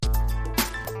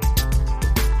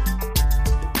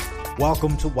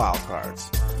Welcome to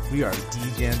Wildcards. We are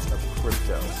degens of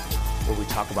crypto, where we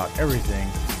talk about everything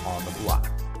on the block.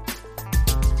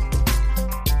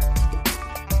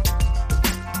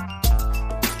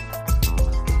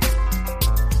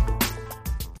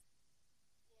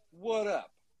 What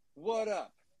up? What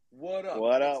up? What up?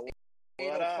 What up?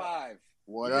 It's 8:05.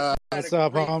 What up? What's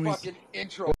up, great homies? Fucking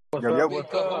intro. Yo, Big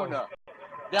Kahuna.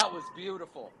 That was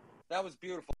beautiful. That was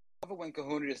beautiful. I love it when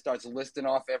Kahuna just starts listing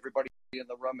off everybody in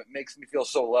the room. It makes me feel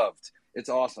so loved. It's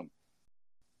awesome.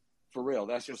 For real.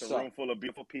 That's Just what's a up. room full of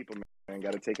beautiful people, man.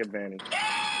 Got to take advantage.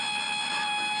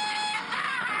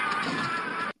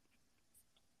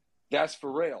 That's for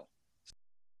real.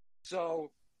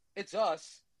 So it's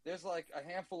us. There's like a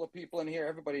handful of people in here.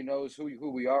 Everybody knows who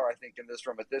we are, I think, in this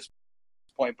room at this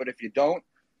point. But if you don't,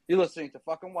 you're listening to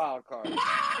fucking Wildcard.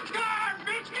 Wildcard,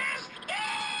 bitches!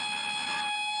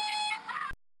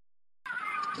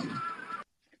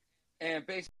 And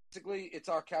basically, it's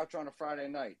our couch on a Friday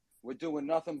night. We're doing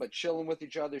nothing but chilling with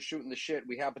each other, shooting the shit.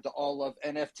 We happen to all love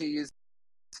NFTs,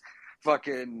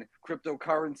 fucking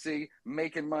cryptocurrency,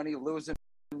 making money, losing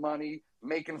money,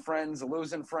 making friends,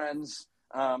 losing friends,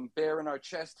 bearing our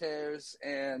chest hairs,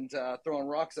 and throwing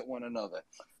rocks at one another.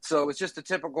 So it's just a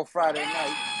typical Friday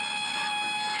night.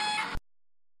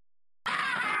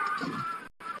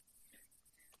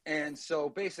 And so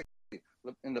basically,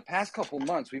 in the past couple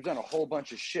months, we've done a whole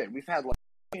bunch of shit. We've had like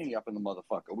up in the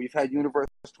motherfucker. We've had Universe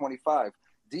 25,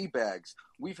 D-Bags.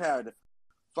 We've had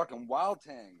fucking Wild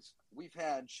Tangs. We've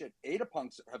had shit.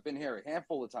 Adapunks have been here a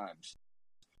handful of times.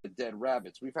 The Dead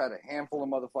Rabbits. We've had a handful of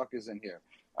motherfuckers in here.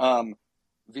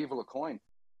 Viva La Coin.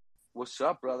 What's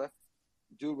up, brother?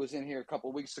 Dude was in here a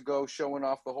couple weeks ago showing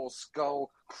off the whole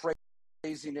skull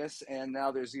craziness, and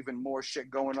now there's even more shit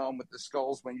going on with the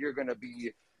skulls when you're going to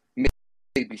be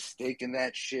maybe staking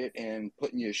that shit and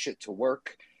putting your shit to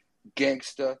work.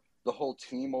 Gangsta, the whole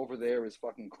team over there is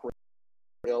fucking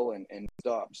real and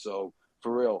stop. So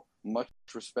for real, much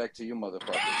respect to you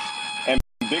motherfuckers. And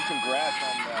big congrats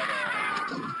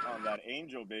on that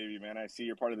Angel baby, man. I see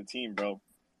you're part of the team, bro.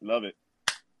 Love it.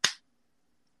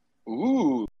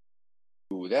 Ooh,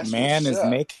 that's Man what's is up.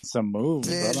 making some moves,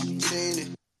 brother.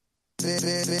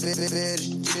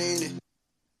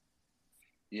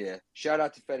 Yeah, shout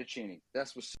out to Fettuccine.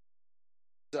 That's what's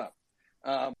up.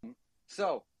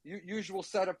 So usual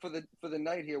setup for the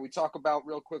night here. We talk about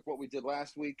real quick what we did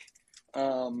last week.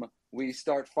 We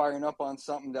start firing up on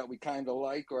something that we kind of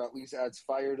like, or at least adds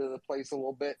fire to the place a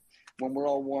little bit. When we're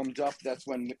all warmed up, that's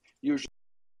when usually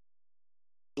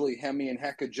Hemi and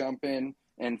Hecka jump in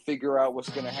and figure out what's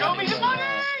going to happen. Show me the money!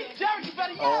 Derek, you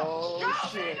better yell! Oh, Show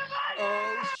shit. me the money!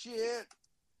 Oh, shit.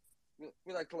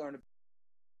 We like to learn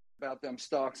about them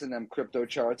stocks and them crypto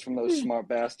charts from those smart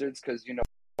bastards, because you know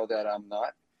that I'm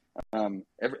not. I'm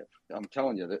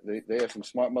telling you, they are some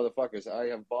smart motherfuckers. I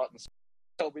have bought and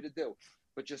told me to do,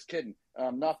 but just kidding.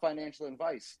 Not financial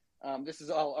advice. This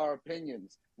is all our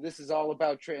opinions. This is all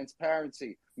about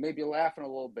transparency. Maybe laughing a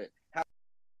little bit, having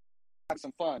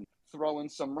some fun, throwing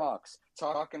some rocks,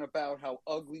 talking about how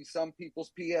ugly some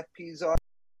people's PFPs are,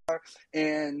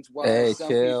 and why some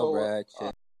people bro,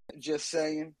 are just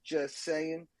saying,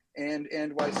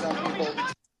 and why some people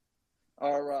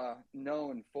are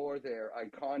known for their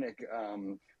iconic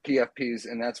PFPs,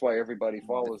 and that's why everybody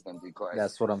follows them, D-Clay.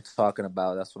 That's what I'm talking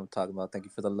about. Thank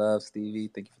you for the love,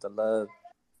 Stevie. Thank you for the love.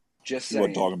 Just You were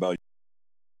saying. talking about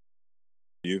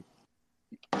you.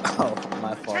 Oh,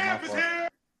 my fault.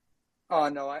 Oh,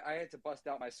 no, I had to bust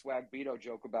out my Swag Beto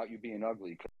joke about you being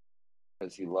ugly,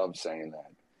 because he loves saying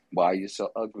that. Why are you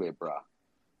so ugly, brah?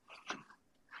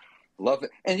 Love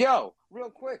it. And, yo, real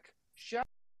quick, shout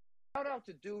out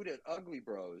to dude at Ugly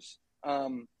Bros.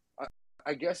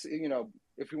 I guess, you know,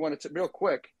 if you wanted to, real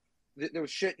quick, there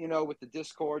was shit, you know, with the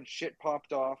Discord, shit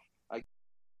popped off. I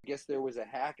guess there was a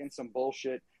hack and some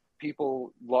bullshit.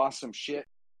 People lost some shit.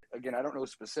 Again, I don't know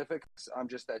specifics. I'm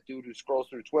just that dude who scrolls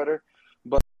through Twitter.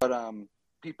 But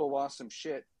people lost some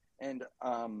shit. And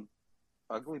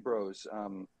Ugly Bros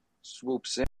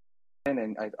swoops in.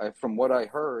 And I from what I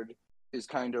heard, is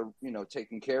kind of, you know,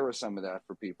 taking care of some of that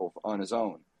for people on his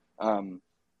own.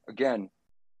 Again,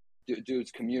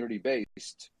 dude's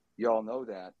community-based. Y'all know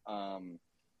that.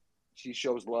 She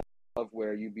shows love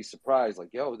where you'd be surprised.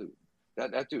 Like, yo, dude,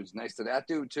 that dude's nice to that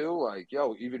dude, too. Like,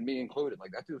 yo, even me included.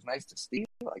 Like, that dude's nice to Steve.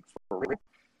 Like, for real.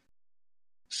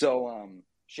 So,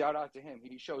 shout out to him.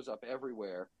 He shows up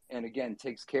everywhere. And, again,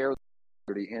 takes care of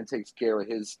the community and takes care of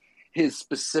his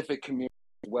specific community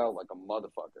as well, like a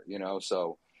motherfucker, you know?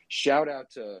 So, shout out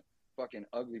to fucking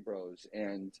Ugly Bros.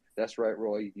 And that's right,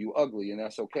 Roy, you ugly, and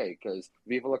that's okay, because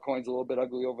Viva La Coin's a little bit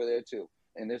ugly over there too.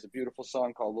 And there's a beautiful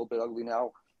song called A Little Bit Ugly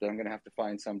Now that I'm going to have to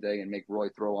find someday and make Roy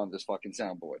throw on this fucking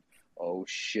soundboard. Oh,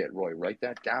 shit, Roy. Write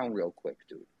that down real quick,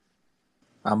 dude.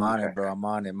 I'm on it, bro. I'm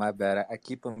on it. My bad. I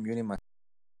keep on muting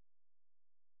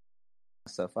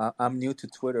myself. I'm new to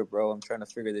Twitter, bro. I'm trying to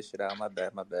figure this shit out. My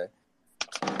bad.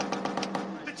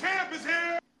 The champ is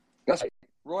here. That's right.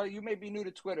 Roy, you may be new to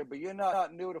Twitter, but you're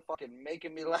not new to fucking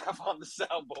making me laugh on the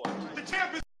soundboard. The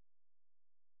champ is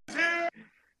here.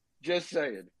 Just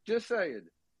saying.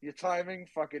 Your timing,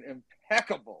 fucking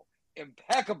impeccable.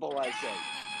 Impeccable, I say.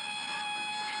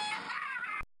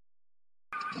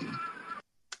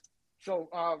 So,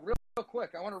 real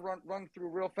quick, I want to run through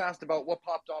real fast about what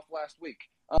popped off last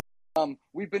week.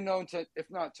 We've been known to,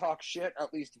 if not talk shit,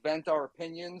 at least vent our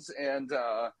opinions and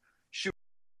shoot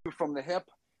from the hip.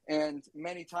 And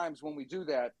many times when we do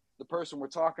that, the person we're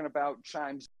talking about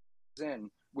chimes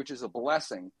in, which is a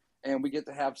blessing, and we get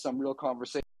to have some real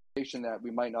conversation that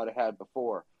we might not have had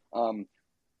before.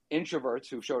 Introverts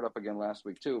who showed up again last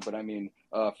week too, but I mean,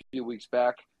 a few weeks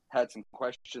back had some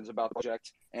questions about the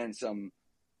project and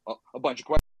a bunch of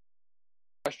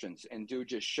questions, and dude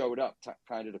just showed up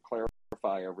kind of to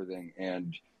clarify everything.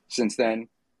 And since then,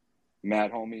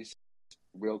 Mad Homies,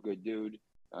 real good dude,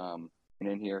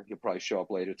 in here. He'll probably show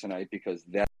up later tonight because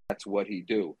that's what he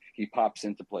do. He pops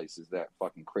into places, that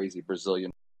fucking crazy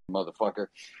Brazilian motherfucker.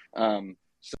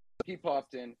 So he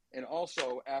popped in, and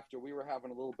also after we were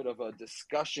having a little bit of a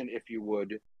discussion, if you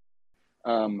would,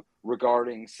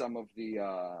 regarding some of the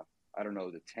I don't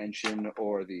know, the tension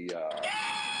or the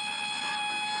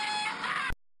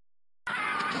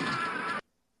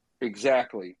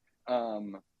exactly.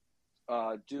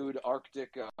 Dude,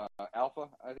 Arctic Alpha,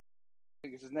 I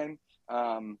think is his name.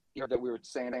 He heard that we were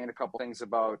saying a couple things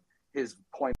about his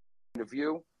point of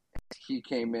view. He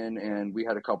came in and we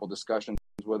had a couple discussions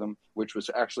with him, which was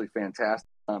actually fantastic.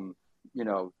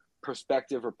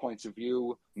 Perspective or points of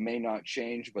view may not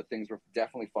change, but things were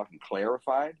definitely fucking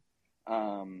clarified.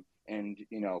 And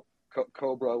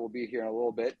Cobra will be here in a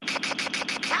little bit.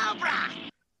 Cobra!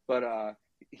 But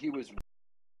he was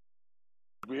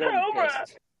really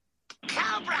pissed.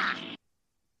 Cobra!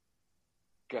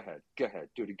 Go ahead,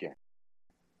 do it again.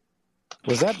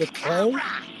 Was that the clay?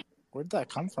 Where did that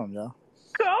come from, yo?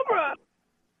 Cobra!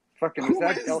 Fucking Who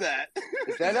is that?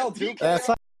 Is that El Duke? That's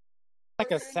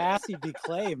like a sassy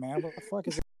declay, man. What the fuck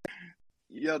is it?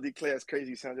 Yo, Declare, that's crazy.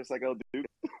 You sound just like El Duke.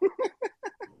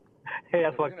 Hey,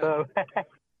 that's fucked up.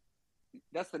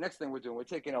 That's the next thing we're doing. We're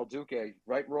taking El Duque,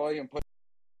 right, Roy, and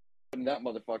putting that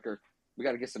motherfucker. We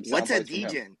got to get some sound What's a bites from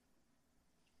him.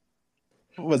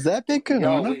 DJ? Was that Big Yo,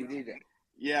 Kahuna? we need it.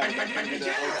 Yeah, we're going to the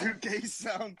El Duque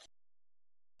sound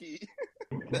key.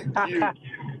 Thank you.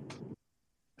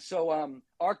 So,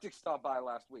 Arctic stopped by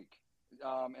last week,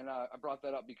 and I brought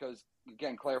that up because,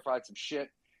 again, clarified some shit,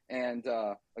 and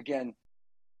again,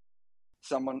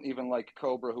 someone even like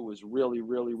Cobra, who was really,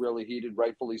 really, really heated,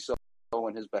 rightfully so,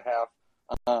 on his behalf,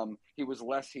 he was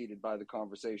less heated by the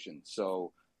conversation.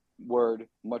 So,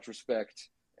 much respect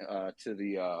to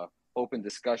the open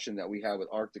discussion that we had with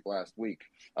Arctic last week.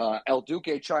 El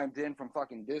Duque chimed in from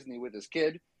fucking Disney with his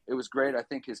kid. It was great. I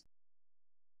think his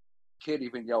kid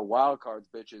even yelled wild cards,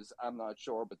 bitches. I'm not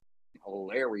sure, but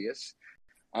hilarious.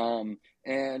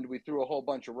 And we threw a whole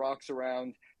bunch of rocks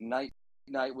around. Night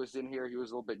was in here. He was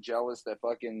a little bit jealous that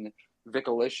fucking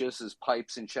Vicolicious'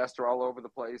 pipes and chest are all over the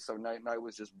place. So Night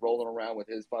was just rolling around with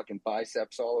his fucking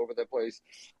biceps all over the place.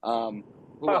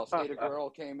 Who else? Ada Girl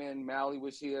came in. Mally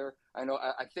was here. I know.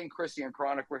 I think Chrissy and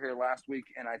Chronic were here last week,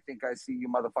 and I think I see you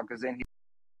motherfuckers in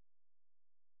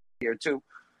here too.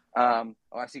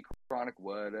 I see Chronic.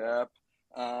 What up?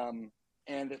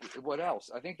 And what else?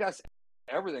 I think that's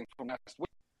everything from next week.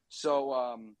 So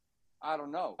I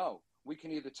don't know. We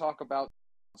can either talk about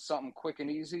something quick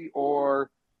and easy, or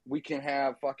we can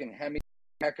have fucking Hemi,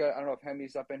 Hecka. I don't know if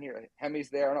Hemi's up in here. Hemi's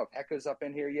there. I don't know if Hecka's up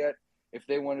in here yet. If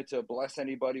they wanted to bless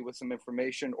anybody with some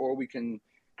information, or we can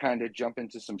kind of jump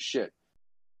into some shit.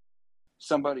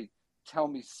 Somebody tell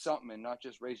me something and not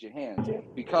just raise your hand,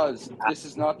 because this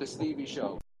is not the Stevie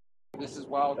Show. This is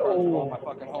Wild Cards with all my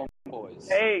fucking homeboys.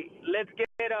 Hey, let's get,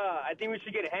 I think we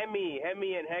should get Hemi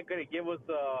and Hecka to give us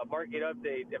a market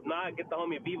update. If not, get the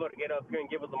homie Vivo to get up here and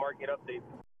give us a market update.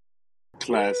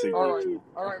 Classic. All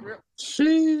right.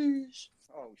 Sheesh.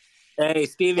 Oh, Hey,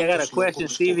 Stevie, I got a question,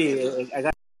 Stevie. I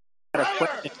got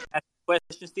a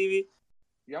question, Stevie.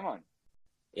 yeah, man.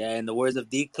 Yeah, in the words of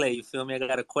D Clay, you feel me? I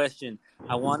got a question.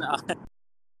 I want to.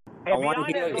 Hey, I want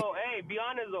to hear. be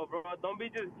honest though, bro. Don't be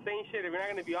just saying shit if you're not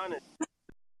gonna be honest.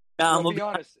 I'm I'll be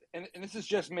honest, and this is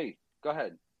just me. Go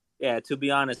ahead. Yeah, to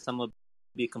be honest, I'm gonna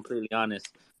be completely honest.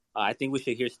 I think we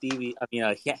should hear Stevie. I mean,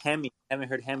 Hemi. I haven't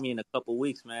heard Hemi in a couple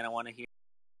weeks, man. I want to hear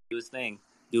his thing.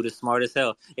 Dude is smart as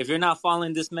hell. If you're not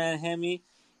following this man, Hemi,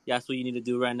 that's what you need to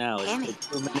do right now. Hammy.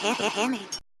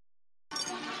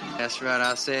 That's right,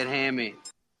 I said hammy.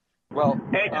 Well,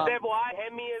 Hey, Giuseppe, why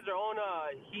Hemi is our own,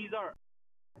 he's our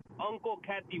Uncle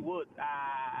Kathy Woods.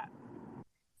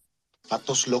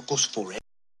 Patos locos forever.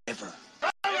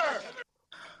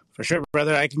 For sure,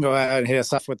 brother. I can go ahead and hit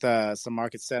us off with some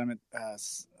market sentiment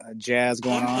jazz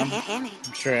going on. I'm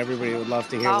sure everybody would love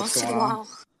to hear what's going on.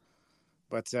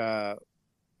 But for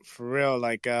real,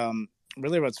 like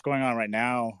really what's going on right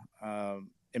now,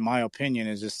 in my opinion,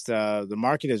 is just the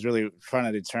market is really trying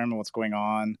to determine what's going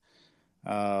on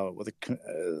with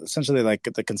essentially like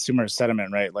the consumer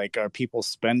sentiment, right? Like, are people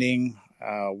spending?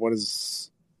 What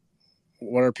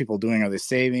are people doing? Are they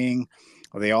saving?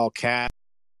 Are they all cash?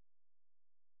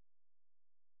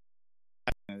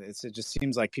 It just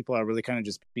seems like people are really kind of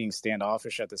just being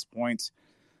standoffish at this point,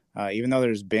 even though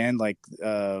there's been like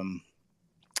the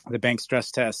bank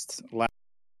stress test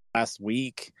last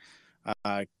week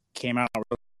came out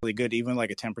really good, even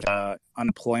like a 10%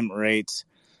 unemployment rate.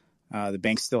 The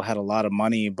bank still had a lot of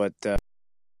money, but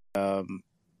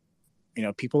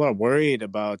people are worried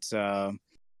about a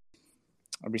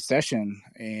recession,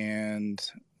 and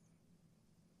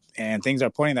things are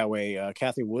pointing that way.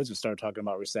 Kathy Woods has started talking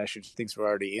about recession. She thinks we're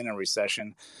already in a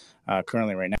recession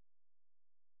currently right now.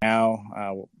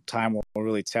 Time will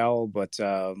really tell, but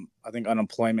I think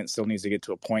unemployment still needs to get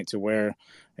to a point to where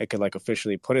it could like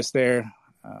officially put us there.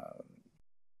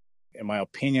 In my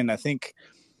opinion, I think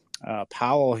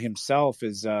Powell himself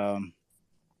is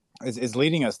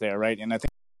leading us there, right? And I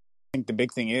think the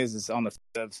big thing is on the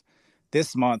of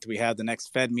this month we have the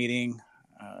next Fed meeting,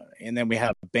 and then we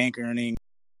have bank earnings.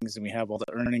 And we have all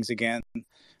the earnings again. The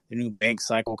new bank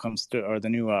cycle comes through, or the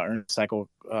new earnings cycle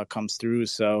comes through.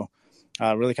 So,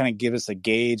 really kind of give us a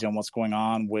gauge on what's going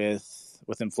on with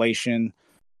inflation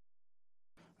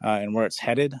and where it's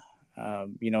headed.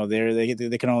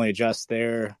 They can only adjust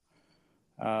their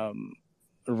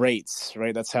rates,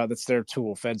 right? That's their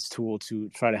tool, Fed's tool to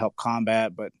try to help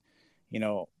combat. But in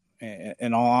all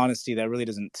honesty, that really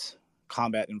doesn't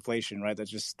combat inflation, right?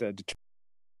 That's just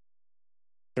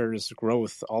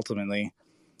growth ultimately.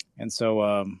 And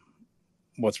so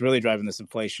what's really driving this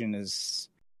inflation is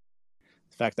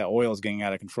the fact that oil is getting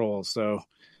out of control. So,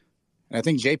 and I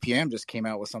think JPM just came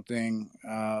out with something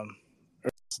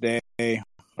today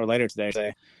or later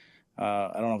today.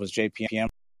 I don't know if it's JPM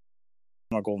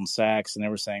or Goldman Sachs, and they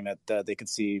were saying that they could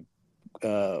see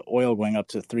oil going up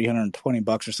to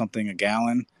 $320 or something a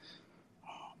gallon,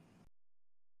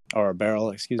 or a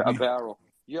barrel, excuse me. A barrel.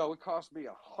 Yo, it cost me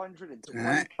 $125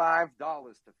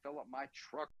 to fill up my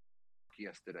truck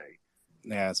yesterday.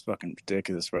 Yeah, it's fucking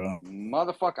ridiculous, bro.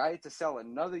 Motherfucker, I had to sell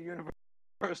another Universe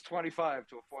 25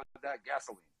 to afford that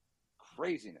gasoline.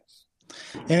 Craziness.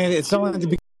 And it's only at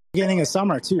the beginning of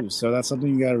summer, too, so that's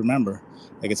something you got to remember.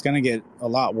 Like, it's going to get a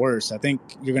lot worse. I think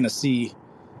you're going to see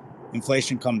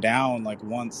inflation come down, like,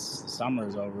 once summer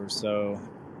is over. So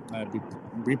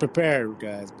be prepared,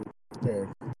 guys. Be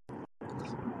prepared.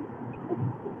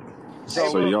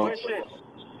 So y'all.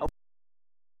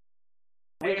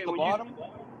 We at the bottom?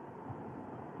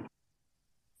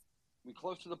 We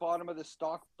close to the bottom of the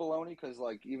stock baloney? Because,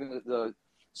 like, even the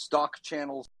stock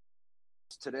channels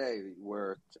today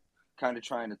were kind of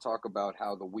trying to talk about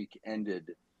how the week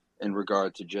ended in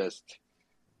regard to just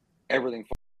everything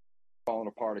falling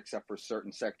apart except for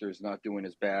certain sectors not doing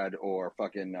as bad, or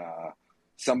fucking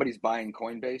somebody's buying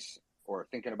Coinbase or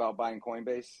thinking about buying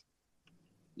Coinbase.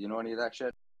 You know any of that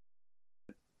shit?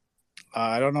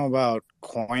 I don't know about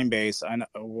Coinbase. I know,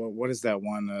 what is that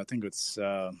one? I think it's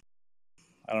I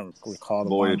don't recall the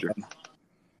Voyager. One.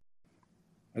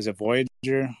 Is it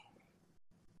Voyager?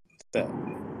 The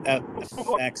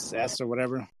FXS or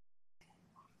whatever.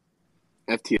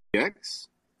 FTX.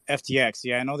 FTX.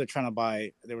 Yeah, I know they're trying to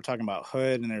buy. They were talking about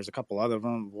Hood, and there's a couple other of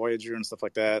them, Voyager and stuff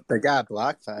like that. They got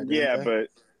BlockFi. Yeah, they?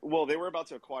 but they were about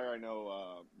to acquire. I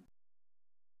know.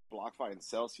 BlockFi and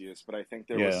Celsius, but I think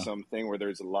there was something where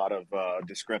there's a lot of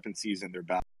discrepancies in their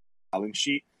balance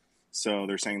sheet. So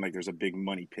they're saying like there's a big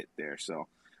money pit there. So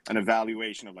an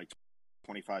evaluation of like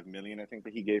 $25 million, I think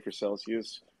that he gave for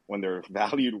Celsius, when they're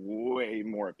valued way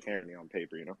more apparently on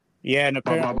paper. Yeah, and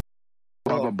apparently,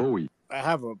 I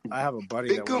have a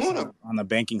buddy that was on the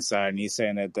banking side, and he's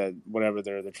saying that whatever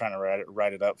they're trying to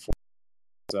write it up for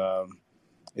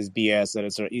is BS. That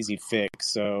it's an easy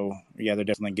fix. So yeah, they're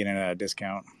definitely getting a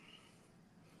discount.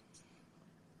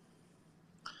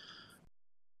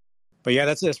 But yeah,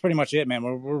 that's pretty much it, man.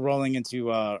 We're rolling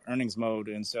into earnings mode,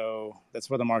 and so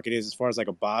that's where the market is as far as like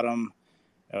a bottom.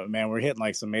 Man, we're hitting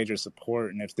like some major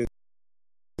support, and if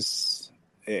this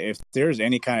if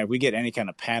we get any kind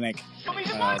of panic,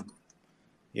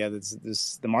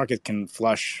 the market can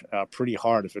flush pretty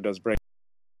hard if it does break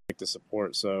the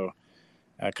support. So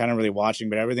kind of really watching,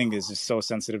 but everything is just so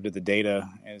sensitive to the data,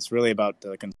 and it's really about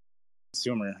the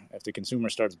consumer. If the consumer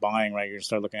starts buying, right, you're going to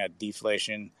start looking at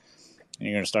deflation, and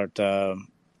you're going to start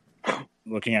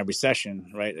looking at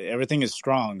recession, right? Everything is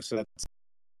strong. So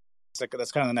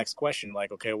that's kind of the next question.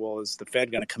 Like, okay, well, is the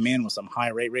Fed going to come in with some high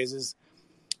rate raises,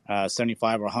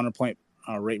 75 or 100 point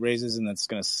rate raises, and that's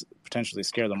going to potentially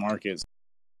scare the markets.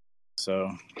 So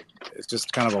it's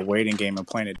just kind of a waiting game and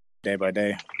playing it day by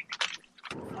day.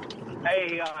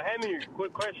 Hey, Hemi,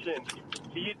 quick question.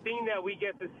 Do you think that we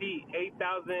get to see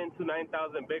 8,000 to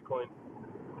 9,000 Bitcoin?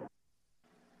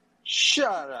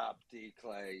 Shut up, D.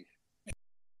 Clay.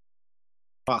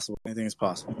 Possible. Anything is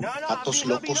possible. No, Patos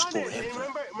locos forever.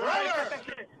 Remember I said that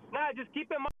shit. Nah, just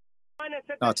keep in mind I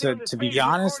said No, that shit to be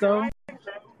honest, though. right?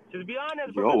 Just be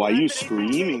honest, bro. Yo, why are you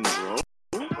screaming, bro?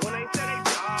 When I said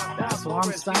that's what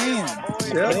I'm saying.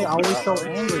 They always so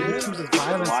angry. He chooses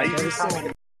violence like every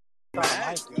single.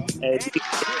 Hey,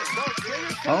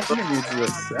 I'm gonna need you to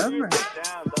send me.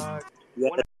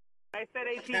 When I said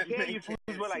 18K, you fools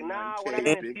were like, nah, we're not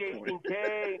gonna see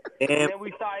 18K. And then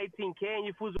we saw 18K, and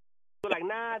you fools were like,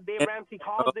 nah, Dave Ramsey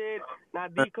called it,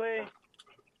 not D. Clay.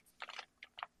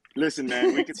 Listen,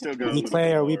 man, we can still go. D.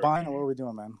 Clay, are we buying or what are we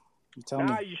doing, man? You tell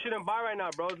me. You shouldn't buy right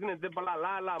now, bro. It's gonna dip a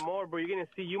lot more, bro. You're gonna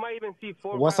see. You might even see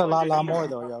 4. What's a lot more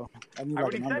though, yo? I need I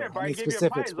like a already number. said it, bro. I I need gave you a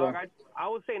specifics, price, bro. dog. I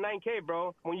would say 9K,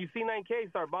 bro. When you see 9K,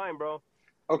 start buying, bro.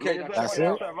 Okay, that's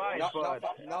it.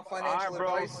 Not financial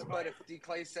advice, but if D.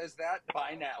 Clay says that,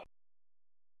 buy now.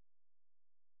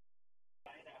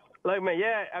 Look, man,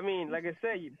 yeah, I mean, like I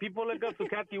said, people look up to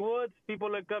Cathy Woods, people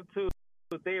look up to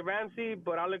Dave Ramsey,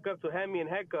 but I look up to Hemi and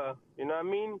Hecka. You know what I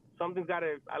mean?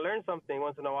 I learn something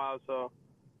once in a while, so.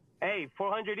 Hey,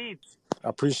 400 each. I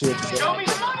appreciate it. Show me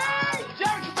the money!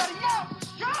 Everybody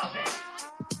else, show me!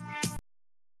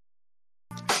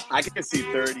 I can see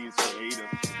 30s for Ada,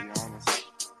 to be honest.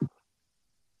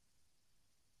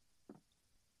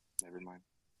 Never mind.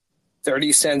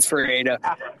 30 cents for Ada.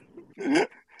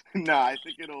 No, I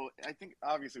think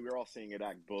obviously we're all seeing it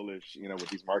act bullish, with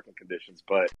these market conditions,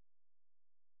 but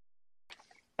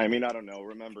I mean, I don't know.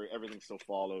 Remember, everything still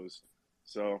follows.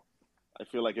 So I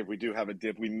feel like if we do have a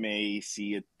dip, we may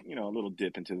see it, a little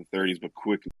dip into the 30s, but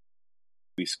quickly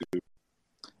scoop.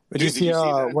 Did you see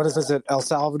what is this? El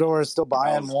Salvador is still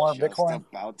buying more Bitcoin? I was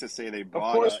about to say they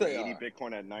bought 80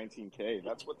 Bitcoin at 19K.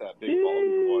 That's what that big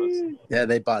volume was. Yeah,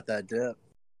 they bought that dip.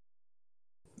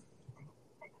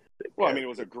 Well, I mean, it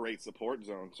was a great support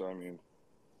zone, so I mean.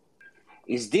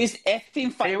 Is this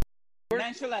effing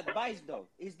financial advice, though?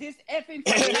 Is this effing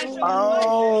financial advice?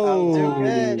 Oh,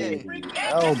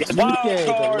 DK,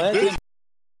 the legend.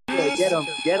 Get him.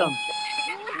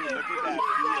 Look at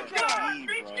that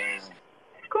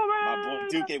PFP, bro. My boy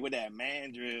Duque with that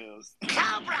mandrills.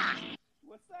 Cobra!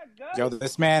 What's up, guys? Yo,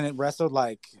 this man wrestled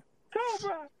like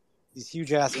these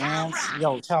huge ass ants.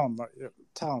 Yo, tell him,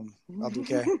 El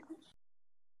Duque.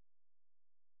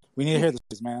 We need to hear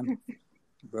this, man.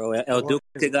 Bro, El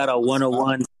Duque got a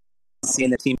 101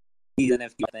 seeing the team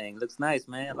NFT thing. Looks nice,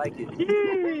 man. I like it.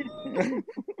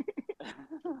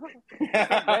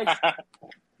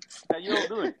 How you all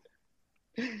doing?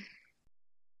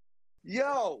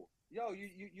 Yo,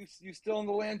 you still in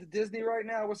the land of Disney right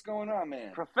now? What's going on,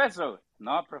 man? Professor.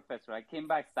 I came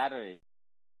back Saturday.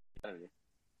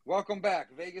 Welcome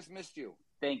back. Vegas missed you.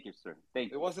 Thank you, sir.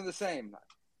 Thank you. It wasn't the same.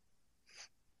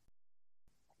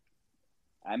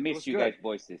 I miss you guys'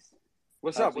 voices.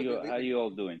 What's up? How you all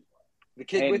doing? The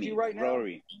kid Hemi, with you right now?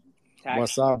 Rory. Taxi,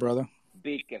 what's up, brother?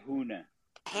 Big Kahuna.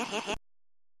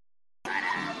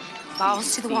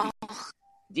 Balls to the wall.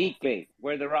 DK,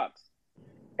 where are the rocks?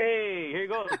 Hey, here you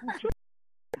go.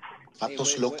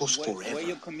 Patos locos forever. Where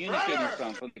you communicating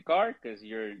from the car? Because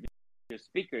your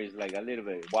speaker is like a little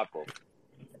bit wacko.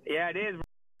 Yeah, it is.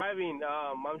 Driving.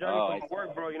 I'm driving from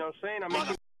work, bro. You know what I'm saying? I'm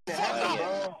making it happen,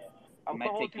 bro. I'm so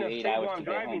hoping to stay while I'm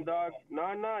driving, dog.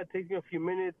 No, it takes me a few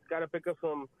minutes. Gotta pick up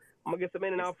some. I'm gonna get some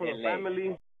in and out for the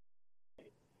family.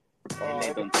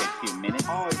 It don't take a few minutes.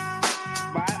 Oh,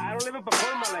 but I don't live in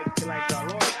Pacoima like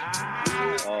Lord.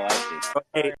 Oh, I see.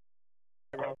 Hey,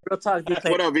 real talk.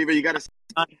 What up, Viva? You got to.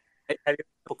 Have you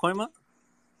Pacoima?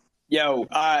 Yo,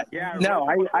 no,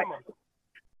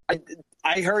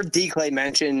 I heard D. Clay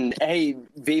mention, hey,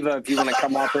 Viva, if you want to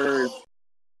come up here,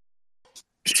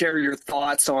 share your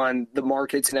thoughts on the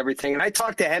markets and everything. And I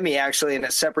talked to Hemi actually in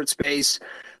a separate space,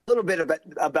 a little bit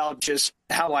about just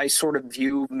how I sort of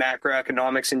view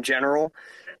macroeconomics in general.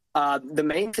 The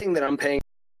main thing that I'm paying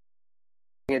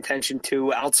attention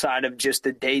to outside of just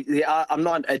the day. I'm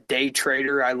not a day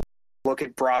trader. I look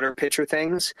at broader picture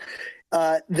things.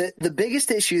 The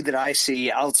biggest issue that I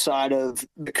see outside of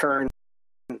the current,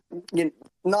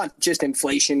 not just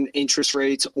inflation, interest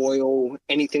rates, oil,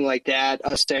 anything like that,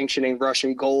 us sanctioning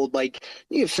Russian gold, like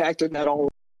you factor that all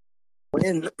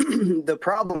in. The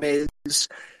problem is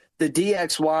the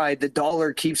DXY, the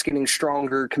dollar keeps getting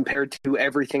stronger compared to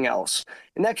everything else.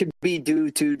 And that could be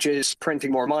due to just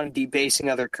printing more money, debasing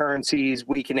other currencies,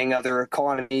 weakening other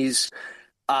economies.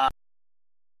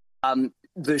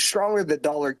 The stronger the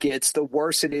dollar gets, the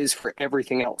worse it is for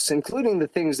everything else, including the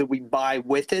things that we buy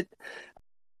with it,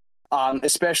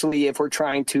 especially if we're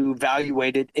trying to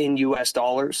evaluate it in U.S.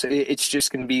 dollars. It's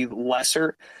just going to be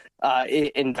lesser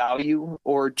in value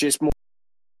or just more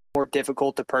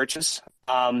difficult to purchase.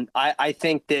 I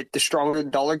think that the stronger the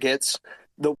dollar gets,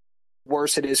 the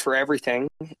worse it is for everything.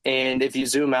 And if you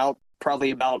zoom out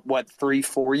probably about,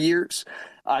 3-4 years,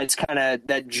 it's kind of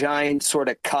that giant sort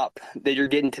of cup that you're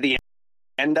getting to the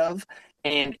end of.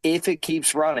 And if it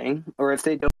keeps running, or if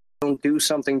they don't do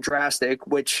something drastic,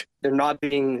 which they're not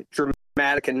being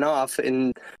dramatic enough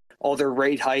in all their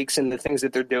rate hikes and the things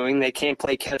that they're doing, they can't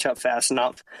play catch up fast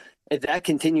enough. If that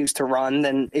continues to run,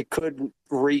 then it could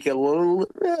wreak a little,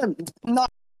 not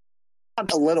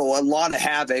a little, a lot of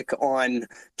havoc on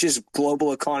just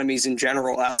global economies in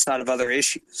general outside of other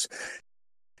issues.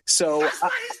 So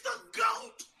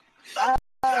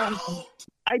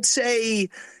I'd say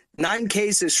 9K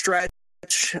is a stretch.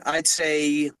 I'd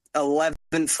say 11.5,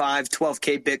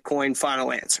 12K Bitcoin,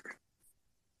 final answer.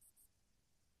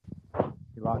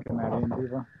 You locking that in,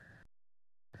 Viva?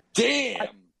 Damn.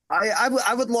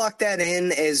 I would lock that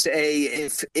in as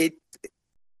if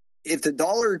the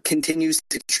dollar continues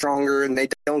to get stronger and they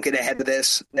don't get ahead of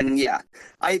this, then yeah,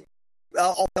 I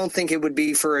don't think it would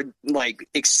be for a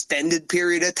extended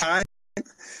period of time.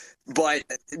 But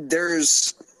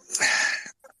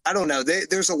I don't know.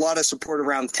 There's a lot of support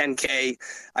around 10K.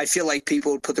 I feel like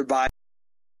people would put their buys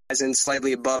in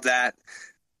slightly above that.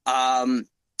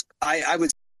 I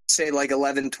would say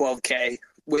 11, 12K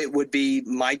would be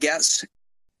my guess.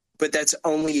 But that's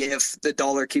only if the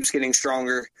dollar keeps getting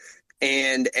stronger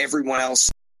and everyone else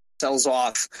sells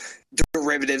off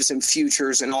derivatives and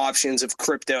futures and options of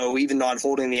crypto, even not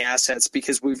holding the assets,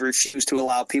 because we've refused to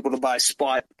allow people to buy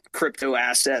spot crypto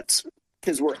assets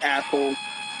because we're assholes.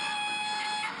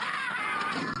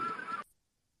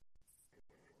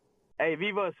 Hey,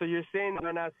 Viva, so you're saying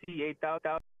we're not see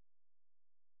 8,000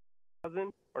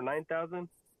 or 9,000?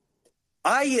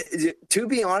 To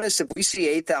be honest, if we see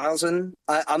 8,000,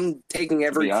 I'm taking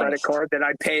every credit card that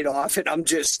I paid off and I'm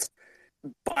just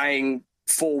buying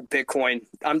full Bitcoin.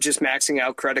 I'm just maxing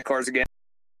out credit cards again,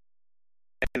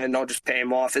 and then I'll just pay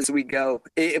them off as we go.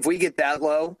 If we get that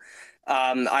low,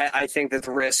 I think that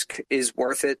the risk is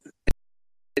worth it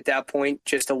at that point,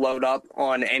 just to load up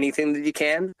on anything that you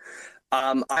can.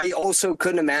 I also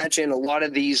couldn't imagine a lot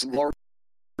of these larger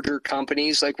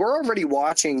companies, we're already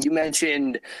watching. You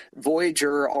mentioned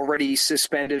Voyager already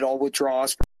suspended all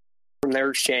withdrawals from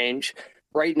their exchange.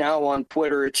 Right now on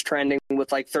Twitter, it's trending with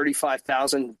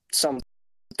 35,000 some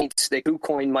tweets that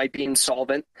KuCoin might be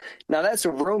insolvent. Now that's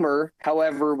a rumor.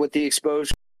 However, with the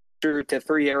exposure to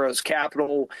Three Arrows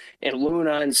Capital and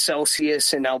Luna and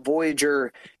Celsius and now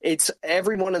Voyager, it's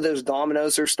every one of those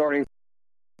dominoes are starting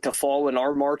to fall in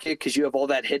our market because you have all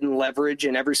that hidden leverage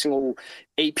and every single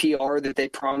APR that they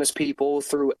promise people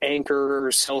through Anchor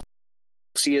or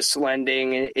Celsius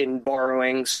lending and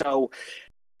borrowing. So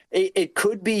it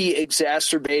could be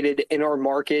exacerbated in our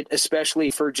market,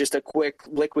 especially for just a quick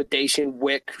liquidation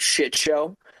wick shit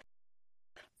show.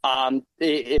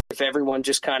 If everyone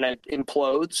just kind of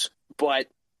implodes, but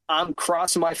I'm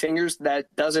crossing my fingers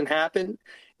that doesn't happen.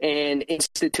 And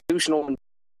institutional,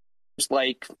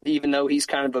 even though he's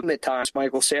kind of at times,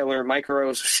 Michael Saylor,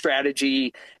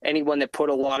 MicroStrategy, anyone that put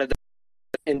a lot of the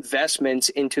investments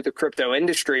into the crypto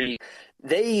industry,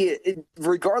 they,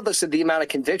 regardless of the amount of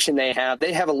conviction they have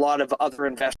a lot of other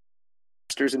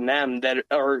investors in them that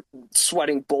are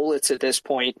sweating bullets at this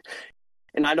point.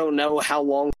 And I don't know how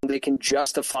long they can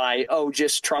justify,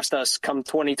 just trust us, come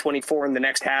 2024 in the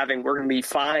next halving, we're going to be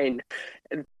fine.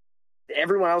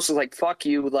 Everyone else is fuck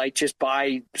you, just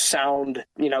buy sound,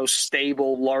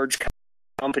 stable, large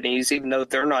companies, even though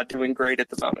they're not doing great at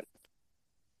the moment.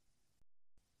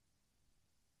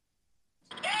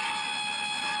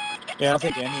 Yeah, I don't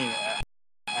think any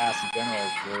asset in general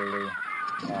is really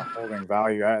holding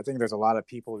value. I think there's a lot of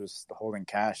people just holding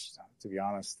cash, to be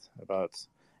honest,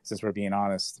 since we're being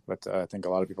honest. But I think a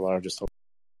lot of people are just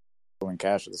holding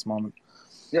cash at this moment.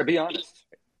 Yeah, be honest.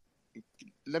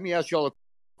 Let me ask y'all a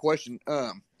question.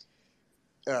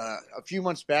 a few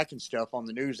months back and stuff on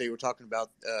the news, they were talking about,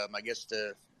 I guess,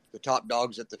 the top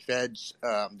dogs at the feds.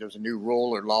 There's a new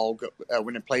rule or law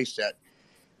went in place that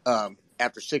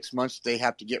after 6 months, they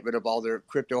have to get rid of all their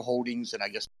crypto holdings and I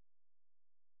guess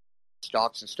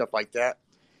stocks and stuff like that.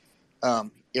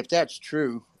 If that's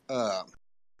true,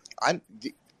 I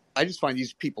just find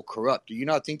these people corrupt. Do you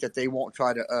not think that they won't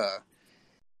try to,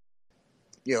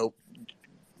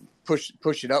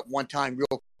 push it up one time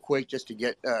real quick just to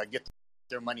get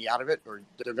their money out of it, or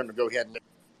they're going to go ahead and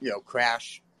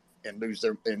crash and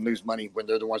lose money when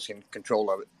they're the ones in control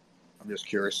of it? I'm just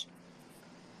curious.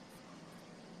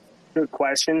 Good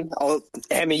question.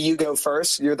 Hemi, you go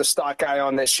first. You're the stock guy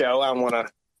on this show. I don't want to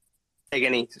take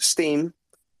any steam.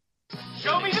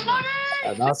 Show me the money!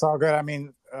 That's all good. I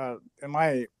mean, in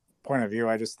my point of view,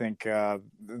 I just think they're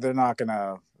going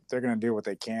to do what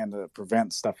they can to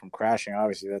prevent stuff from crashing.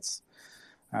 Obviously, that's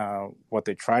what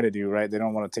they try to do, right? They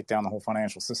don't want to take down the whole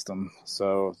financial system.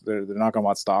 So they're not going to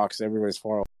want stocks. Everybody's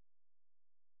 401k.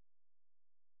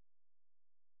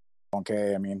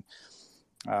 I mean,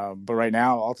 but right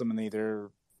now, ultimately, they're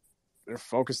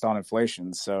focused on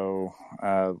inflation. So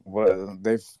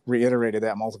they've reiterated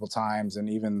that multiple times, and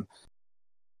even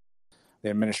the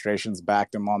administration's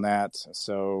backed them on that.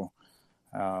 So,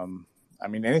 I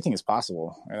mean, anything is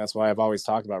possible, and that's why I've always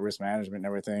talked about risk management and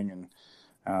everything. And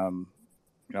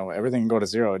everything can go to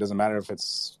zero. It doesn't matter if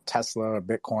it's Tesla or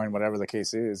Bitcoin, whatever the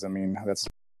case is. I mean, that's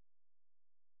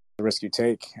the risk you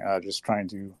take, just trying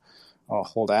to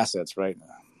hold assets, right?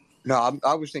 No,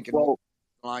 I was thinking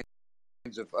lines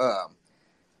of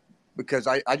because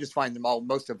I just find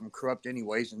most of them corrupt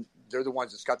anyways, and they're the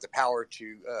ones that's got the power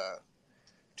to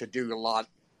do a lot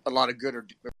of good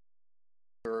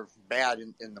or bad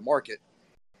in the market.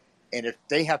 And if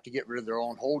they have to get rid of their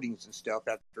own holdings and stuff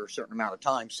after a certain amount of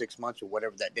time, 6 months or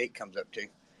whatever that date comes up to,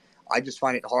 I just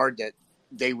find it hard that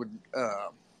they would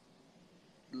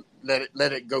let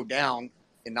it go down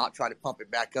and not try to pump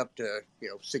it back up to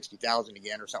 60,000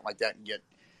 again or something like that and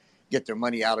get their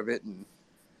money out of it. And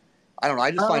I don't know.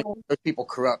 I just find those people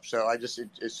corrupt. So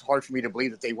it's hard for me to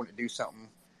believe that they wouldn't do something,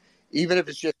 even if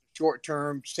it's just short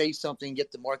term. Say something,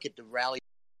 get the market to rally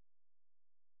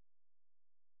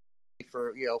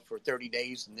for 30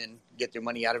 days and then get their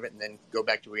money out of it and then go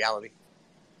back to reality.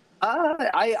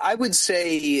 I would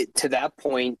say to that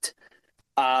point,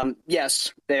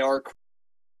 yes, they are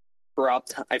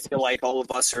corrupt. I feel like all of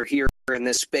us are here in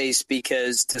this space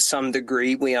because to some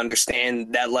degree we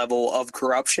understand that level of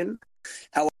corruption.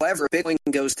 However, Bitcoin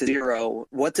goes to zero.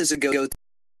 What does it go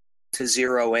to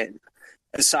zero in,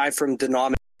 aside from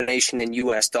denomination in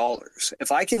U.S. dollars?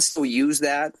 If I can still use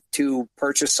that to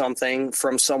purchase something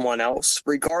from someone else,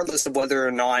 regardless of whether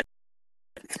or not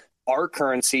our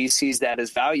currency sees that as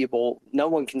valuable, no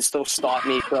one can still stop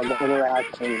me from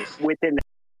interacting within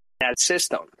that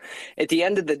system. At the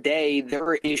end of the day,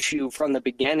 their issue from the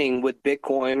beginning with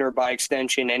Bitcoin, or by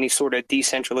extension any sort of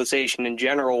decentralization in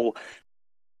general,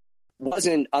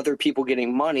 wasn't other people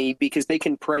getting money, because they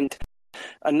can print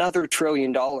another $1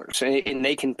 trillion and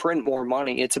they can print more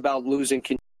money. It's about losing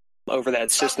control over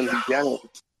that system in general.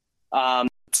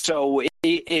 So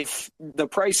if the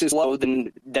price is low,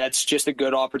 then that's just a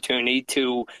good opportunity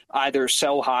to either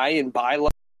sell high and buy low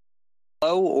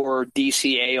or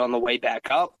DCA on the way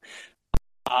back up.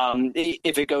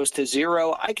 If it goes to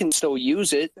zero, I can still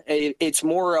use it. It's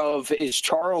more of, as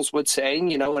Charles would say,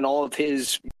 in all of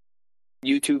his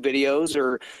YouTube videos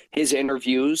or his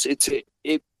interviews, it's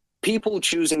people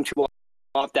choosing to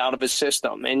opt out of a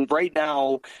system. And right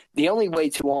now, the only way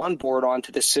to onboard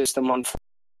onto the system,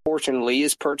 unfortunately,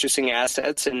 is purchasing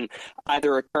assets in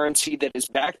either a currency that is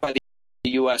backed by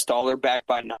the U.S. dollar, backed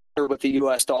by another with the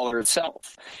U.S. dollar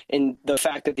itself. And the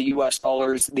fact that the U.S.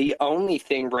 dollar is the only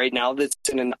thing right now that's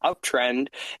in an uptrend,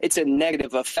 it's a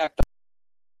negative effect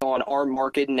on our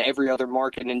market and every other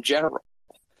market in general.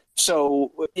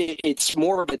 So it's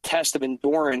more of a test of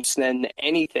endurance than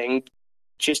anything,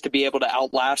 just to be able to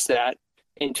outlast that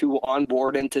and to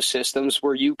onboard into systems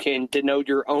where you can denote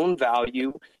your own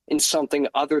value in something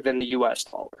other than the U.S.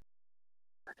 dollar,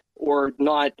 or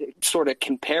not sort of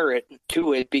compare it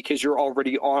to it because you're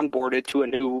already onboarded to a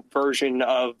new version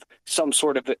of some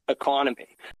sort of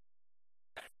economy.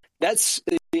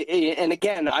 And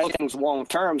again, I think things long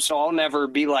term, so I'll never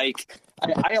be like,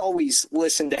 I always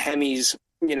listen to Hemi's,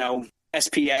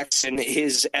 SPX and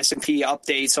his S&P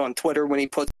updates on Twitter when he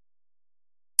puts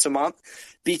them up,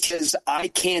 because I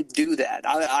can't do that.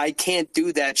 I can't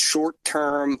do that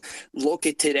short-term look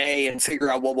at today and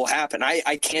figure out what will happen.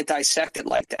 I can't dissect it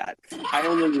like that. I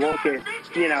only look at,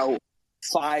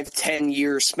 5-10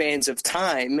 year spans of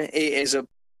time as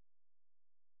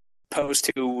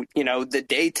opposed to, the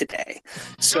day-to-day.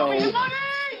 So,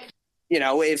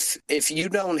 if you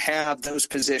don't have those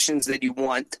positions that you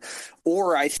want,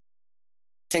 or I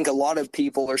think a lot of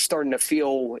people are starting to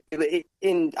feel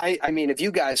if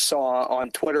you guys saw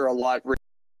on Twitter a lot,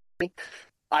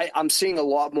 I'm seeing a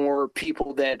lot more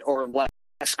people that are less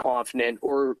confident,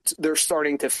 or they're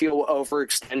starting to feel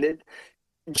overextended,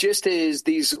 just as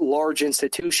these large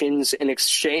institutions and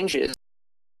exchanges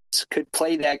could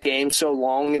play that game so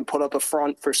long and put up a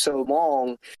front for so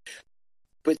long,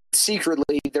 but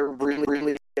secretly they're really,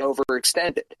 really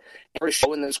overextended.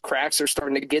 And those cracks are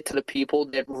starting to get to the people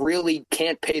that really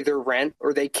can't pay their rent,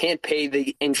 or they can't pay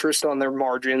the interest on their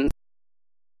margins.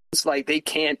 It's like they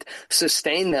can't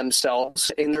sustain themselves,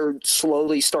 and they're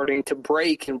slowly starting to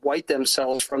break and wipe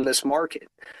themselves from this market.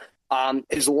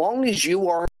 As long as you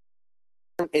are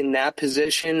in that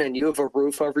position and you have a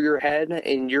roof over your head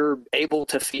and you're able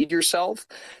to feed yourself,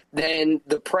 then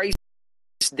the price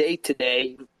day to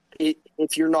day,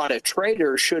 if you're not a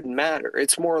trader, shouldn't matter.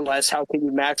 It's more or less how can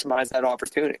you maximize that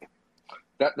opportunity.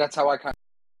 That's how I kind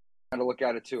of look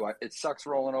at it too. It sucks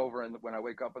rolling over, and when I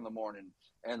wake up in the morning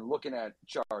and looking at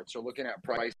charts or looking at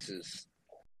prices,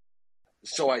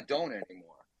 so I don't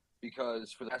anymore,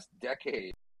 because for the last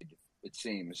decade, it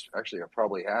seems, actually it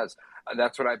probably has,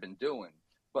 that's what I've been doing.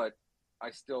 But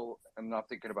I still am not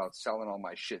thinking about selling all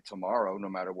my shit tomorrow, no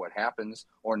matter what happens,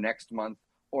 or next month,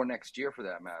 or next year for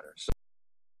that matter.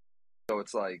 So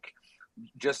it's like,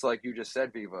 just like you just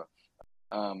said, Viva,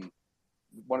 one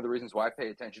of the reasons why I pay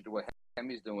attention to what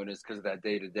Hemi's doing is because of that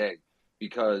day-to-day.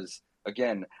 Because,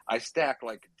 again, I stack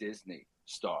like Disney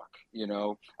stock,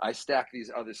 I stack these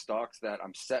other stocks that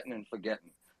I'm setting and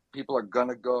forgetting. People are going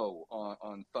to go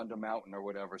on Thunder Mountain or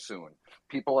whatever soon.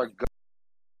 People are going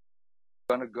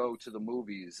to go to the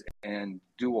movies and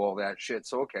do all that shit.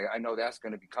 So, okay, I know that's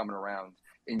going to be coming around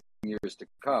in years to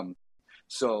come.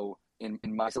 So, in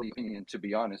my opinion, to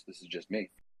be honest, this is just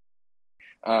me.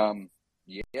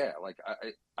 Like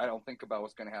I don't think about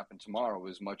what's going to happen tomorrow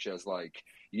as much as like,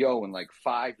 in like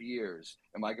 5 years,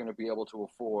 am I going to be able to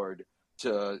afford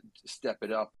to step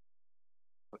it up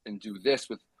and do this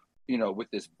with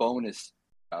this bonus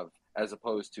as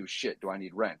opposed to shit, do I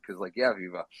need rent? Because like,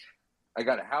 Viva, I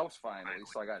got a house finally,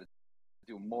 so I got to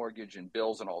do mortgage and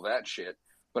bills and all that shit.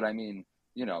 But I mean,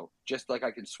 just like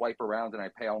I can swipe around and I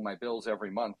pay all my bills every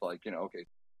month, like, okay,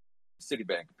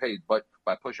 Citibank paid, but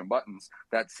by pushing buttons,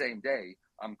 that same day,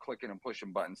 I'm clicking and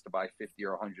pushing buttons to buy $50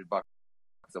 or $100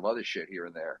 of other shit here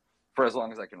and there for as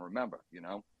long as I can remember,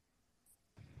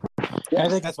 I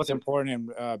think that's what's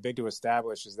important and big to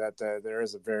establish is that there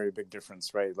is a very big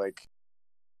difference, right? Like,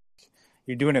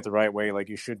 you're doing it the right way. Like,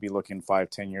 you should be looking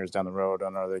 5-10 years down the road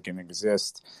on whether they can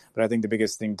exist. But I think the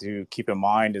biggest thing to keep in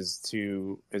mind is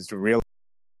to realize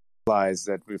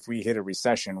that if we hit a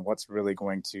recession, what's really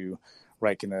going to,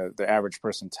 can the average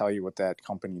person tell you what that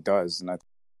company does? And I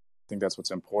think that's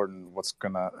what's important. What's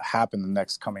going to happen the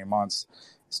next coming months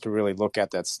is to really look at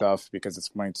that stuff, because it's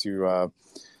going to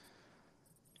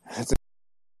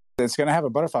it's going to have a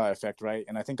butterfly effect, right?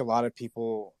 And I think a lot of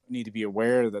people need to be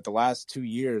aware that the last 2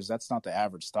 years, that's not the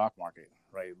average stock market,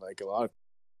 right? Like, a lot of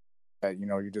that,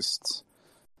 you just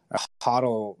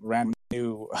hodl random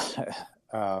new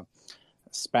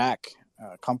SPAC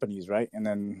companies, right? And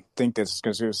then think this is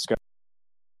going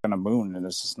to moon, and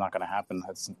it's just not going to happen.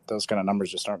 Those kind of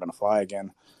numbers just aren't going to fly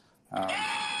again.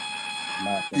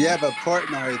 Yeah, but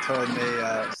Portnoy told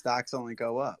me stocks only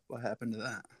go up. What happened to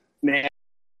that? Man.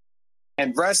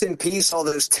 And rest in peace, all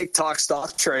those TikTok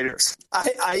stock traders.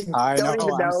 I don't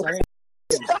even know.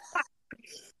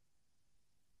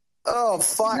 Oh,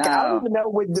 fuck. No. I don't even know.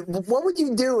 What would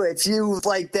you do if you,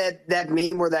 like, that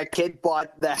meme where that kid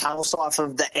bought the house off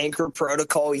of the Anchor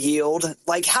Protocol yield?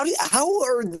 Like, how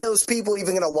are those people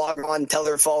even going to log on and tell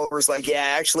their followers, like,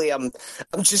 yeah, actually, I'm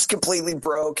just completely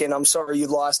broke, and I'm sorry you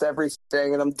lost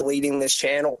everything, and I'm deleting this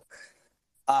channel.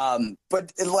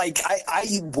 But like,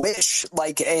 I wish,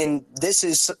 like, and this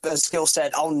is a skill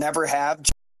set I'll never have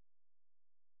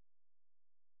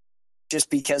just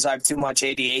because I have too much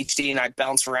ADHD and I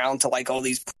bounce around to like all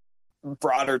these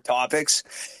broader topics.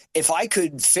 If I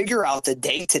could figure out the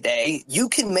day-to-day, you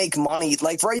can make money.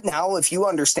 Like right now, if you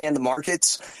understand the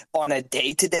markets on a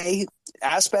day-to-day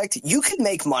aspect, you can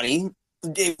make money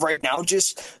right now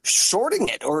just shorting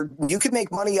it, or you could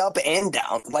make money up and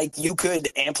down. Like, you could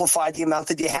amplify the amount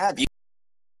that you have. You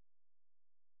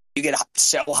could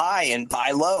sell high and buy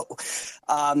low.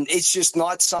 It's just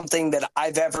not something that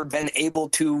I've ever been able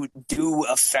to do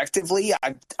effectively.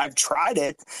 I've tried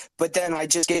it, but then I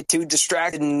just get too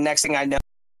distracted, and the next thing I know,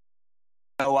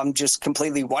 I'm just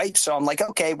completely wiped. So I'm like,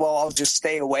 okay, well, I'll just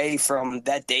stay away from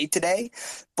that day today.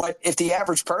 But if the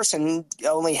average person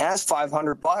only has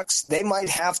 $500, they might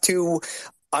have to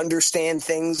understand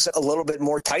things a little bit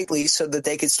more tightly so that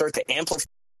they could start to amplify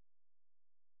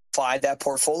that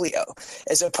portfolio,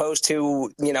 as opposed to,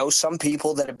 some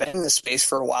people that have been in the space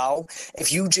for a while.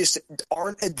 If you just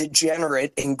aren't a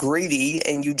degenerate and greedy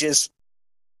and you just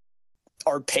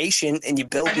are patient and you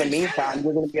build in the meantime,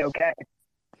 you're going to be okay.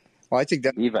 Well, I think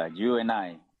that Viva, you and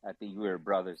I think we were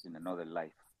brothers in another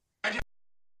life.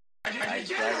 I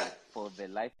tried for the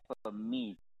life of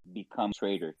me become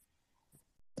trader.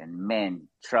 And man,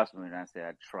 trust me when I say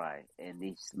I try. And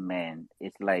it's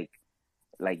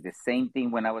like the same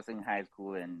thing when I was in high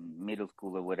school and middle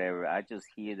school or whatever. I just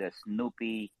hear the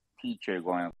Snoopy teacher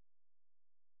going,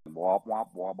 wop,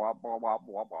 wop, wop, wop, wop, wop, wop,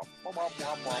 wop, wop, wop,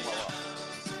 wop, wop.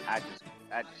 I just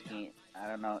can't. I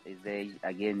don't know.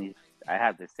 I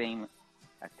have the same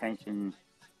attention,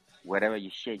 whatever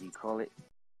you call it.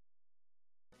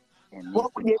 And it's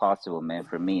impossible, man,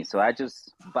 for me. So I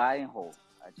just buy and hold.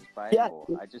 I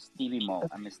just Stevie Mo.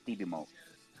 I'm a Stevie Mo.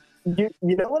 You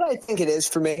know what I think it is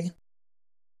for me?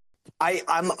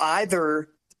 I'm either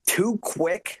too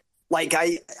quick, like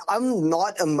I'm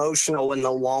not emotional in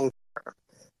the long term,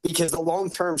 because the long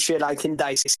term shit I can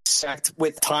dissect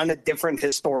with a ton of different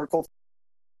historical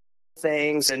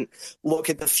things and look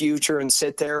at the future and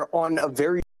sit there on a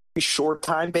very short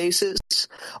time basis.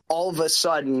 All of a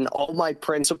sudden, all my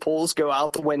principles go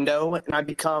out the window and I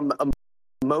become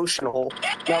emotional.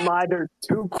 I'm either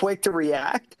too quick to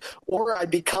react or I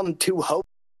become too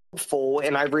hopeful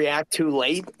and I react too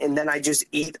late, and then I just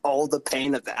eat all the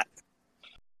pain of that.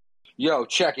 Yo,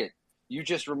 check it. You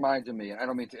just reminded me. I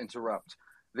don't mean to interrupt.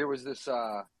 There was this,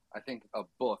 I think, a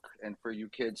book, and for you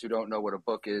kids who don't know what a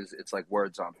book is, it's like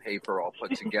words on paper all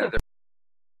put together.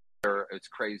 It's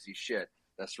crazy shit.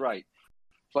 That's right.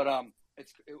 But it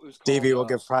was called, Davey will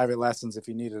give private lessons if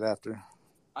you need it after.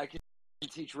 I can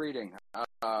teach reading.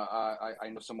 I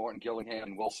know some Morton Gillingham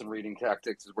and Wilson reading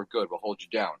tactics. We're good. We'll hold you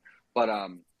down. But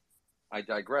I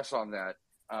digress on that.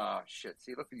 Shit.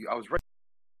 See, look at you. I was ready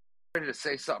to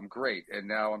say something great, and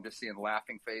now I'm just seeing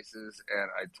laughing faces, and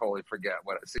I totally forget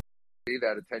what I see.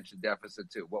 That attention deficit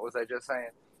too. What was I just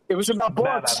saying? It was about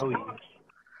books.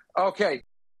 Okay.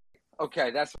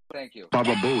 Thank you.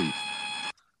 Baba Booey.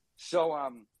 So,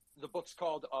 the book's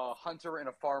called Hunter in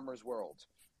a Farmer's World,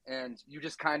 and you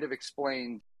just kind of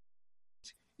explained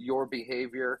your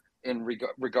behavior in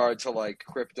regard to like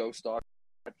crypto stock.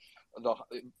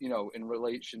 In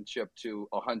relationship to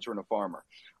a hunter and a farmer.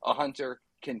 A hunter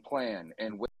can plan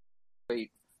and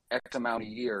wait X amount of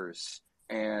years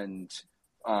and,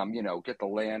 get the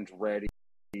land ready,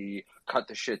 cut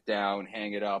the shit down,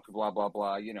 hang it up, blah, blah,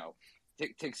 blah,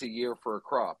 takes a year for a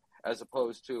crop, as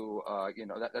opposed to,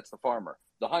 that's the farmer.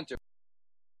 The hunter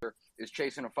is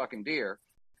chasing a fucking deer,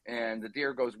 and the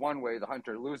deer goes one way, the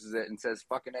hunter loses it and says,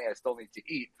 fucking A, I still need to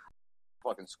eat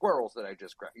fucking squirrels that I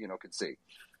just, could see.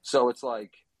 So it's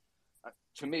like,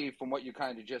 to me, from what you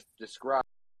kind of just described,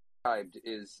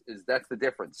 is that's the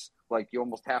difference. Like, you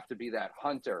almost have to be that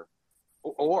hunter,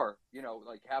 or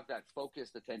have that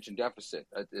focused attention deficit.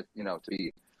 To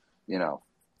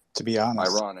be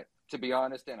honest, ironic. To be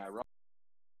honest and ironic.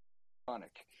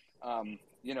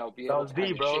 Be able to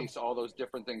kind of chase all those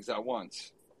different things at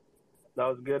once. That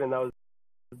was good, and that was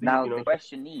deep, now the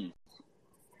question is.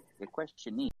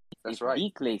 That's if right.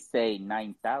 Declay say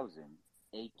 9,000,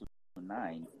 8 to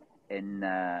 9, and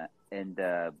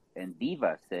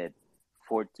Diva said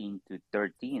 14 to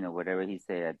 13 or whatever he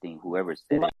said. I think whoever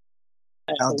said it.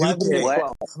 Now,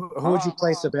 who would you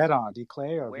place a bet on,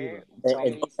 Declay or Viva?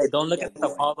 Hey, don't look at the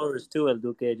followers too, El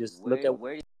Duque. Just look at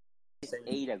where is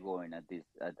ADA going at these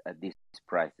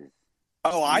prices.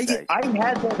 Oh, I had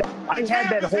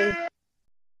that whole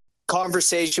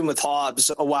conversation with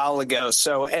Hobbs a while ago.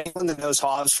 So anyone that knows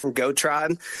Hobbs from Goat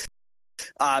Tribe,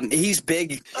 he's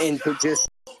big into just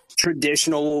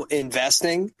traditional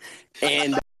investing.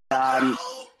 And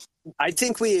I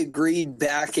think we agreed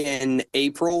back in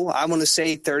April, I want to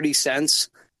say 30 cents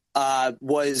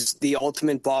was the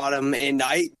ultimate bottom. And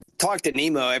I talk to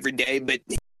Nemo every day, but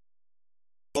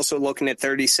also looking at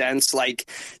 30 cents, like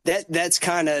that's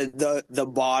kind of the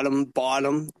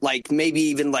bottom, like maybe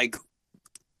even like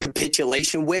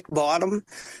capitulation wick bottom.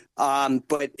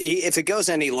 But if it goes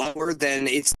any lower, then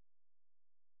it's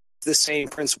the same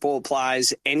principle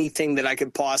applies. Anything that I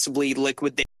could possibly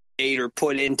liquidate or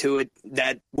put into it,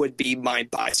 that would be my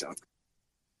buy zone.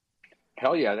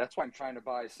 Hell yeah, that's why I'm trying to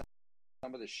buy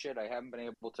some of the shit I haven't been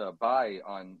able to buy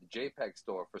on the JPEG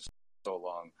store for so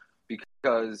long,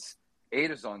 because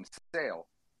ADA's on sale.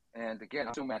 And again,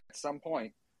 I assume at some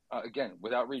point, again,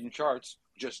 without reading charts,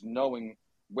 just knowing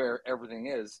where everything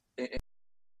is, in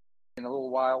a little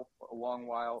while, a long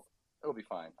while, it'll be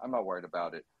fine. I'm not worried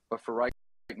about it. But for right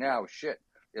now, shit,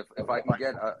 if I can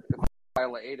get a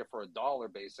pile of ADA for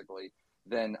 $1, basically,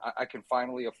 then I can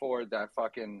finally afford that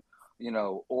fucking,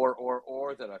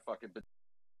 or that I fucking been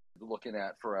looking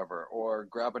at forever, or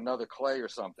grab another clay or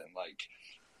something. Like,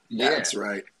 yeah. That's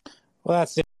right. Well,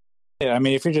 that's it. I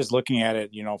mean, if you're just looking at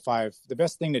it, the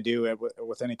best thing to do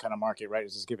with any kind of market, right,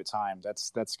 is just give it time.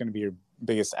 That's going to be your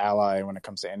biggest ally when it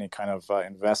comes to any kind of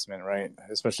investment, right?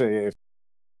 Especially if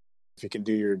you can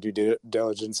do your due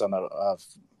diligence on the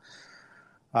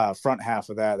front half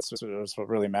of that. That's what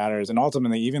really matters. And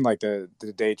ultimately, even like the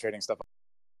day trading stuff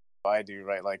I do,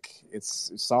 right, like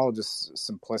it's all just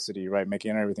simplicity, right?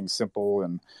 Making everything simple,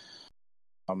 and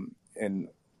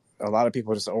a lot of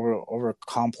people just over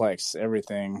complex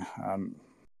everything,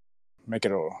 make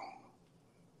it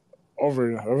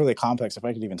overly complex, if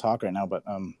I could even talk right now. But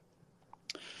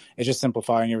it's just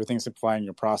simplifying everything, simplifying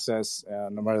your process,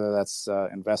 no matter that's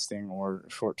investing or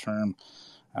short term.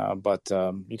 But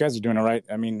you guys are doing it right.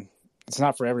 I mean, it's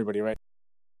not for everybody, right?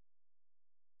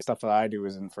 Stuff that I do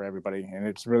isn't for everybody, and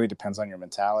it really depends on your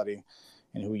mentality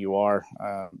and who you are.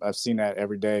 I've seen that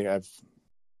every day. I've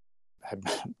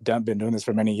been doing this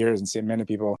for many years and seen many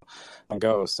people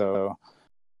go. So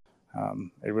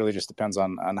it really just depends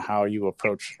on how you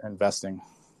approach investing.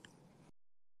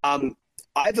 I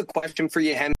have a question for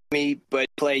you, Hemi, but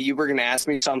Clay, you were going to ask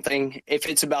me something. If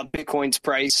it's about Bitcoin's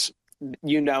price,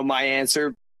 you know my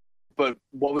answer, but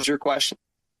what was your question?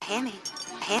 Hemi.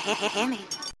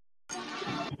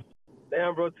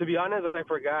 Damn, bro, to be honest, I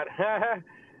forgot.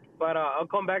 But I'll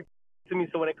come back to me,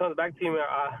 so when it comes back to me,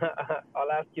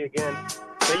 I'll ask you again.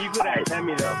 But you could ask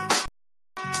Hemi, though.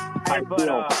 Hey, but,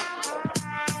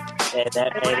 I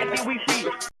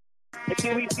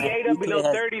think we see ADA below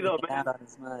 30, though, man.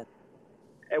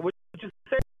 Hey, what you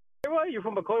say, bro? You're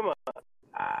from Pacoima.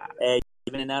 Hey,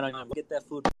 you've been out on your get that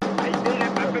food.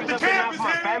 I picked up enough for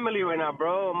my family right now,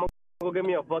 bro. I'm gonna go get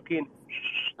me a fucking...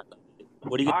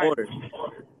 What do you order?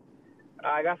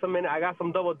 I got some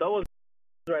double doubles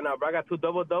right now, bro. I got 2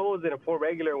 double doubles and 4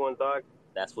 regular ones, dog.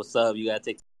 That's what's up. You gotta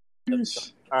take. All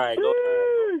right, go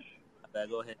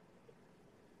ahead.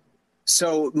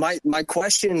 So my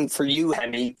question for you,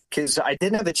 Hemi, because I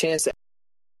didn't have a chance to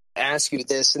ask you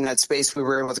this in that space we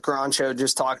were in with Groncho,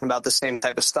 just talking about the same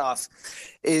type of stuff,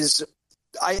 is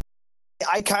I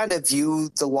kind of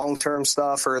view the long-term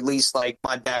stuff, or at least like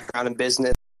my background in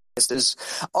business, is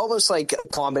almost like a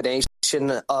combination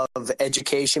of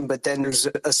education, but then there's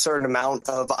a certain amount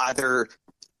of either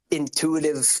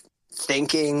intuitive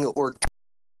thinking or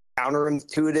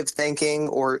counterintuitive thinking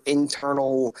or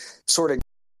internal sort of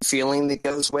feeling that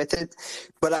goes with it.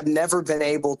 But I've never been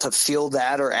able to feel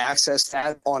that or access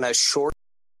that on a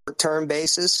short-term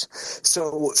basis.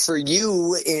 So for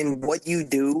you, in what you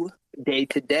do day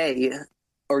to day,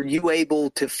 are you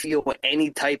able to feel any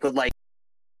type of like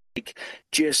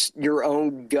just your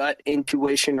own gut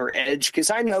intuition or edge?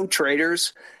 Because I know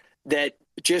traders that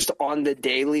just on the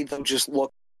daily, they'll just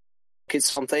look at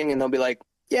something and they'll be like,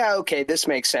 yeah, okay, this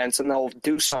makes sense. And they'll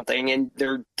do something and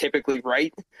they're typically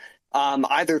right,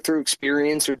 either through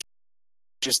experience or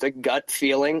just a gut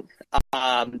feeling.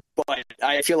 But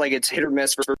I feel like it's hit or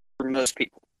miss for most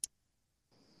people.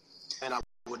 And I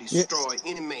would destroy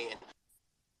any man.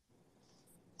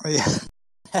 Yeah.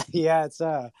 Yeah, it's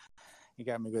you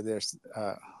got me good there,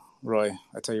 Roy.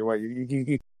 I tell you what,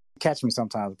 you catch me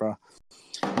sometimes, bro.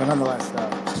 But nonetheless,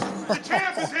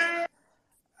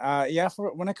 yeah.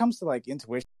 For when it comes to like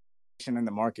intuition in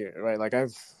the market, right? Like I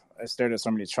stared at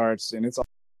so many charts, and it's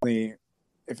only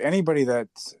if anybody that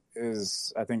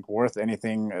is, I think, worth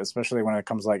anything, especially when it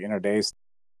comes to like intraday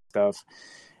stuff.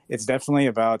 It's definitely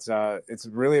about. It's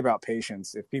really about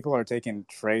patience. If people are taking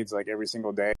trades like every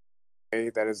single day,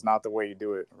 that is not the way you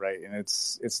do it, right? And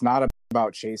it's not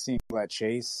about chasing. That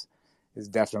chase is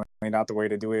definitely not the way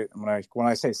to do it. When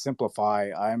I say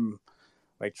simplify, I'm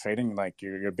like trading like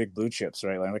your big blue chips,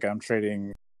 right? Like I'm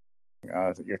trading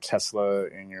your Tesla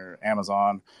and your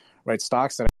Amazon, right?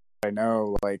 Stocks that I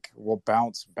know like will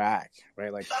bounce back,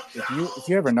 right? Like if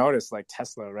you ever notice like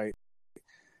Tesla, right?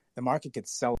 The market could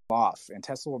sell off, and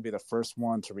Tesla will be the first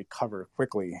one to recover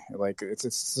quickly. Like it's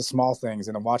the small things,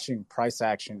 and the watching price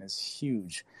action is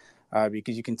huge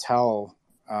because you can tell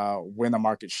when the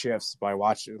market shifts by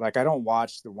watching. Like I don't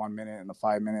watch the 1 minute and the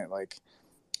 5 minute. Like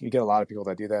you get a lot of people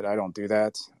that do that. I don't do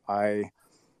that. I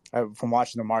from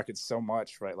watching the market so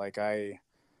much, right? Like I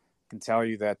can tell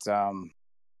you that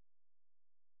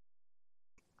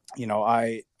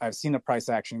I've seen the price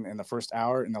action in the first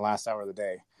hour and the last hour of the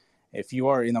day. if you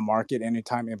are in the market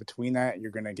anytime in between that,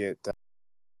 you're going to get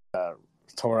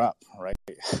tore up, right?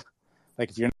 Like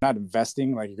if you're not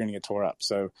investing, like you're going to get tore up.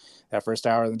 So that first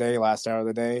hour of the day, last hour of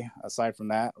the day, aside from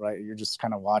that, right, you're just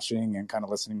kind of watching and kind of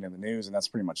listening to the news, and that's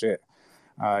pretty much it.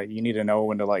 You need to know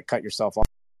when to like cut yourself off.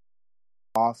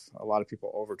 A lot of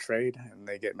people overtrade and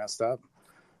they get messed up.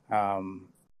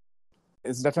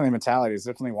 It's definitely mentality. It's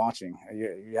definitely watching.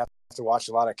 You have to watch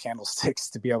a lot of candlesticks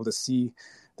to be able to see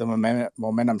the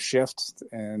momentum shift.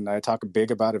 And I talk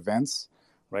big about events,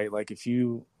 right? Like if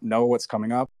you know what's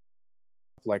coming up,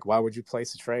 like why would you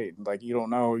place a trade? Like you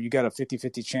don't know. You got a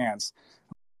 50-50 chance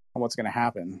on what's going to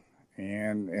happen.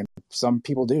 And some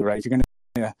people do, right? If you're going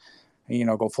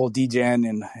to, go full degen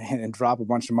and drop a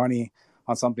bunch of money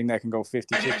on something that can go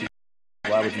 50-50,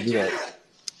 why would you do that?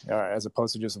 As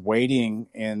opposed to just waiting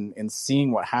and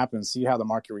seeing what happens, see how the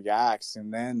market reacts,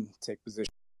 and then take position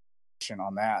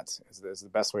on that is the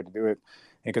best way to do it.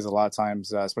 Because a lot of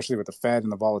times, especially with the Fed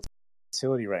and the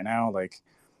volatility right now, like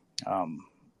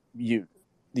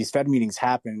these Fed meetings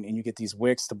happen and you get these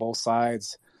wicks to both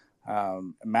sides,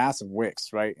 massive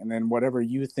wicks, right? And then whatever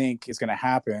you think is going to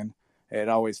happen, it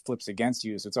always flips against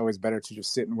you. So it's always better to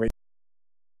just sit and wait.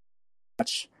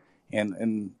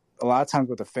 And a lot of times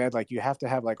with the Fed, like you have to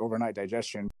have like overnight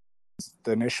digestion.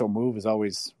 The initial move is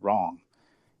always wrong.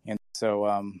 And so,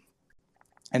 and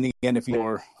again, if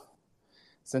you're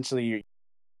essentially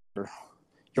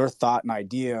your thought and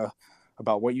idea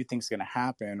about what you think is going to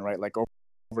happen, right? Like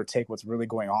overtake what's really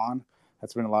going on.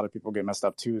 That's when a lot of people get messed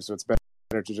up too. So it's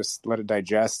better to just let it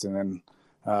digest and then,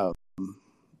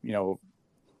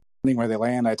 where they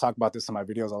land. I talk about this in my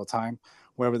videos all the time.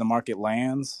 Wherever the market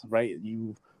lands, right,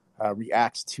 you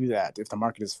react to that. If the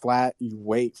market is flat, you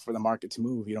wait for the market to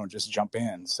move. You don't just jump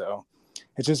in. So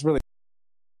it's just really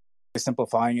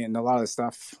simplifying it. And a lot of the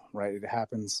stuff, right, it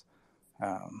happens.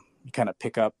 You kind of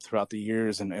pick up throughout the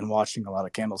years and watching a lot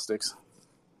of candlesticks.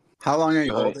 How long are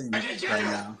you holding right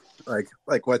now?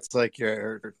 Like what's like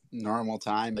your normal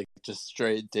time? Like just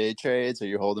straight day trades? Or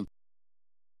you holding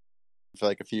for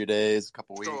like a few days, a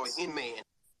couple weeks?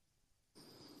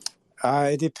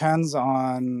 It depends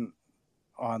on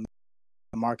the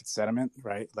market sentiment,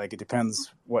 right? Like it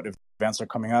depends what events are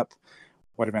coming up,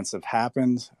 what events have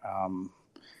happened. And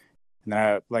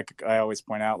then I always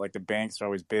point out, like the banks are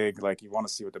always big. Like you want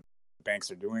to see what the banks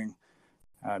are doing.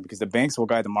 Because the banks will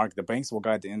guide the market. The banks will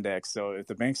guide the index. So if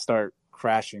the banks start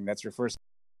crashing, that's your first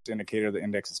indicator the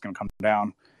index is going to come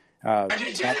down.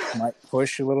 Tech might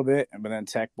push a little bit, but then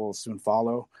tech will soon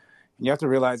follow. And you have to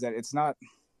realize that it's not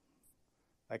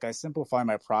like I simplify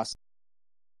my process,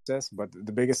 but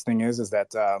the biggest thing is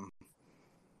that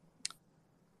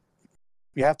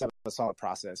you have to have a solid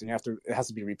process, and it has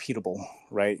to be repeatable,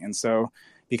 right? And so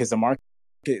because the market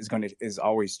is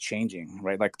always changing,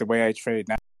 right? Like the way I trade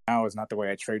now is not the way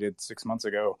I traded 6 months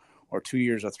ago or 2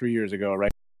 years or 3 years ago,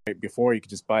 right? Before you could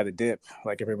just buy the dip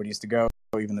like everybody used to go,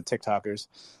 even the TikTokers,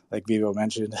 like Vivo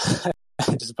mentioned,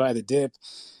 just buy the dip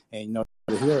and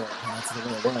the hero. And that's the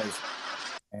way it was.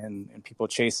 And people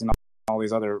chasing all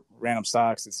these other random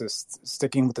stocks. It's just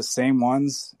sticking with the same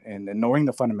ones and knowing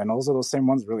the fundamentals of those same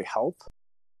ones really help.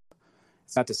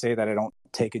 It's not to say that I don't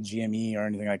take a GME or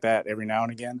anything like that every now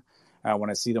and again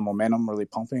when I see the momentum really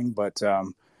pumping, but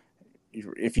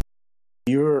if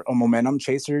you're a momentum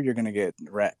chaser, you're going to get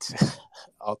wrecked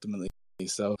ultimately.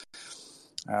 So,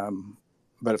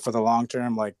 but for the long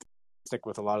term, like stick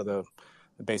with a lot of the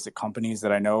basic companies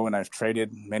that I know and I've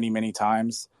traded many, many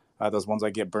times. Those ones I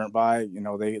get burnt by,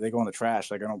 they go in the trash.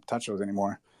 Like I don't touch those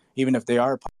anymore. Even if they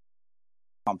are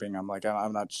pumping, I'm like,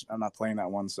 I'm not playing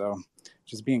that one. So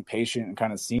just being patient and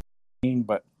kind of seeing.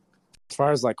 But as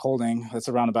far as like holding, that's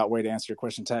a roundabout way to answer your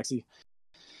question, Taxi.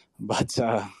 But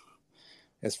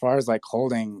as far as like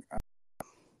holding,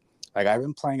 like I've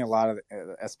been playing a lot of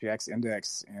the SPX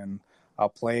index, and I'll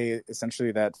play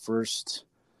essentially that first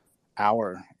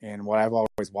hour. And what I've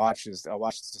always watched is I'll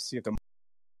watch to see if the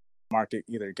market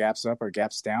either gaps up or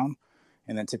gaps down.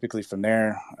 And then typically from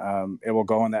there, it will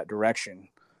go in that direction.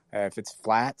 If it's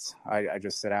flat, I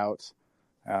just sit out.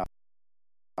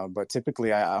 But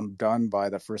typically I'm done by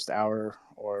the first hour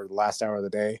or last hour of the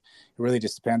day. It really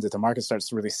just depends. If the market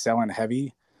starts really selling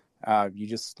heavy, you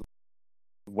just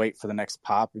wait for the next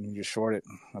pop and you just short it.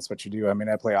 That's what you do. I mean,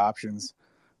 I play options.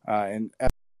 And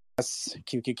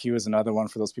SQQQ is another one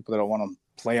for those people that don't want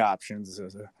to play options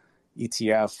as a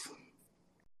ETF.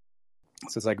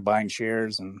 So it's like buying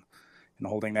shares and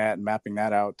holding that and mapping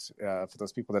that out for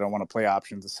those people that don't want to play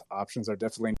options. Options are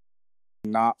definitely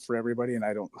not for everybody, and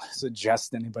I don't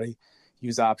suggest anybody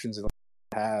use options if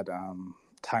they had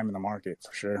time in the market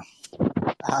for sure.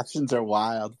 Options are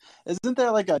wild. Isn't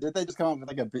there did they just come up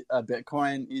with a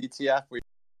Bitcoin ETF where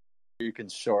you can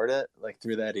short it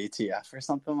through that ETF or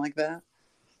something like that?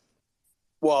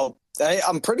 Well,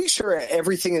 I'm pretty sure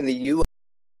everything in the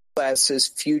U.S. is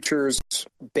futures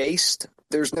based.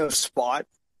 There's no spot.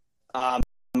 I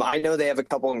know they have a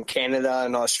couple in Canada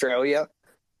and Australia,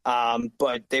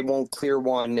 but they won't clear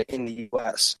one in the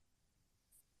U.S.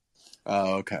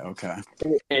 Oh, okay.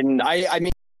 And I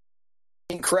mean,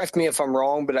 correct me if I'm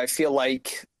wrong, but I feel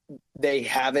like they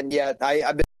haven't yet.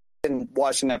 I've been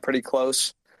watching that pretty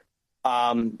close.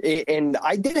 And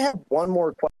I did have one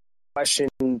more question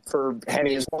for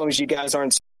Henny, as long as you guys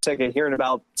aren't sick of hearing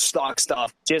about stock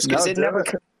stuff, just because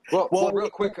Well, real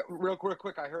quick.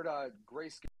 I heard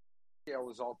Grayscale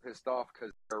was all pissed off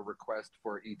because their request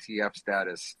for ETF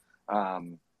status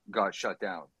got shut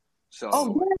down. So,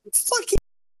 fucking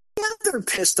they're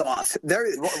pissed off.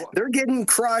 They're getting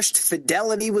crushed.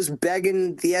 Fidelity was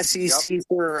begging the SEC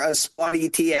for a spot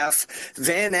ETF.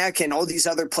 Van Eck and all these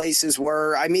other places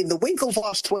were. I mean, the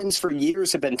Winklevoss twins for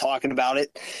years have been talking about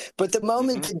it. But the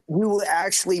moment you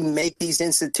actually make these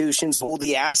institutions hold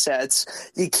the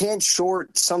assets, you can't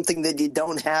short something that you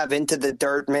don't have into the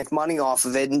dirt, make money off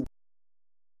of it, and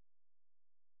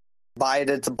buy it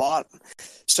at the bottom.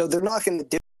 So they're not going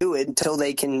to do it until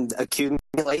they can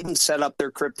accumulate and set up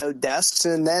their crypto desks,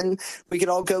 and then we could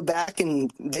all go back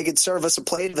and they could serve us a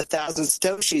plate of 1,000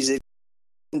 Satoshis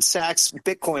in Sachs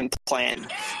Bitcoin plan.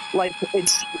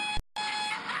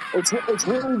 It's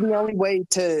really the only way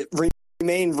to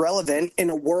remain relevant in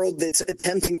a world that's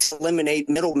attempting to eliminate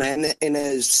middlemen in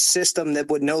a system that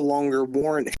would no longer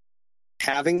warrant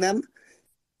having them.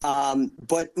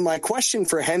 But my question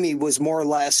for Hemi was more or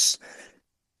less,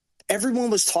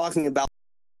 everyone was talking about,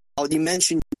 you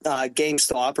mentioned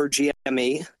GameStop or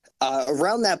GME.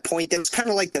 Around that point, that was kind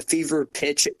of like the fever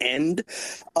pitch end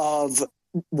of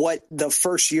what the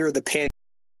first year of the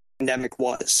pandemic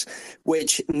was,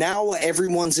 which now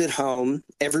everyone's at home.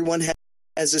 Everyone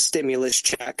has a stimulus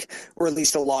check, or at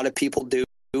least a lot of people do.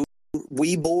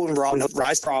 Webull and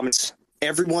Rise Promise.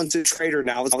 Everyone's a trader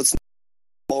now. It's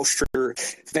Wall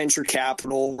Street, venture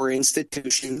capital, or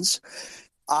institutions.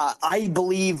 I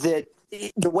believe that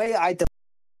the way I define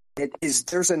it is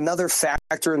there's another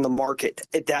factor in the market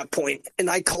at that point, and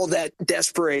I call that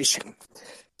desperation.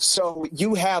 So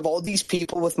you have all these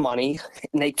people with money,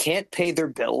 and they can't pay their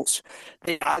bills.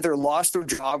 They either lost their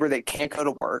job or they can't go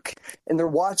to work, and they're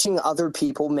watching other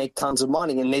people make tons of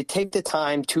money, and they take the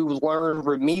time to learn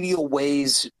remedial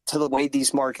ways to the way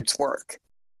these markets work.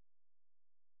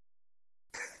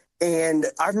 And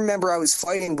I remember I was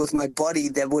fighting with my buddy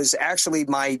that was actually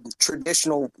my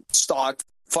traditional stock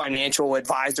financial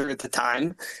advisor at the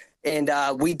time, and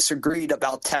we disagreed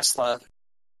about Tesla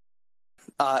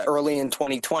early in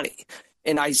 2020.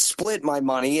 And I split my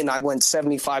money, and I went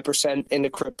 75% into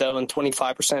crypto and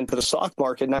 25% to the stock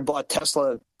market, and I bought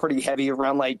Tesla pretty heavy,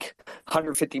 around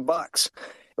 $150.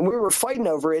 And we were fighting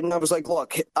over it, and I was like,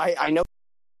 look, I know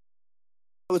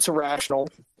it's irrational.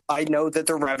 I know that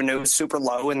their revenue is super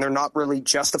low and they're not really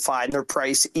justifying their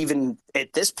price even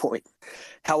at this point.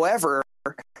 However,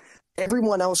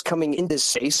 everyone else coming into this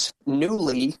space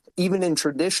newly, even in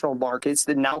traditional markets,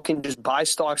 that now can just buy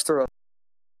stocks through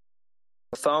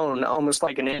a phone, almost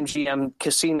like an MGM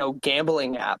casino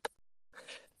gambling app.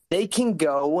 They can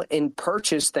go and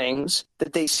purchase things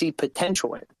that they see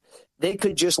potential in. They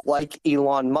could just like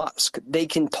Elon Musk. They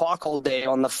can talk all day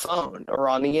on the phone or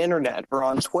on the internet or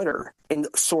on Twitter and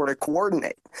sort of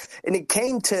coordinate. And it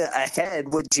came to a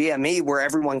head with GME where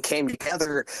everyone came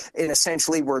together and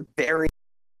essentially were burying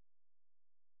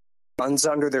funds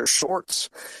under their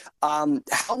shorts.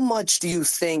 How much do you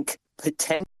think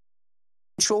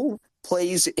potential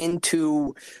plays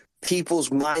into people's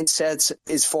mindsets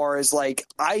as far as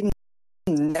I'm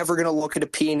never going to look at a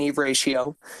P&E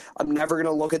ratio. I'm never going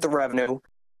to look at the revenue.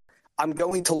 I'm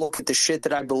going to look at the shit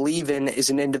that I believe in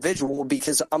as an individual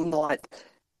because I'm not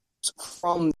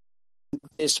from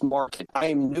this market. I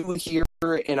am new here,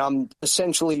 and I'm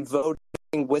essentially voting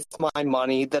with my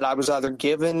money that I was either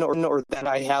given or that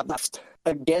I have left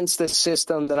against the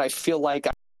system that I feel like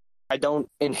I don't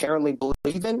inherently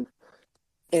believe in.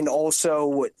 And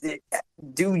also,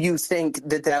 do you think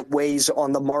that weighs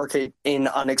on the market in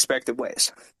unexpected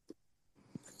ways?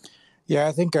 Yeah,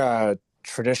 I think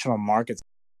traditional markets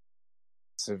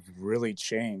have really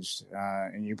changed.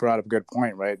 And you brought up a good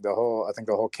point, right? I think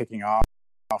the whole kicking off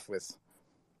with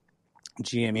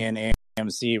GME and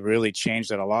AMC really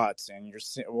changed it a lot. And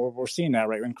we're seeing that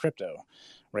right in crypto,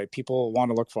 right? People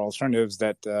want to look for alternatives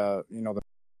that, the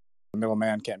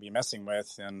middleman can't be messing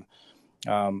with. And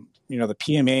the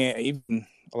PMA, even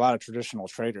a lot of traditional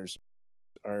traders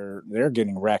they're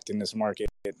getting wrecked in this market.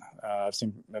 I've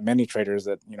seen many traders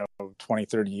that, 20,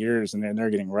 30 years, and they're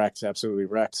getting wrecked, absolutely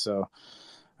wrecked. So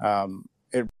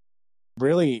it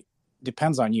really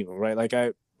depends on you, right? Like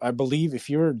I believe if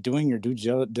you're doing your due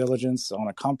diligence on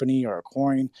a company or a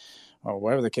coin or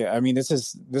whatever the case, I mean, this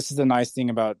is the nice thing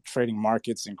about trading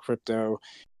markets and crypto,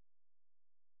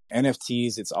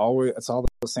 NFTs. It's all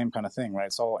the same kind of thing, right?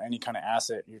 It's all any kind of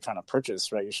asset you're trying to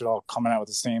purchase, right? You should all come out with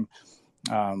the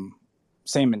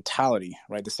same mentality,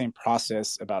 right? The same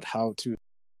process about how to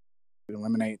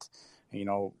eliminate,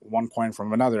 one coin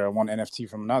from another, or one NFT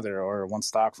from another, or one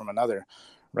stock from another,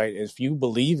 right? If you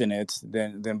believe in it,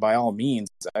 then by all means,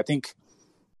 I think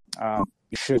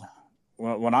you should.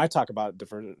 When I talk about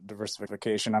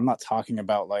diversification, I'm not talking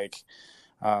about like,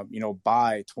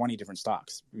 buy 20 different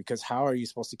stocks, because how are you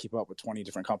supposed to keep up with 20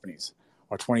 different companies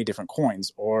or 20 different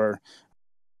coins or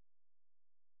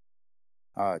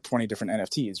 20 different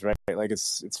NFTs, right? Like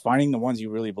it's finding the ones you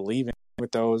really believe in.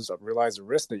 With those, realize the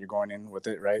risk that you're going in with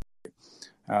it, right?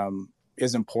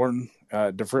 Is important.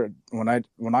 When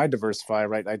I diversify,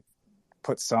 right, I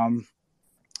put some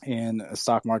in a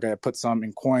stock market, I put some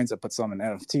in coins, I put some in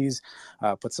NFTs,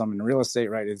 put some in real estate,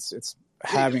 right? It's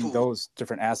having those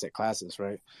different asset classes,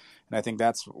 right? And I think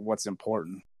that's what's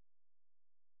important.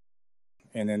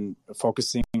 And then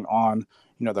focusing on,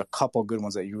 the couple good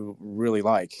ones that you really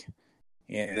like,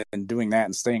 and doing that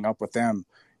and staying up with them.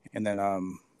 And then,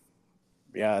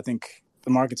 I think the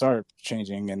markets are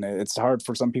changing, and it's hard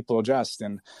for some people to adjust.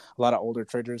 And a lot of older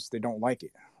traders, they don't like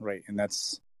it, right? And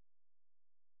that's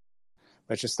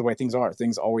just the way things are.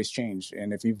 Things always change.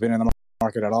 And if you've been in the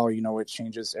market at all, it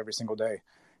changes every single day.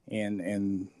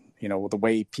 And the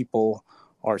way people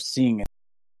are seeing it.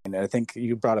 And I think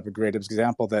you brought up a great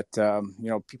example that,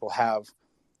 people have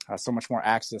so much more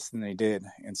access than they did.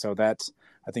 And so I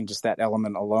think just that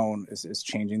element alone is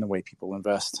changing the way people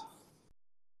invest.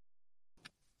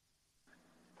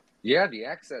 Yeah, the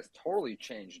access totally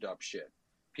changed up shit.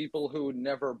 People who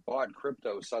never bought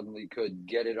crypto suddenly could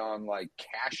get it on like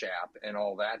Cash App and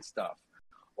all that stuff,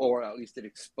 or at least it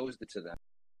exposed it to them.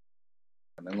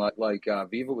 And like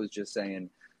Viva was just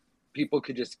saying, people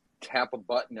could just tap a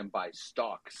button and buy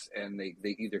stocks, and they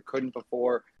either couldn't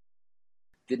before,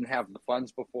 didn't have the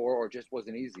funds before, or just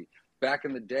wasn't easy. Back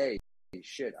in the day,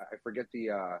 I forget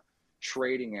the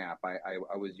trading app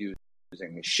I was using.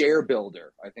 Share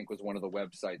Builder, I think, was one of the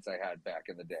websites I had back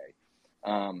in the day.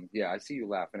 I see you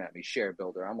laughing at me. Share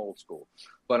Builder, I'm old school.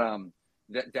 But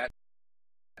that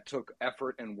took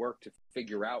effort and work to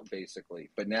figure out, basically.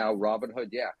 But now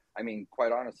Robinhood, I mean,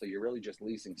 quite honestly, you're really just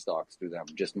leasing stocks through them,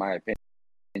 just my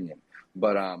opinion.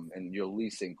 But and you're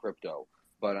leasing crypto.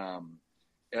 But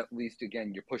at least,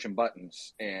 again, you're pushing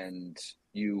buttons and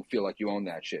you feel like you own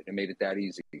that shit. It made it that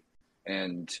easy.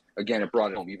 And again, it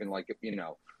brought it home. Even like,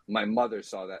 my mother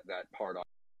saw that part up,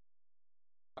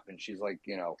 and she's like,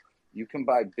 you can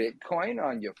buy Bitcoin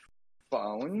on your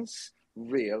phones?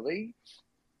 Really?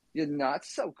 You're not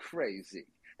so crazy.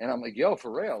 And I'm like, yo,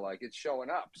 for real, like, it's showing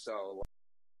up. So,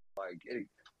 like,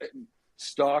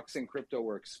 stocks and crypto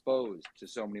were exposed to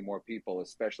so many more people,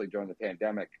 especially during the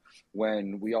pandemic,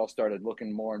 when we all started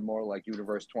looking more and more like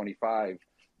Universe 25,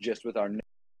 just with our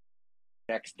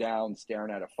necks down,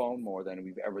 staring at a phone more than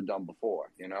we've ever done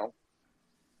before,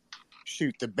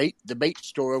 Shoot, the bait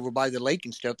store over by the lake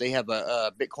and stuff, they have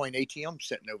a Bitcoin ATM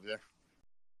sitting over there.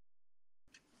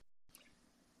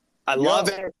 I love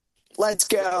it. Let's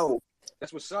go.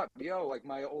 That's what's up. Like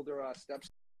my older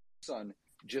stepson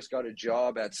just got a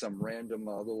job at some random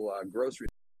little grocery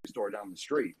store down the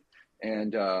street.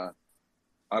 And I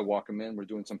walk him in. We're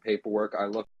doing some paperwork. I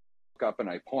look up and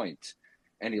I point.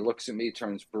 And he looks at me,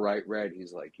 turns bright red.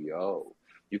 He's like, yo,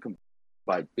 you can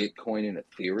buy Bitcoin and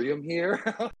Ethereum here?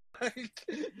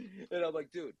 And I'm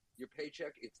like, dude, your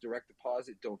paycheck, it's direct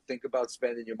deposit. Don't think about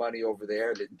spending your money over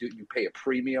there. You pay a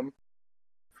premium.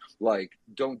 Like,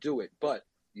 don't do it. But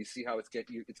you see how it's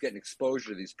getting exposure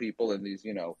to these people in these,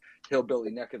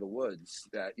 hillbilly neck of the woods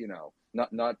that,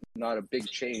 not a big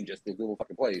change, just a little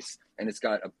fucking place. And it's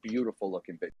got a beautiful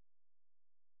looking bit.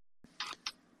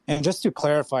 And just to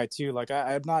clarify too, like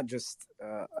I'm not just,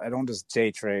 I don't just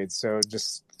day trade. So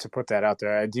just to put that out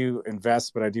there, I do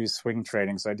invest, but I do swing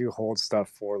trading. So I do hold stuff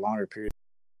for a longer period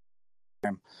of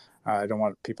time. I don't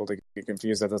want people to get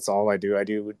confused that that's all I do. I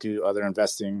do other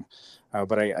investing,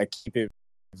 but I keep it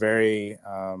very,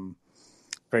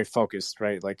 very focused,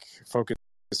 right? Like focus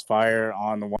fire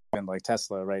on the one, like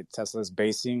Tesla, right? Tesla's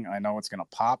basing. I know it's going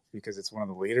to pop because it's one of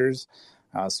the leaders.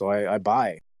 So I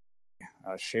buy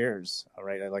shares,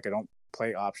 right? I don't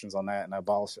play options on that, and I'll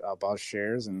buy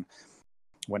shares, and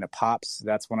when it pops,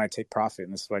 that's when I take profit.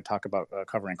 And this is what I talk about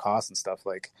covering costs and stuff.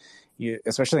 Like,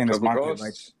 especially in this market,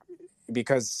 like,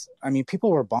 because I mean,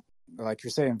 people were buying, like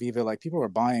you're saying, Viva, like people were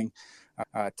buying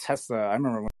Tesla. I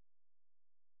remember when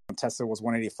Tesla was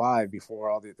 185 before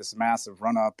all this massive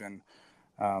run up, and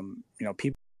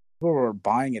people were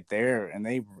buying it there, and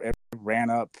it ran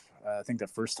up. I think the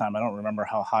first time, I don't remember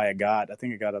how high it got. I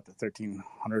think it got up to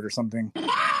 1,300 or something.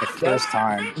 The first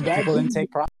time, people didn't take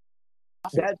profit.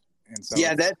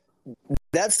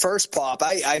 That first pop,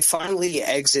 I finally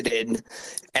exited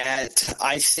at,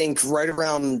 I think, right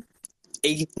around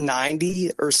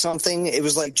 890 or something. It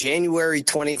was like January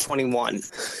 2021.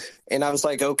 And I was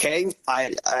like, okay,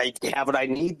 I have what I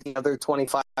need. The other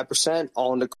 25%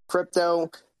 all into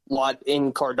crypto. Lot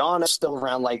in Cardano, still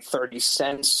around like 30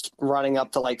 cents, running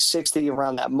up to like 60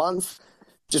 around that month.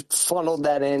 Just funneled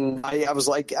that in. I was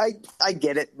like, I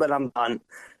get it, but I'm done.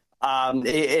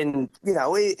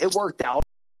 It worked out.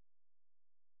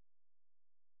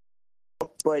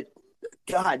 But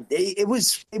God, it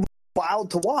was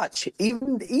wild to watch.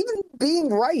 Even being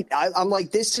right, I'm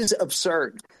like, this is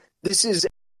absurd. This is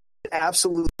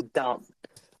absolutely dumb.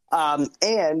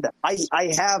 And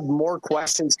I have more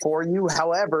questions for you.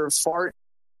 However, Fart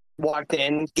walked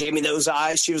in, gave me those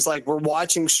eyes. She was like, we're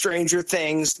watching Stranger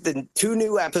Things. The 2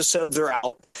 new episodes are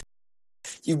out.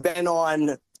 You've been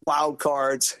on Wild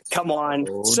Cards. Come on.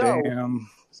 Oh, so damn.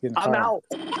 I'm out.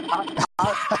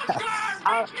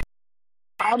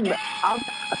 I'm out.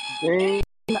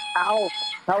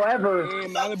 However,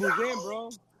 Malibu's in, bro.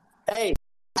 Hey,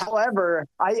 however,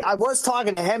 I was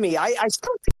talking to Hemi. I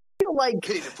still feel like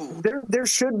there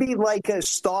should be like a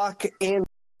stock and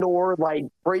or like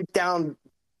breakdown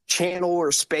channel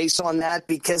or space on that,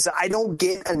 because I don't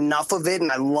get enough of it,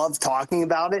 and I love talking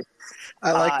about it.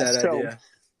 I like that idea.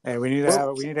 Hey, we need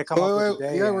to come up with a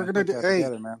day. Yeah, we're gonna do. Hey,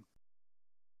 together, man.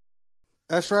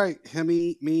 That's right.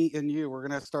 Hemi, me, and you. We're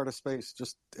gonna start a space.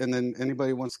 And then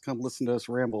anybody wants to come listen to us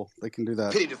ramble, they can do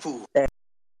that.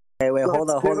 Hey, wait,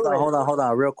 hold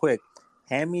on, real quick.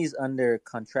 Hemi's under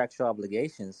contractual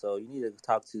obligations, so you need to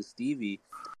talk to Stevie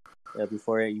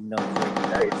before you know.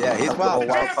 Yeah, he's wild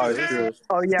card through.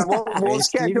 Oh yeah, we'll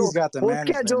schedule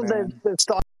the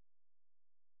stock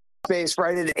space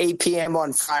right at 8 p.m.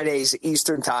 on Fridays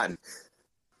Eastern time.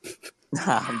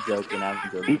 I'm joking. No,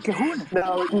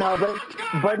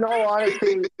 but in all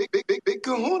honesty, big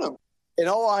kahuna. In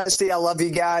all honesty, I love you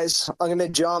guys. I'm gonna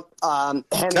jump.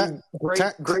 Henry,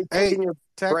 great picking your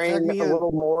brain a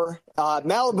little more.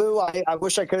 Malibu, I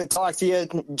wish I could have talked to you.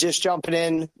 Just jumping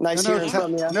in. Nice hearing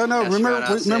from you. No.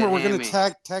 Remember, we're gonna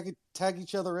tag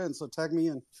each other in. So tag me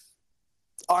in.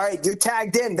 All right, you're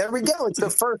tagged in. There we go. It's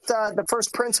the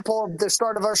first principle of the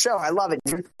start of our show. I love it.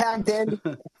 You're tagged in.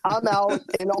 I'm out.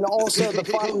 And also the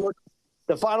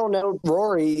final note,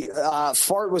 Rory,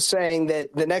 Fart was saying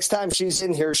that the next time she's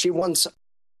in here, she wants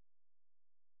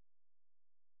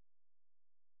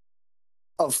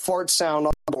a fart sound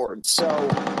on board. So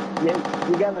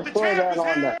you got to throw that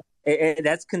on there. Hey,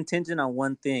 that's contingent on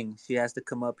one thing. She has to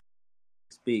come up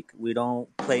and speak. We don't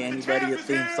play anybody a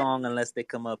theme song unless they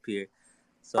come up here.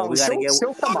 So we gotta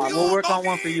we'll work on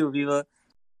one for you, Viva.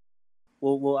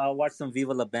 I'll watch some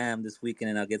Viva La Bam this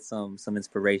weekend, and I'll get some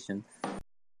inspiration.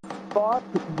 Fuck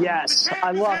yes,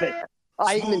 I love it.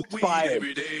 I'm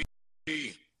inspired.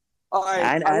 All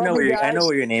right, I know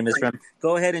where your name is from.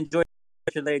 Go ahead, enjoy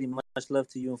your lady. Much love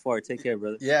to you and Fart. Take care,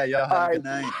 brother. Yeah, y'all have a good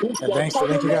night. Thank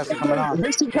you guys for coming on.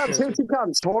 Here she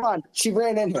comes. Hold on, she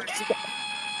ran in here.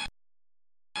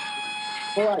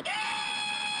 Hold on.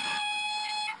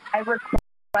 I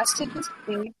requested to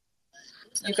speak.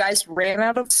 You guys ran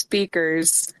out of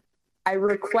speakers. I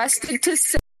requested to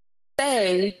say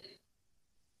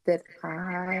that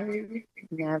I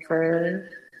never.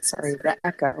 Sorry, the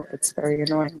echo. It's very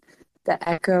annoying. The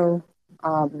echo.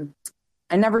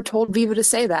 I never told Viva to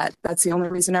say that. That's the only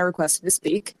reason I requested to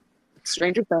speak.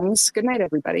 Stranger Things. Good night,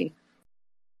 everybody.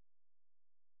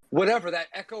 Whatever. That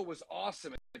echo was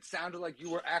awesome. It sounded like you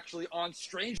were actually on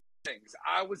Stranger Things.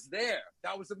 I was there.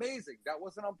 That was amazing. That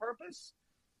wasn't on purpose.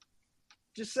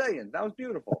 Just saying. That was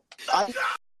beautiful.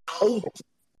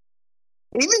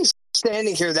 Even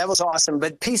standing here, that was awesome.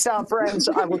 But peace out, friends.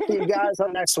 I will see you guys on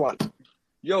the next one.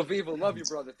 Yo, Viva, love you,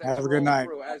 brother. Thanks have a good night.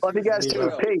 Love you guys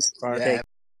too. Peace. Take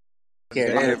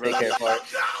care. Fart.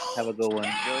 Have a good one.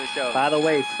 By the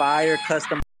way, fire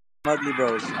custom Ugly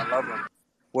Bros. I love them.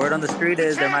 Word on the street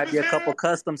is there might be a couple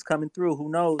customs coming through. Who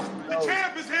knows?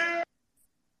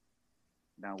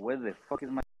 Now, where the fuck is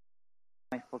my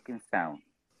fucking sound?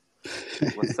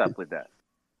 What's up with that?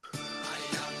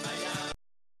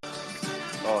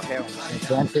 Oh, hell.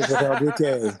 Adventures with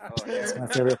LBK. It's my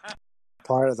favorite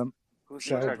part of them.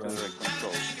 show, bro.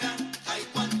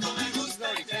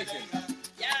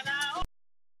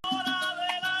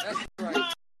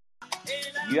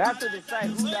 You have to decide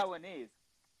who that one is.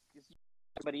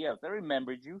 Somebody else. I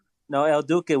remembered you. No, El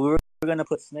Duque, we were going to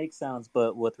put snake sounds,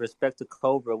 but with respect to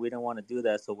Cobra, we didn't want to do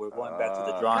that, so we're going back to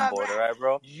the drawing board, all right,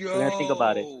 bro? Yo, we're going to think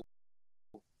about it.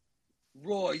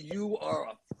 Roy, you are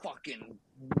a fucking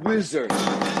wizard.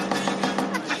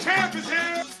 Champ is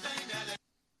here.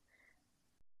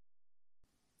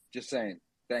 Just saying.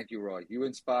 Thank you, Roy. You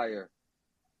inspire.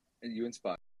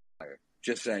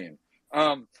 Just saying.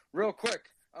 Real quick,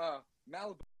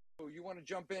 Malibu, you want to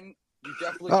jump in? You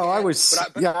definitely can.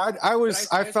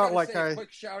 I felt like a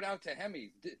quick shout out to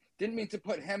Hemi. Didn't mean to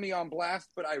put Hemi on blast,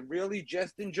 but I really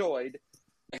just enjoyed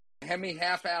the Hemi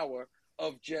half hour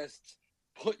of just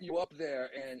putting you up there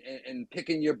and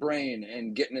picking your brain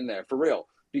and getting in there for real.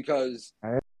 Because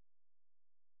hey,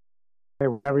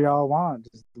 whatever y'all want,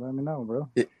 just let me know, bro.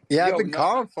 Yeah, I've been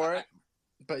calling for it,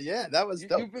 but yeah, that was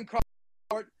dope. You've been calling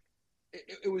for it.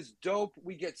 It was dope.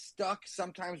 We get stuck.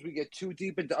 Sometimes we get too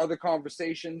deep into other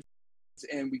conversations,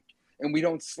 and we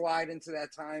don't slide into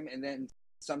that time, and then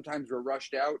sometimes we're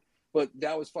rushed out. But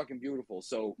that was fucking beautiful.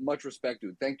 So much respect,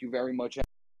 dude. Thank you very much,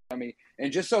 Hemi.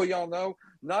 And just so y'all know,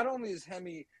 not only is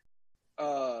Hemi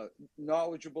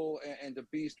knowledgeable and a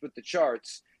beast with the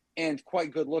charts and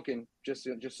quite good looking, just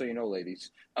so you know,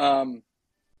 ladies.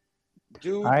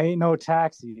 Dude, I ain't no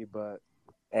taxi, but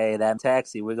hey, that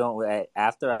taxi. We're going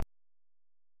after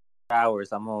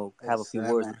hours. I'm gonna have a few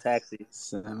words with taxi.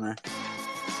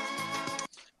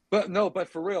 But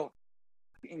for real,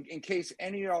 in case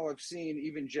any of y'all have seen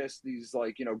even just these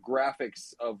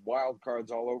graphics of wild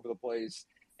cards all over the place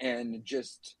and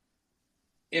just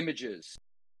images,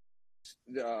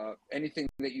 anything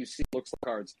that you see looks like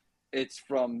cards, it's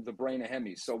from the brain of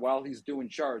Hemi. So while he's doing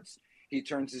charts, he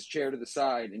turns his chair to the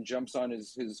side and jumps on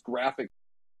his graphics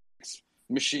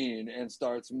machine and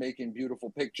starts making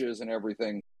beautiful pictures and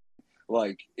everything.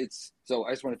 So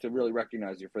I just wanted to really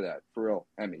recognize you for that. For real,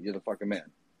 Hemi, you're the fucking man.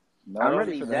 I'm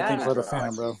really thanks for the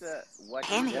fan, bro.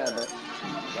 Hemi's got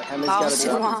to be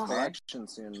on his action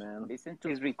soon, man. Listen to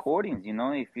his recordings.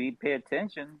 If you pay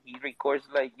attention, he records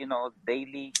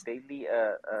daily.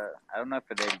 I don't know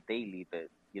if they're daily, but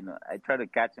I try to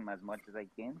catch him as much as I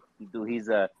can. He do his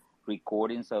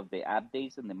recordings of the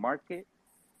updates in the market.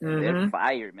 And they're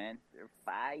fire, man. They're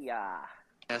fire.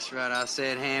 That's right. I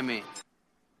said Hammy.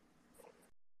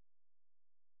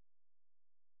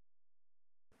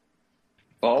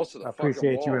 Also, I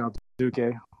appreciate you, El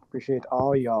Duque. Appreciate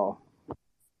all y'all.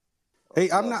 Hey,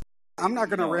 I'm not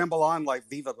going to ramble on like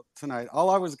Viva tonight.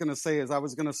 All I was going to say is I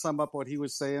was going to sum up what he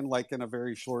was saying in a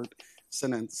very short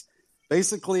sentence.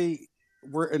 Basically,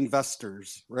 we're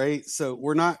investors, right? So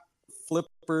we're not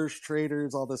flippers,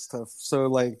 traders, all this stuff.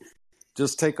 So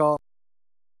just take all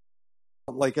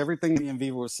everything me and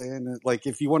Viva was saying.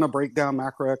 If you want to break down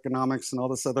macroeconomics and all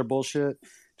this other bullshit,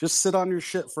 just sit on your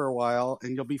shit for a while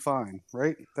and you'll be fine,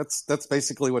 right? That's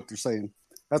basically what they're saying.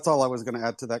 That's all I was going to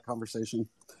add to that conversation.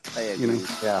 I agree.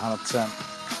 Yeah, 100%.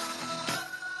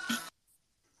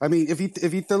 I mean, if you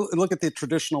look at the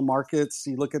traditional markets,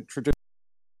 you look at traditional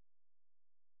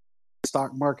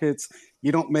stock markets,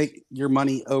 you don't make your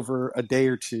money over a day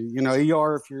or two. You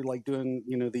are if you're doing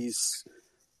these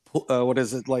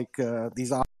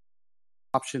these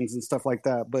options and stuff like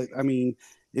that. But I mean,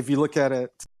 if you look at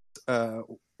it,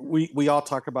 we all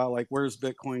talk about where's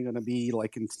Bitcoin going to be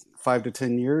in 5 to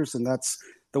 10 years, and that's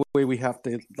the way we have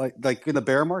to in the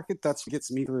bear market. That's what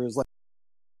gets me through is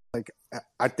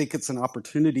I think it's an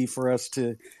opportunity for us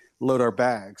to load our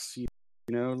bags.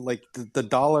 The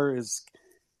dollar is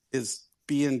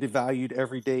being devalued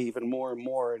every day even more and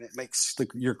more, and it makes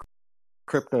your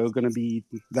crypto going to be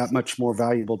that much more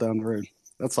valuable down the road.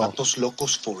 That's all. Patos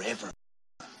locos forever.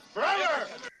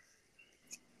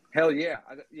 Hell yeah.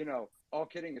 All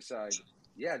kidding aside,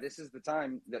 yeah, this is the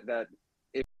time that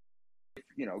if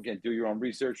again, do your own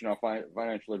research and I'll find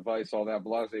financial advice, all that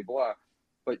blah, blah, blah.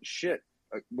 But shit,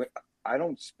 I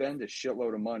don't spend a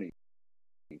shitload of money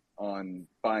on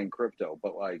buying crypto,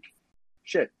 but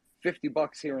shit,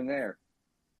 $50 here and there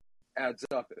adds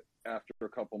up after a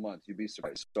couple months. You'd be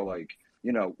surprised. So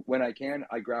when I can,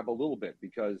 I grab a little bit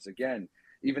because again,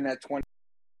 even that $25,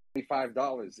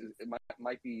 it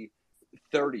might be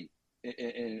 30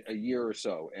 in a year or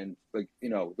so, and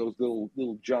those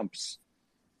little jumps.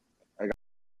 I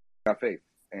got faith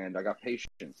and I got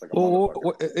patience.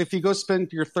 If you go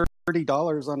spend your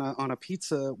 $30 on a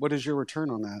pizza, what is your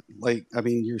return on that? I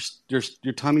mean,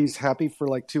 your tummy's happy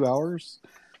for 2 hours.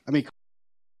 I mean,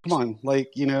 come on,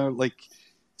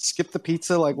 skip the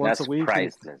pizza once a week.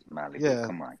 That's priceless, Malibu. Yeah.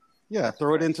 Come on. Yeah,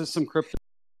 throw it into some crypto.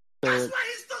 That's why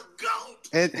he's the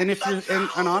GOAT. And if you're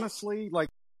and honestly, like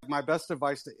my best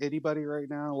advice to anybody right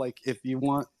now, like if you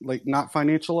want like not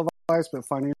financial advice but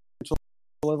financial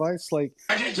advice, like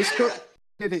just go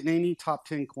it in any top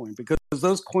 10 coin because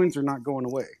those coins are not going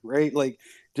away, right? Like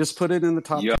just put it in the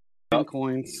top 10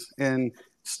 coins and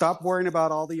stop worrying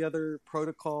about all the other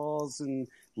protocols and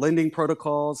lending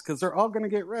protocols because they're all going to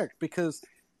get wrecked because,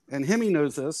 and Hemi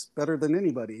knows this better than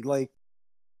anybody, like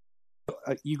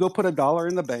you go put $1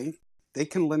 in the bank, they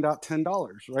can lend out $10,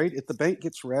 right? If the bank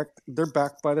gets wrecked, they're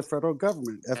backed by the federal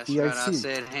government, FDIC. That's right, I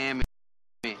said Hemi.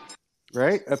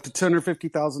 Right? Up to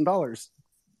 $250,000.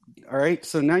 All right,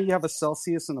 so now you have a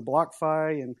Celsius and a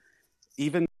BlockFi and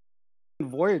even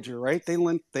Voyager, right? They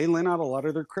lent out a lot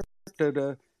of their crypto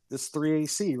to this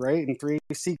 3AC, right? And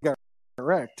 3AC got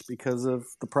wrecked because of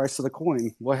the price of the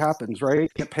coin. What happens, right? You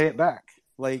can't pay it back.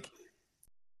 Like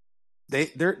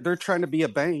they're trying to be a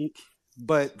bank,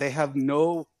 but they have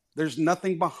there's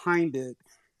nothing behind it.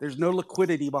 There's no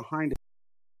liquidity behind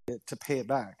it to pay it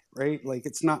back, right? Like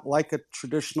it's not like a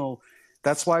traditional.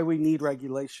 That's why we need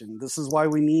regulation. This is why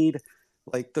we need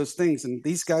like those things. And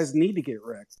these guys need to get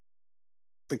wrecked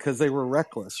because they were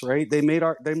reckless, right?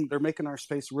 They're making our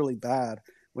space really bad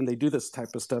when they do this type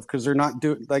of stuff because they're not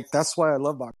doing like that's why I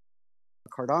love about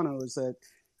Cardano is that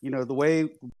the way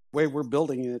we're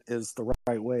building it is the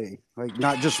right way, like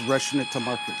not just rushing it to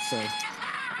market. So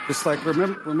just like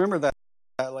remember that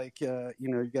like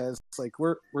you guys like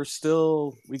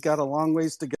we got a long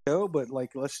ways to go, but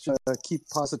like let's just keep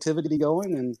positivity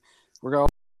going and we're all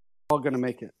going to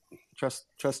make it. Trust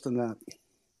in that.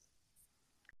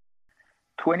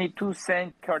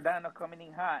 22-cent Cardano coming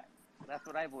in hot. That's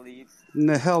what I believe.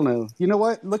 No, hell no. You know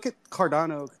what? Look at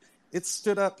Cardano. It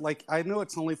stood up like I know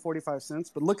it's only 45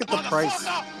 cents, but look at the price.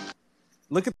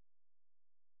 Look at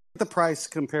the price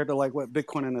compared to like what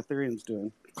Bitcoin and Ethereum's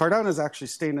doing. Cardano is actually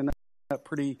staying up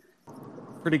pretty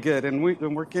good.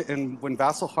 And when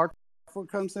Vassal Hartford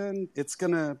comes in, it's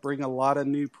gonna bring a lot of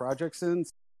new projects in.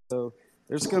 So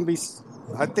there's gonna be.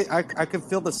 I think I can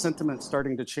feel the sentiment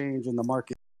starting to change in the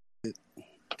market.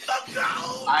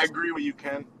 I agree with you,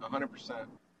 Ken, 100%.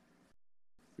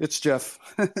 It's Jeff.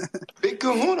 Big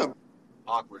Kahuna.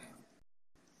 Awkward.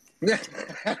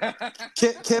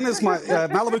 Ken is my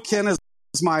Malibu. Ken is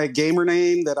my gamer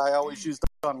name that I always used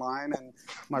online, and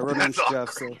my real name's Jeff.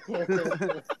 So.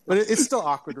 But it's still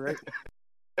awkward, right?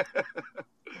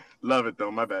 Love it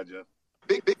though. My bad, Jeff.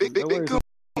 Big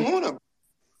Kahuna.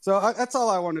 So that's all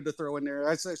I wanted to throw in there.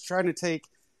 I was trying to take.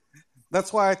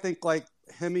 That's why I think like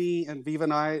Hemi and Viva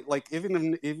and I, like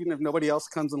even if nobody else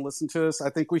comes and listens to us, I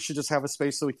think we should just have a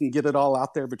space so we can get it all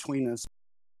out there between us,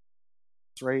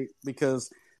 right? Because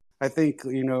I think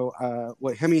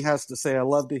what Hemi has to say. I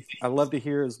love to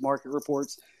hear his market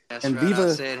reports. That's and right. Viva,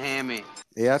 I said Hammy.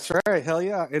 Yeah, that's right. Hell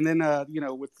yeah. And then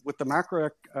with the macro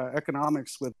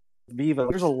economics with Viva,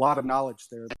 there's a lot of knowledge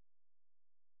there.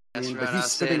 That's right. I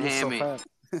said Hammy. So fast.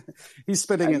 He's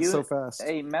spitting it so fast.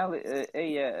 Hey,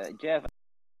 Jeff,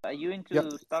 are you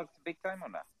into stocks big time or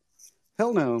not?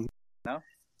 Hell no. No.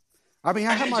 I mean,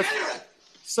 I have my.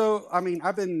 So I mean,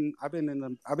 I've been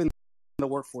in the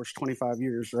workforce 25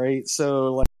 years, right?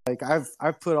 So like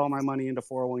I've put all my money into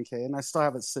 401k, and I still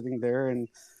have it sitting there, and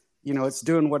it's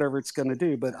doing whatever it's going to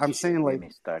do. But I'm saying like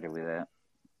started with that.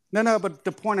 No. But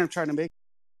the point I'm trying to make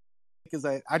is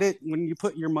I didn't. When you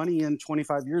put your money in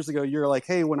 25 years ago, you're like,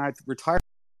 hey, when I retire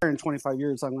in 25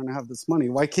 years, I'm going to have this money.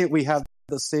 Why can't we have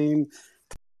the same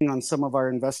thing on some of our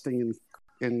investing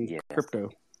in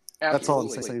crypto? Absolutely. That's all I'm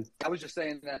saying. I was just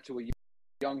saying that to a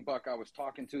young buck I was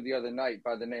talking to the other night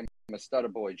by the name of Stutter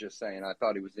Boy, just saying. I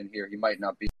thought he was in here. He might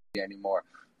not be anymore.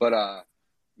 But,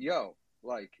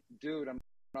 dude, I'm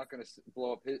not going to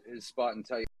blow up his spot and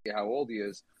tell you how old he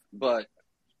is, but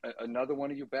another one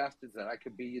of you bastards that I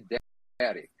could be your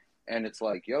daddy. And it's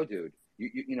like, yo, dude,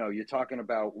 you're talking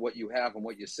about what you have and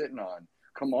what you're sitting on.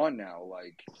 Come on now,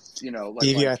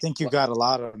 Evie, I think you got a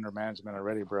lot under management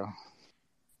already, bro.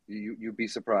 You'd be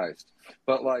surprised.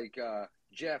 But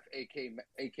Jeff,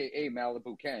 aka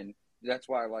Malibu Ken, that's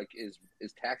why is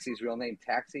Taxi's real name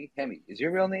Taxi? Hemi. Is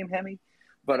your real name Hemi?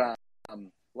 But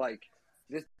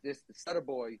this Stutter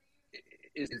Boy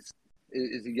is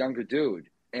a younger dude,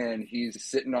 and he's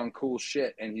sitting on cool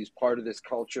shit, and he's part of this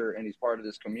culture, and he's part of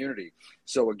this community.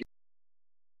 So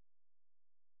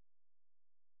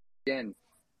again,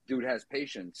 dude has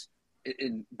patience.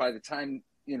 By the time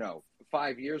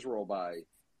 5 years roll by,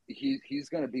 he's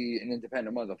going to be an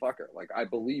independent motherfucker. Like, I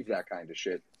believe that kind of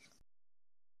shit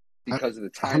because of the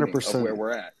timing 100%. Of where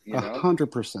we're at.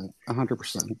 100%.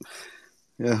 100%.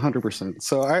 Yeah, 100%.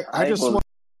 So I just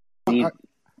want.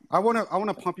 I want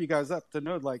to pump you guys up to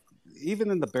know, like, even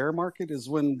in the bear market is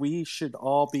when we should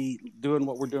all be doing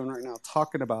what we're doing right now,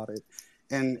 talking about it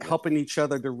and helping each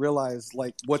other to realize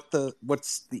like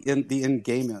what's the end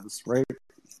game is, right?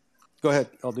 Go ahead,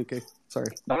 El Duque. Sorry.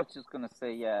 I was just gonna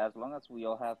say, yeah, as long as we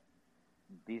all have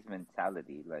this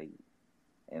mentality, like,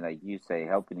 and like you say,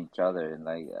 helping each other, and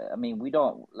like, I mean, we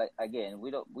don't, like, again,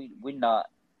 we not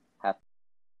have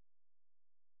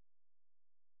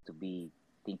to be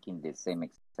thinking the same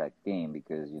exact thing,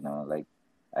 because, you know, like,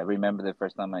 I remember the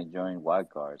first time I joined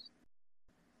Wildcards.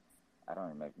 I don't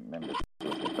remember if it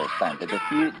was the first time, but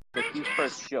the few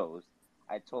first shows,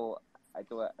 I told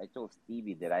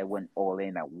Stevie that I went all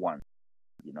in at once.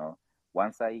 You know,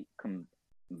 once I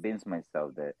convinced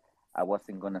myself that I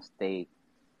wasn't gonna stay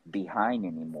behind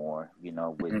anymore, you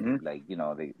know, with like, you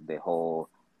know, the whole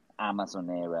Amazon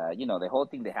era, you know, the whole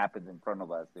thing that happened in front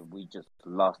of us, and we just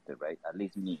lost it, right? At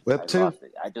least me, I lost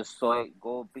it. I just saw it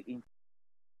go in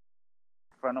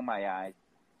front of my eyes,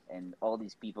 and all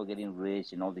these people getting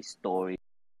rich and all these stories.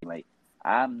 Like,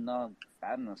 I'm not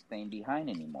staying behind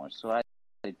anymore. So I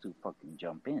decided to fucking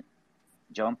jump in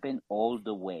all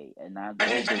the way, and I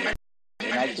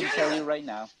can tell you right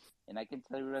now,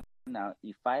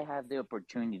 if I had the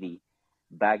opportunity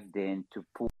back then to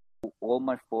put all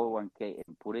my 401k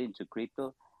and put it into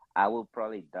crypto, I would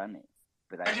probably done it,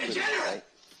 but I couldn't, right?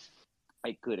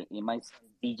 I couldn't. It might sound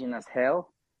vegan as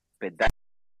hell, but that's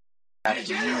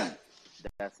me.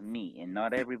 That's me, and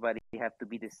not everybody have to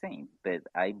be the same. But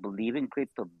I believe in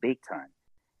crypto big time,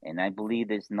 and I believe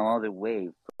there's no other way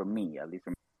for me, at least for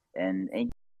me.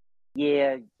 And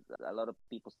yeah, a lot of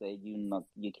people say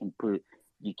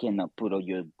you cannot put all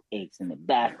your eggs in a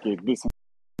basket, this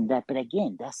and that. But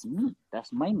again, that's me.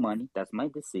 That's my money. That's my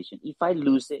decision. If I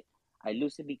lose it, I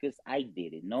lose it because I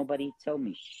did it. Nobody tell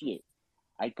me shit.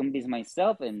 I convince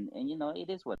myself, and you know, it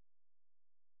is what.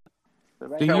 But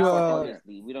right now,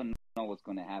 obviously, we don't know what's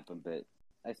going to happen, but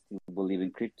I still believe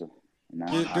in crypto.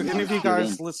 Do any of you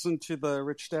guys listen to the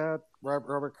Rich Dad,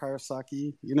 Robert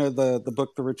Kiyosaki? You know, the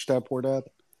book, The Rich Dad, Poor Dad?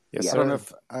 Yes, I don't know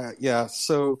if,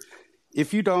 so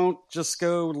if you don't, just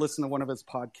go listen to one of his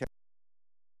podcasts,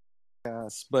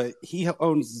 but he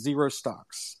owns zero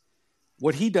stocks.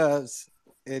 What he does,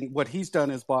 and what he's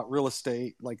done is bought real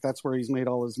estate. Like, that's where he's made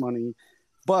all his money.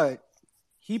 But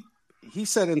he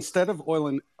said instead of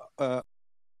owning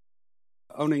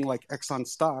like Exxon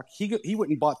stock, he went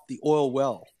and bought the oil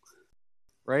well,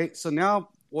 right? So now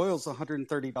oil's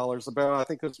 $130 a barrel. I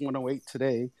think it's 108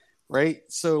 today, right?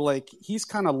 So like he's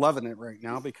kind of loving it right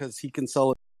now because he can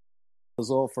sell his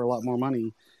oil for a lot more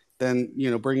money than, you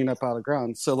know, bringing it up out of the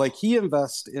ground. So like he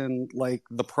invests in like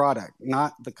the product,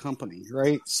 not the company,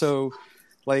 right? So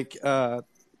like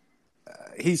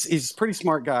he's a pretty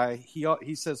smart guy.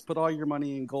 He says put all your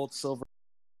money in gold, silver,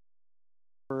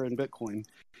 and Bitcoin,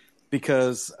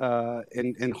 because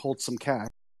and hold some cash,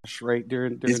 right?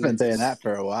 During he's been saying that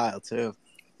for a while too.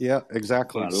 Yeah,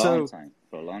 exactly. For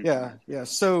a long time. Yeah.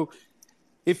 So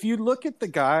if you look at the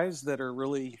guys that are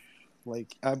really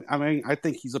like, I mean, I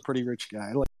think he's a pretty rich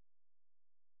guy.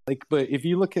 Like, but if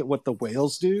you look at what the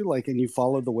whales do, like, and you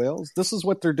follow the whales, this is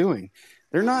what they're doing.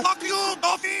 They're not.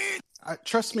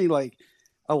 Trust me, like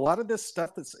a lot of this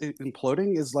stuff that's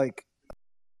imploding is like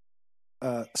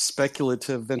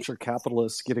speculative venture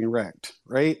capitalists getting wrecked,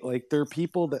 right? Like there are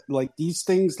people that like these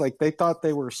things, like they thought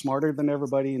they were smarter than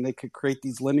everybody and they could create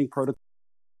these lending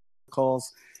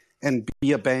protocols and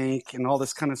be a bank and all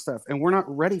this kind of stuff. And we're not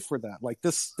ready for that. Like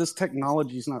this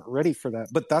technology is not ready for that.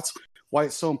 But that's why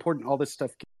it's so important all this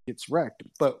stuff gets wrecked.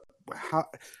 But how,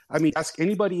 I mean, ask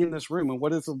anybody in this room, and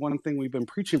what is the one thing we've been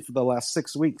preaching for the last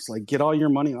 6 weeks? Like get all your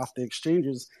money off the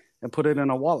exchanges and put it in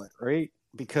a wallet, right?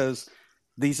 Because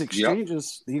these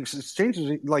exchanges,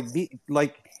 like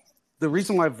the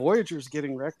reason why Voyager is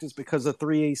getting wrecked is because of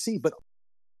 3AC, but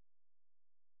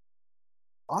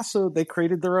also they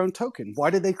created their own token. Why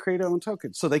did they create their own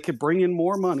token? So they could bring in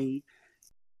more money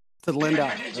to lend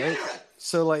out, right?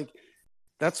 So like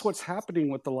that's what's happening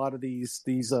with a lot of these.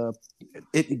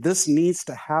 This needs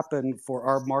to happen for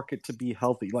our market to be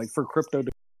healthy, like for crypto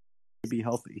to be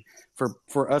healthy,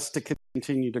 for us to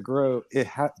continue to grow.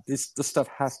 This stuff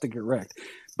has to get wrecked.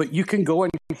 But you can go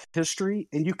in history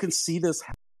and you can see this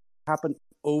happen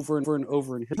over and over and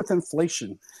over. And with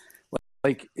inflation,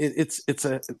 like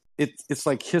it's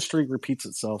like history repeats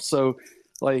itself. So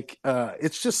like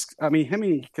it's just, I mean,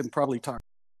 Hemi can probably talk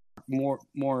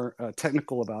more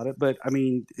technical about it, but I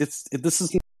mean, this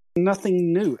is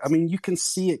nothing new. I mean, you can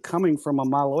see it coming from a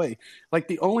mile away. Like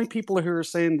the only people who are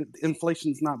saying that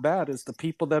inflation's not bad is the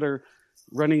people that are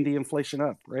running the inflation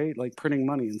up, right? Like printing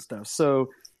money and stuff. So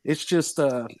it's just,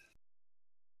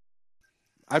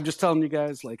 I'm just telling you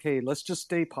guys, like, hey, let's just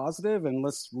stay positive and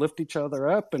let's lift each other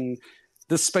up. And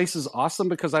this space is awesome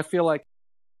because I feel like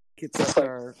it's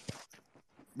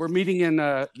we're meeting in,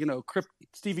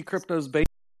 Stevie Crypto's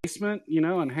basement,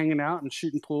 and hanging out and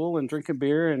shooting pool and drinking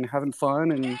beer and having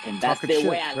fun and that's talking the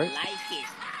shit, way I right? like it.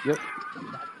 Yep.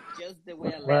 That's just the way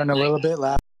I like it. Learn a little bit,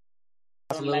 laugh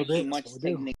I a don't little like bit. too much That's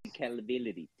what we do.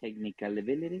 technicality.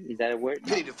 Technicality? Is that a word?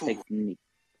 No. Technicality.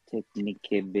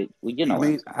 I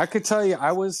mean, I could tell you,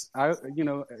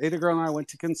 Ada Girl and I went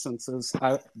to Consensus.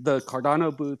 The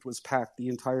Cardano booth was packed the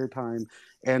entire time,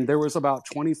 and there was about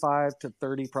 25 to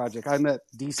 30 projects. I met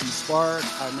DC Spark,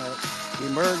 I met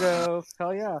Emergo.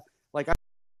 Hell yeah! Like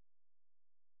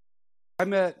I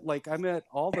met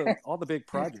all the big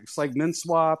projects, like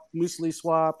MinSwap, Muesli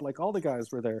Swap, like all the guys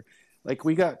were there. Like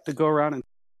we got to go around and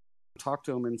talk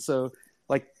to them, and so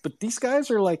but these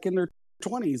guys are like in their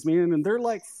 20s, man, and they're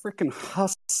like freaking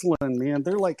hustling, man.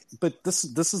 They're like, but this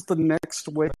is the next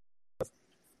way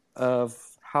of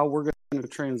how we're going to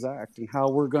transact and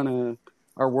how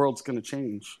our world's going to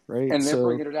change, right? And they're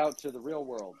bringing it out to the real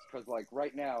world because, like,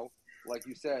 right now, like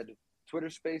you said, Twitter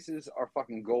Spaces are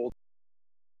fucking gold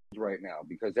right now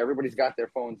because everybody's got their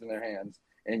phones in their hands,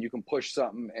 and you can push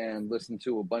something and listen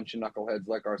to a bunch of knuckleheads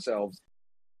like ourselves.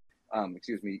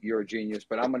 Excuse me, you're a genius,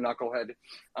 but I'm a knucklehead.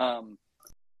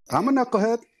 I'm a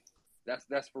knucklehead.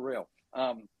 That's for real.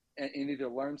 And either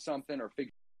learn something or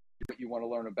figure what you want to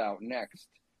learn about next.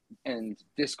 And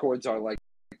Discords are like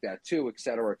that too, et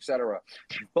cetera, et cetera.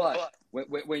 But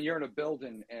when you're in a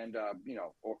building and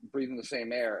or breathing the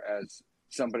same air as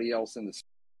somebody else in the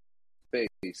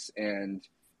space, and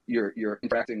you're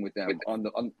interacting with them on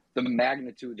the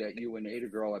magnitude that you and Ada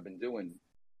Girl have been doing,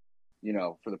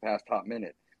 for the past hot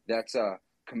minute, that's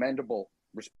commendable.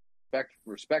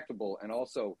 Respectable, and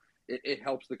also it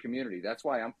helps the community. That's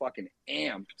why I'm fucking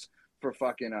amped for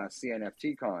fucking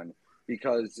CNFT Con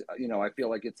because I feel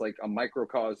like it's like a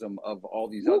microcosm of all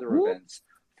these other events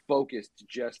focused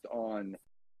just on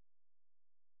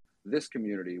this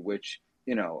community, which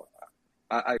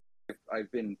I've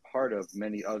been part of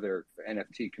many other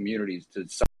NFT communities to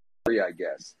some degree, I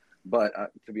guess. But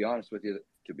to be honest with you,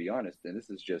 and this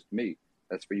is just me.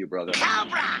 That's for you, brother.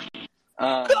 Cobra.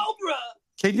 Cobra.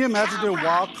 Can you imagine doing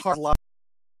Wildcard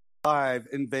live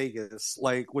in Vegas,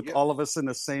 like with all of us in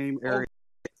the same area?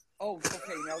 Oh,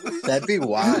 okay. Now that'd be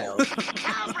wild.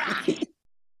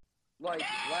 Like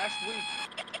last week,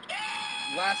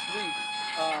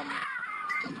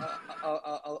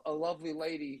 a lovely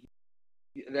lady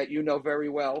that you know very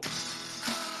well,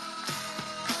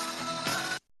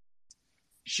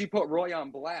 she put Roy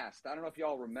on blast. I don't know if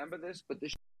y'all remember this, but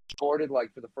this recorded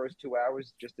like for the first 2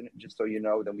 hours, just so you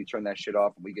know. Then we turn that shit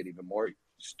off and we get even more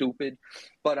stupid.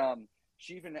 But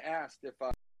she even asked if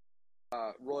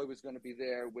Roy was going to be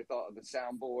there with all the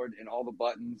soundboard and all the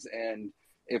buttons, and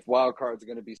if Wildcard's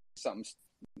going to be something,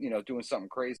 doing something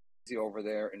crazy over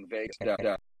there in Vegas.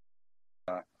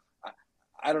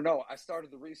 I don't know. I started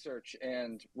the research,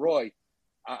 and Roy,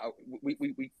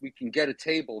 we can get a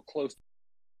table close to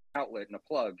the outlet and a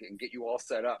plug and get you all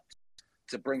set up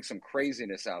to bring some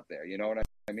craziness out there. You know what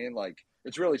I mean? Like,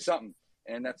 it's really something.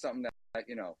 And that's something that,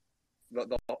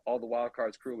 all the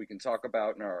Wildcards crew, we can talk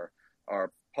about in our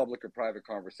public or private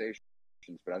conversations.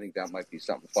 But I think that might be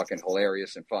something fucking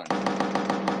hilarious and fun.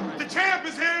 The champ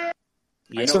is here!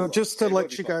 Yeah. So just to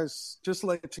let you guys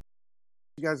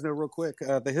know real quick,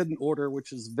 the Hidden Order,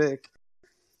 which is Vic,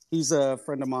 he's a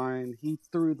friend of mine. He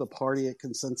threw the party at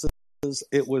Consensus.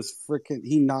 It was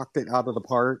he knocked it out of the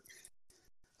park.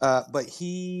 But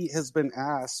he has been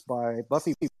asked by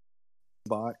Buffy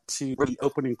Bot to the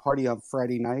opening party on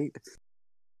Friday night.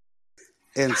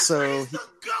 And so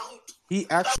he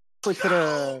actually put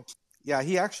a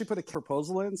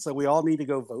proposal in. So we all need to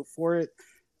go vote for it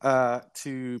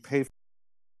to pay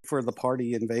for the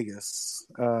party in Vegas.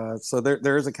 So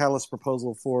there is a Catalyst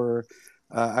proposal for,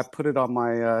 I put it on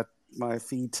my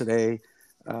feed today.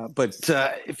 But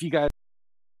if you guys,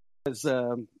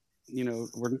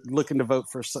 we're looking to vote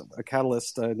for a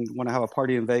Catalyst and want to have a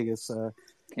party in Vegas. Can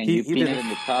you pin it in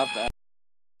the top,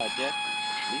 Jeff?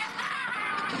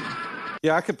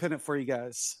 Yeah, I could pin it for you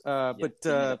guys. But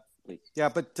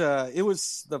it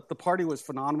was the party was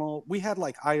phenomenal. We had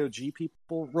like IOG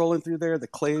people rolling through there. The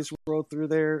Clays rolled through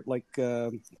there. Like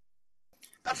had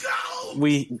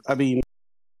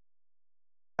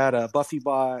a Buffy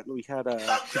Bot. We had a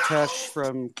Katesh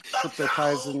from Crypto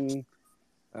Kaizen.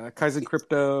 Kaizen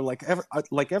Crypto,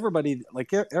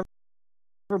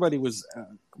 everybody was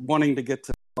wanting to get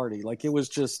to the party. Like it was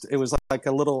like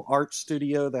a little art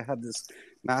studio that had this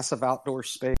massive outdoor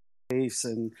space,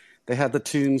 and they had the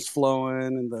tunes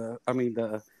flowing, and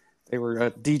They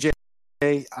were DJ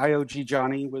IOG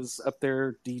Johnny was up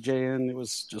there DJing. It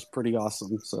was just pretty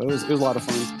awesome. So it was a lot of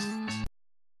fun.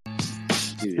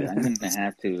 Dude, I'm gonna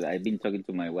have to. I've been talking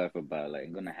to my wife about like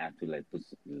I'm gonna have to like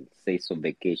say some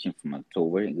vacation from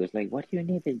October. And goes like, "What do you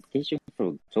need vacation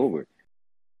for October?"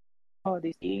 Oh,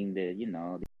 this thing that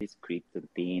this crypto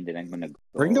thing that I'm gonna go.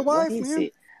 Bring the wife, what is man.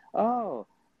 It? Oh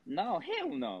no, hell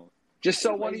no. Just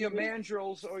so one of your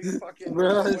mandrills or your fucking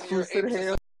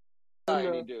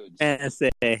dudes. And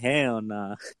say hell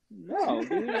nah. No,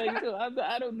 dude. Like,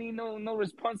 I don't need no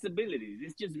responsibilities.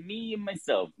 It's just me and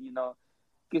myself,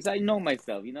 because I know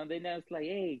myself. Then it's like,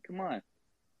 hey, come on.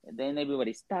 And then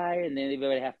everybody's tired, and then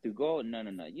everybody have to go. No.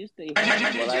 You stay home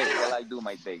while I do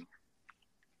my thing.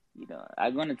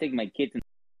 I'm gonna take my kids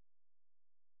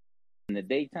in the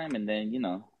daytime, and then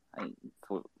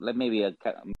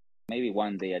maybe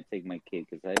one day I take my kid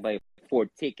because I buy 4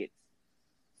 tickets,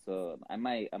 so I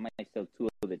might sell 2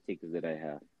 of the tickets that I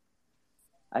have.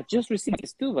 I just received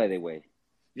this too, by the way.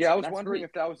 Yeah, I was wondering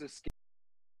if that was a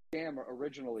scam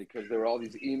originally because there were all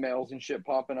these emails and shit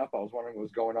popping up. I was wondering what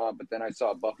was going on, but then I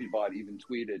saw BuffyBot even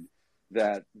tweeted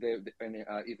that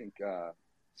even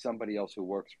somebody else who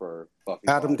works for Buffy.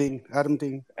 Adam Dean.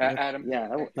 Adam. Yeah,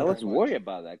 I was worried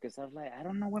about that because I was like, I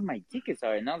don't know where my tickets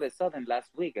are. And now they saw them last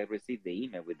week. I received the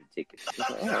email with the tickets.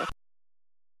 Like,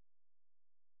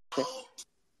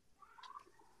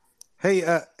 Hey,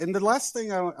 and the last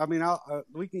thing,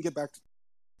 we can get back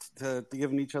to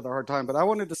giving each other a hard time, but I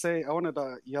wanted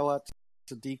to yell out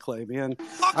to D-Clay, man.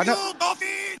 I know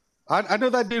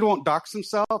that dude won't dox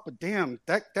himself, but damn,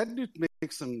 that dude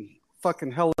makes some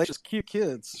fucking hellacious cute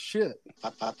kids. Shit.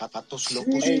 Hey,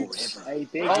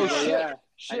 thank you. Yeah.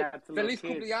 Shit. Feliz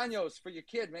cumpleaños for your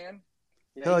kid, man.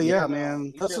 Hell yeah,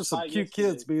 man. Those are some cute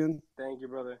kids, man. Thank you,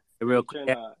 brother. Real quick,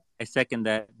 I second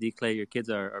that. D-Clay, your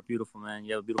kids are beautiful, man.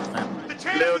 You have a beautiful family.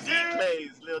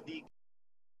 Lil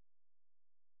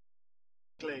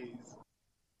D-Clays.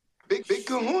 Big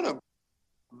kahuna.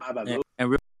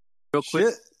 And real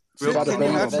quick.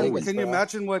 Can you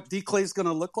imagine what D-Clay's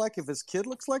gonna look like if his kid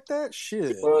looks like that?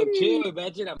 Shit. Chill,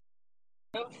 imagine.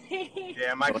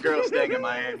 Yeah, my girl's staying in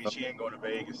Miami. She ain't going to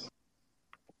Vegas.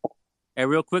 Hey,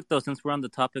 real quick though, since we're on the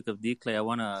topic of D-Clay, I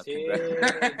want to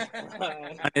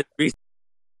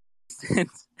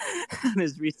on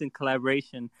his recent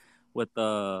collaboration with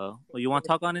you want to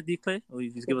talk on it, D-Clay? Or you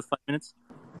just give us 5 minutes?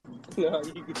 No,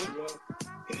 you can do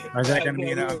Or is that going to be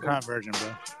an uncut version,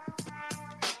 bro?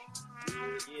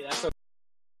 Yeah, that's a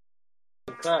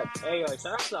cut. Hey, shout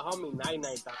out to the homie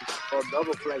 99 for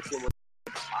double flexing with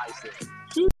the bicep.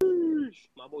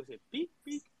 My boy said, beep,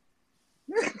 beep.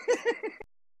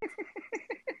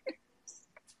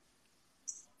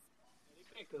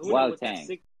 Wild Tang.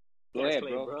 Go ahead,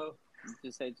 bro. You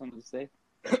just say something to say?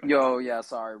 Yo, yeah,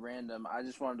 sorry, random. I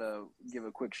just wanted to give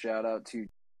a quick shout out to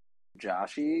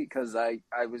Joshy because I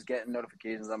was getting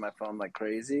notifications on my phone like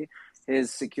crazy.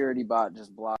 His security bot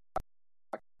just blocked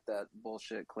that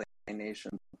bullshit Clay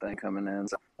Nation thing coming in.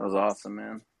 So that was awesome,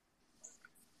 man.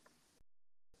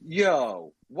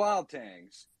 Yo, Wild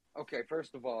Tangs. Okay,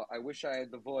 first of all, I wish I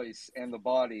had the voice and the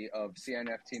body of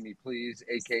CNFT Me Please,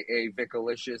 a.k.a.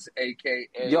 Vicalicious,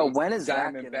 a.k.a. Yo, when is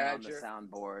Diamond that Badger? getting on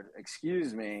the soundboard?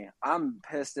 Excuse me. I'm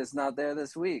pissed it's not there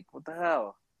this week. What the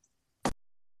hell?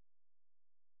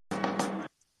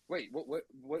 Wait, what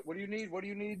do you need? What do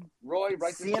you need? Roy,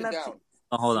 write this shit down.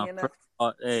 Oh, hold on.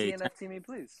 Hey, CNFT Me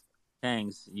Please.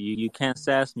 Tangs, you can't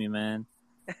sass me, man.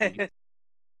 You're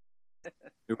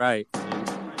right.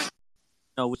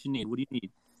 No, what you need? What do you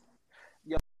need?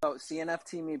 Yo,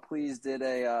 CNFT Me Please did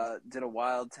a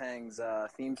Wild Tangs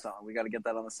theme song. We got to get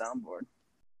that on the soundboard.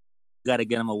 Got to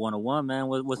get him a 101, man.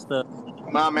 What's the?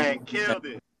 My man killed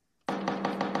it.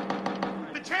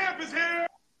 The champ is here.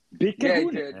 Big yeah, he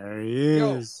did. There he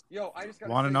is. Yo, I just got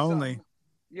one and only. Something.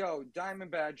 Yo, Diamond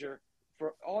Badger.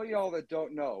 For all y'all that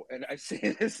don't know, and I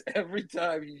say this every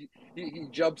time he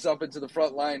jumps up into the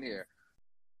front line here,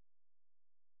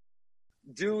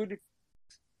 dude.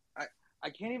 I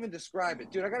can't even describe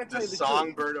it, dude. I gotta tell you the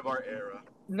songbird of our era.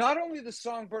 Not only the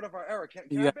songbird of our era. Can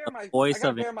I bare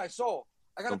my soul?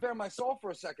 I gotta bare my soul for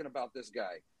a second about this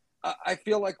guy. I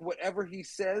feel like whatever he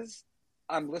says,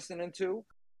 I'm listening to.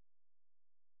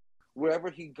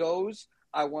 Wherever he goes,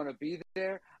 I want to be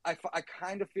there. I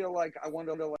kind of feel like I want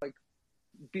to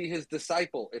be his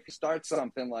disciple. If he starts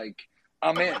something, like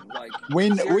I'm in. Like we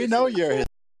know you're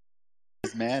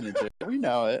his manager. We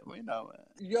know it.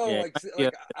 Yo, yeah, like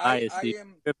biased, I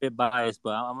am a bit biased,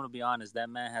 but I'm gonna be honest. That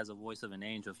man has a voice of an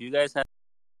angel. If you guys have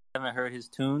haven't heard his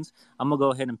tunes, I'm gonna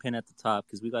go ahead and pin at the top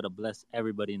because we gotta bless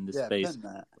everybody in this space. Pin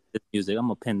that. This music. I'm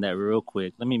gonna pin that real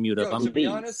quick. Let me mute up. To be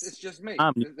honest, it's just me.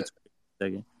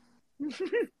 Second.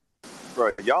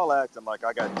 Bro, y'all acting like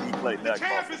I got D-Clay neck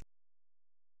muscles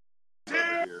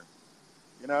here.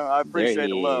 You know, I appreciate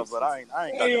the love, but I ain't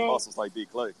got the muscles like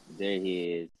D-Clay. There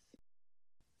he is.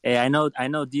 Hey, I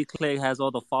know D-Clay has all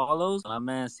the follows. My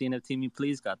man, CNFT Me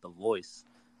Please, got the voice.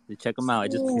 Check him out.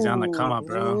 He's on the come up,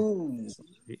 bro.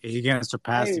 He's gonna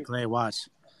surpass D-Clay. Watch.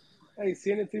 Hey,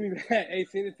 send it to me. Hey,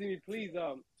 send it to me, please.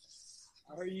 I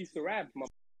heard you used to rap, my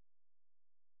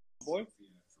boy.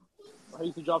 I heard you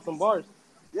used to drop some bars.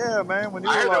 Yeah, man. When you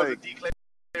I were heard like the D-Clay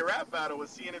rap battle with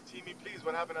CNFT Me Please.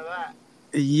 What happened to that?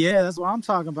 Yeah, that's what I'm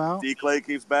talking about. D-Clay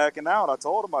keeps backing out. I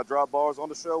told him I drop bars on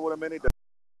the show with him any day.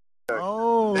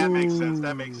 Oh, that makes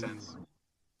sense.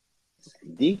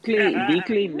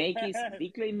 D-Clay make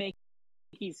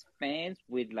his fans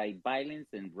with like violence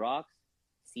and rocks.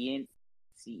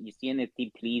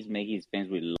 CNFT Please make his fans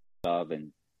with love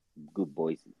and good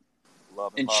voices.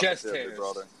 Love and chest hairs,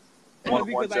 brother.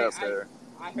 One chest hair.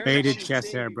 Faded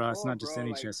chest hair, bro. It's not just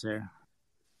any chest hair.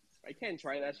 I can't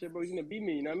try that shit, bro. He's gonna beat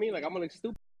me. You know what I mean? Like I'm gonna look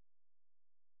stupid.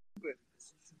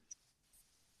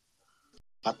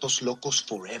 Patos Locos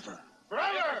forever.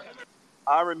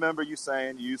 I remember you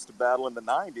saying you used to battle in the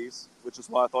 90s, which is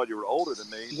why I thought you were older than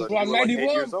me. But you were like 8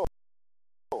 years old.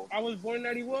 I was born in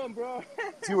 91, bro.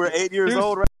 You were 8 years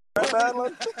old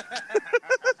battling?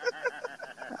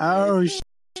 Oh,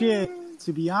 shit.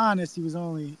 To be honest, he was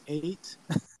only 8.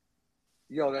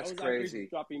 Yo, that's crazy.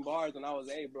 Dropping bars when I was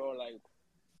 8, bro. Like,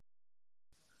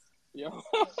 yo.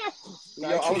 I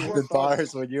was the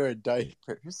bars when you were in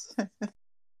diapers.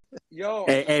 Yo.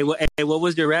 Hey, what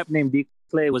was your rap name,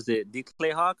 D-Clay? Was it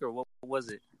D-Clay Hawk or what was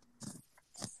it?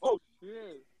 Oh,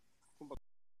 shit.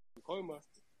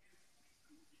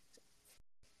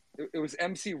 It was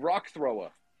MC Rock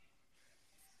Thrower.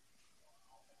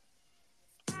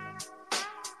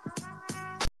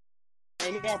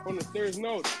 And from the stairs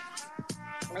note.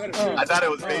 I thought it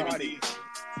was Baby D.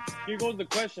 Here goes the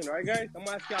question, all right, guys? I'm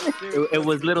gonna ask y'all it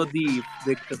was Little D,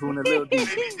 the Kahuna Little D.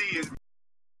 Baby D is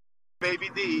Baby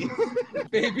D.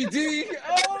 Baby D.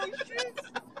 Oh shit.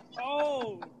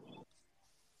 Oh.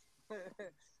 This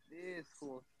is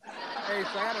cool. Hey,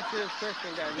 so I got a serious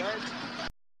question, guys, right?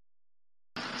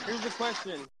 Here's the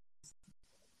question.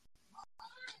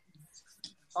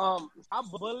 How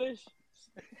bullish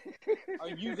are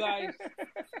you guys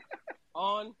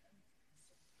on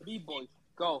B-Boys?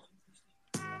 Go.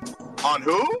 On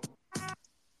who?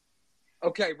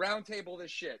 Okay, round table this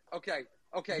shit. Okay.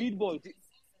 B-Boys.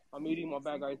 I'm eating my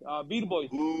bad, guys.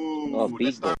 B-Boys. Ooh,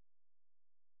 let's start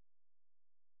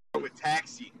with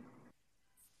Taxi.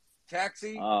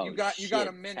 Taxi, oh, you got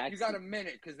a minute. Taxi. You got a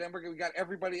minute because then we got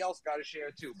everybody else got to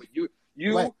share too. But you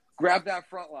grab that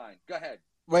front line. Go ahead.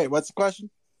 Wait, what's the question?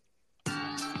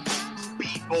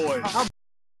 B-Boys. How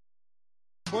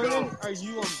bullish are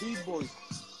you on B-Boys?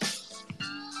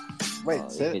 Wait,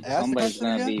 if somebody's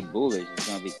gonna be bullish, it's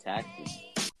gonna be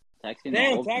Taxi. Taxi,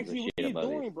 damn, Taxi, what you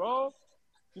doing, bro?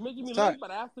 You're making me look, but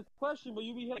I asked the question, but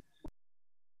you be like,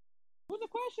 "What's the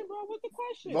question, bro? What's the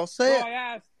question?" Well, say it. I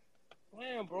asked,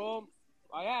 damn, bro.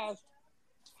 I asked,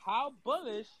 how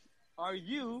bullish are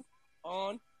you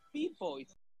on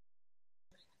B-Boys?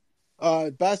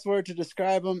 Best word to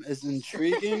describe them is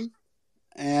intriguing.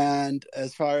 And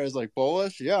as far as like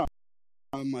bullish, yeah,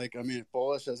 I'm like,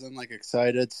 bullish as in like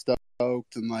excited,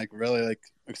 stoked, and like really like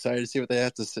excited to see what they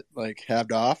have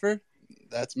to offer.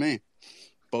 That's me,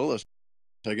 bullish,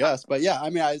 I guess. But yeah,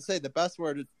 I'd say the best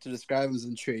word to describe them is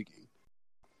intriguing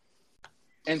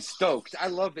and stoked. I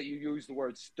love that you use the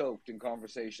word stoked in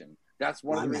conversation. That's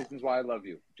one of the reasons why I love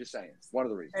you. Just saying, one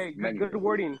of the reasons. Hey, good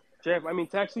wording, Jeff.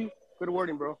 Taxi, good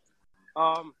wording, bro.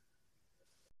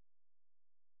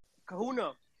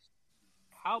 Kahuna,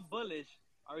 how bullish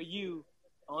are you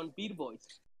on B-Boys?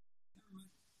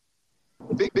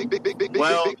 Big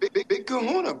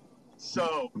Kahuna.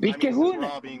 So, Big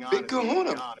Kahuna. Big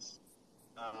Kahuna.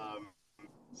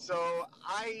 So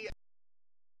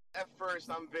at first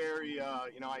I'm very,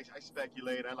 I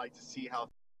speculate. I like to see how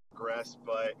things progress,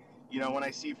 but when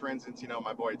I see, for instance,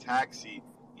 my boy Taxi,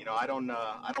 I don't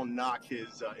knock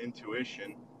his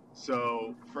intuition.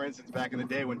 So, for instance, back in the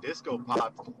day when disco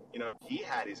popped, he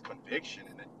had his conviction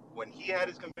in it. When he had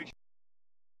his conviction,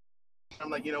 I'm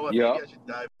like, you know what, maybe I should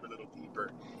dive a little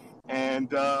deeper.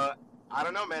 And I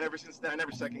don't know, man. Ever since then, I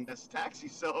never second-guessed Taxi.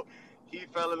 So he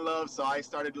fell in love. So I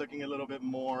started looking a little bit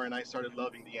more, and I started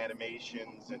loving the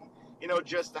animations and,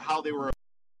 just how they were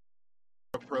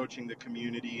approaching the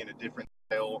community in a different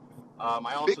style.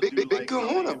 I also do like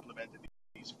how they implemented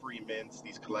free mints,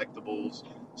 these collectibles.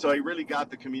 So he really got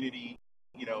the community,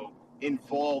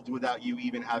 involved without you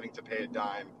even having to pay a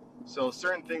dime. So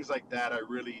certain things like that I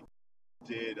really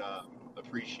did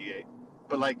appreciate.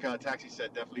 But like Taxi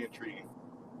said, definitely intriguing.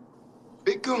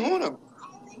 Big Kahuna.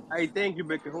 Hey, thank you,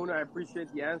 Big Kahuna. I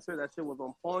appreciate the answer. That shit was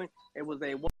on point. It was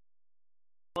a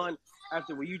one.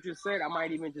 After what you just said, I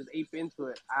might even just ape into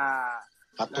it. I'm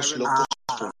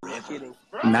kidding.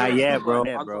 Not yet, bro.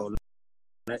 Yeah, bro.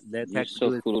 You're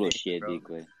so cool as shit,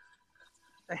 Duque.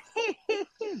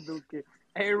 Duque.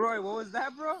 Hey, Roy, what was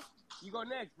that, bro? You go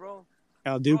next, bro.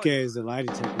 El Duque is the lie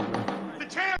detector, bro. The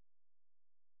champ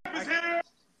is here.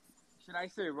 Should I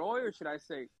say Roy or should I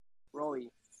say Roy?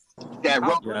 Yeah,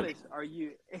 How bullish are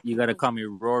you? You gotta call me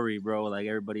Rory, bro, like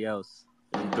everybody else.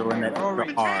 You throw in that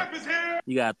extra R.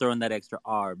 You gotta throw in that extra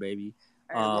R, baby.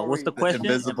 What's the question?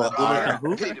 Invisible R.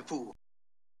 Who?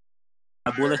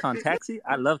 I'm bullish on Taxi.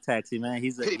 I love Taxi, man.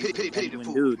 He's a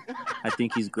genuine dude. I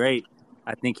think he's great.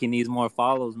 I think he needs more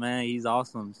follows, man. He's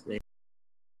awesome.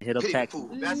 Hit up Taxi.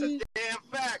 That's a damn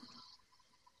fact.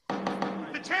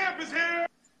 The champ is here.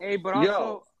 Hey, but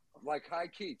also, like high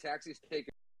key, Taxi's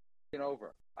taking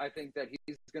over. I think that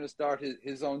he's going to start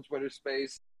his own Twitter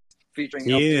space featuring.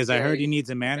 He is. I heard he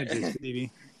needs a manager,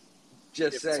 Stevie.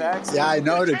 Just saying. Yeah, I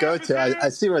know who to go to. I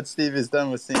see what Steve has done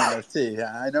with CNFT.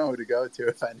 Yeah, I know who to go to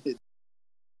if I need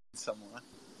someone.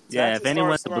 Yeah, if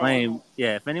anyone's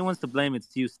to blame,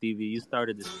 it's you, Stevie. You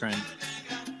started this trend.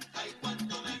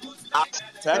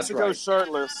 Taxi goes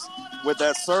shirtless with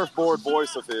that surfboard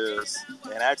voice of his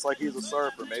and acts like he's a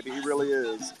surfer. Maybe he really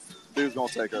is. Dude's gonna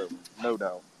take over, no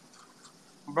doubt.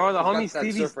 Bro, the homie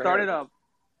Stevie started a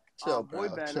boy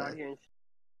band out here and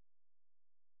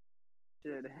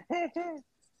shit.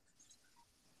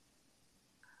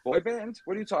 Boy bands?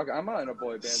 What are you talking? I'm not in a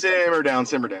boy band. Simmer down.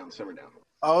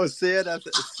 Oh,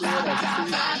 CNFT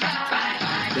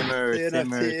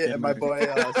and my boy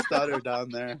Stutter down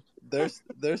there.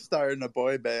 They're starting a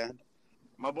boy band.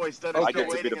 My boy Stutter. I get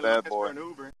to be the bad boy.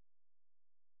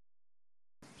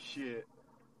 Shit.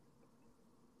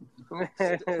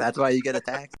 That's why you get a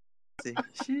taxi.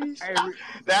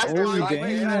 That's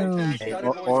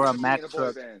or a Mack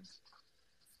truck.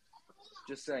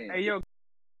 Just saying. Hey, yo,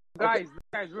 guys,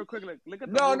 real quick, look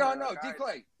at the No,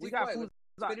 D-Clay.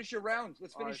 Let's finish your round.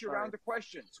 Let's finish your round of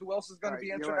questions. Who else is going to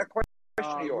be answering that question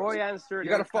of yours? Roy answered. You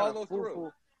got to follow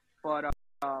through. But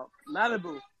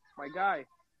Malibu, my guy,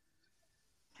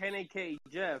 Ken A.K.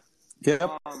 Jeff. Yep.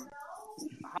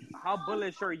 How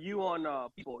bullish are you on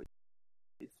people?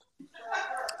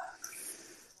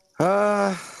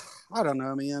 I don't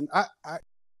know, man. I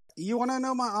you want to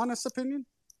know my honest opinion?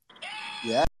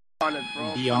 Yeah.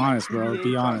 Be honest, bro.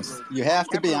 Be honest. You have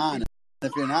to be honest.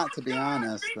 If you're not to be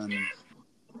honest, then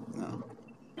no.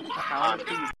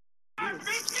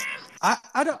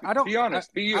 I don't be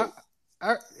honest. Be you.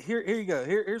 Here you go.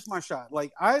 Here's my shot.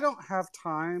 Like, I don't have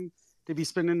time to be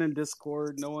spending in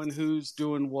Discord, knowing who's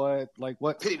doing what, like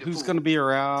who's going to be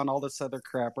around, all this other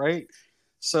crap, right?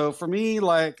 So for me,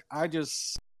 like, I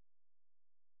just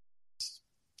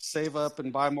save up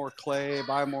and buy more clay,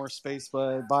 buy more Space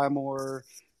Bud, buy more,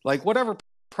 like, whatever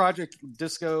project,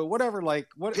 disco, whatever, like,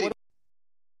 whatever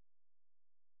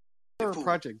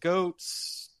project,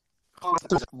 goats.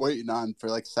 Just waiting on for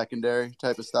like secondary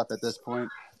type of stuff at this point.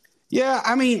 Yeah,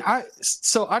 I mean, I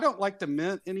don't like to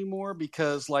mint anymore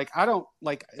because, like, I don't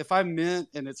like if I mint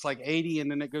and it's like 80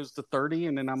 and then it goes to 30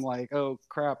 and then I'm like, oh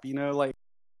crap, like.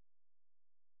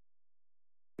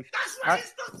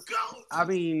 I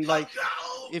mean, like,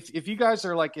 if you guys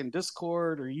are like in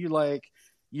Discord or you like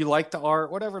the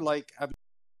art, whatever, like, I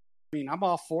mean, I'm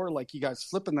all for like you guys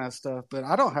flipping that stuff, but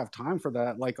I don't have time for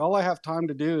that. Like, all I have time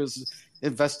to do is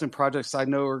invest in projects I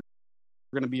know are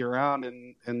going to be around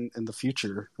in the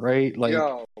future, right? Like,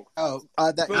 Who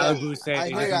said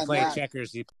he doesn't play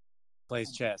checkers? He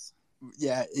plays chess.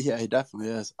 Yeah, he definitely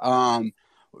is.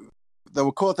 The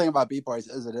cool thing about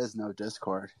Beatboys is it is no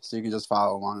Discord, so you can just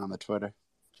follow along on the Twitter.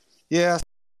 Yeah.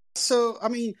 So I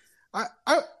mean, I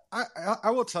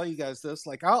will tell you guys this.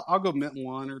 Like, I'll go mint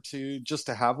one or two just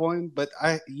to have one, but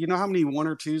you know how many 1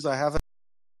 or 2s I have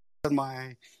in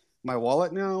my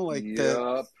wallet now? Like, and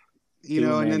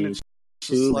then it's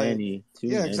just too like, many.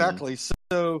 Exactly.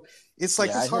 So it's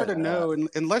like it's hard to know, and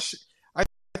unless I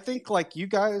think like you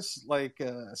guys like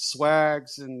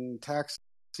Swags and Taxi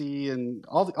and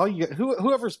all you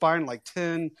whoever's buying like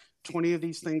 10, 20 of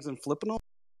these things and flipping them,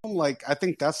 like, I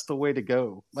think that's the way to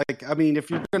go. Like, I mean, if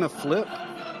you're gonna flip,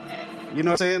 you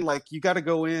know what I'm saying? Like, you got to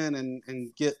go in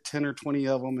and get 10 or 20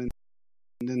 of them and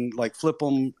then like flip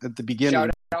them at the beginning.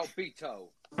 Shout out Beto.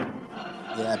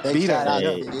 Yeah, big shout out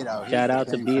to Beto. Shout out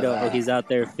to Beto. Oh, he's out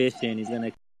there fishing. He's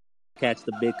gonna catch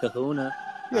the big kahuna.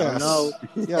 I don't know.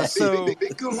 Yeah, so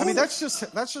I mean that's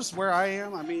just where I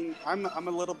am. I mean, I'm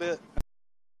a little bit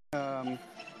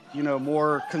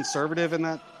more conservative in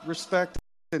that respect,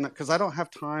 because I don't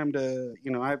have time to,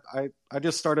 I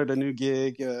just started a new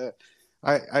gig.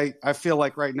 I feel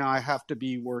like right now I have to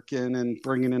be working and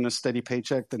bringing in a steady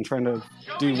paycheck than trying to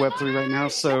do Web3 right now.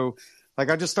 So like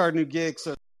I just started a new gig,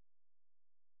 so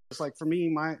it's like for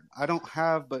me, I don't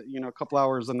have but a couple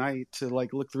hours a night to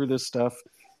like look through this stuff.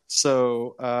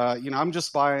 So I'm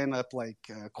just buying up like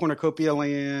cornucopia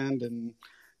land, and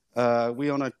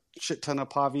we own a shit ton of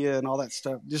Pavia and all that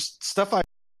stuff. Just stuff I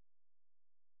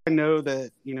know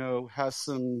that has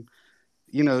some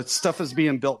stuff is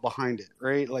being built behind it,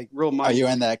 right? Like real money. Are you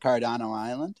in that Cardano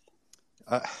Island?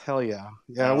 Hell yeah,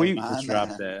 yeah. We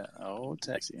dropped that. Oh,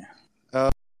 taxi.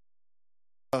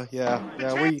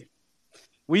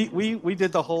 We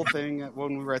did the whole thing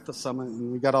when we were at the summit,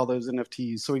 and we got all those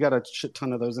NFTs. So we got a shit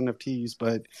ton of those NFTs.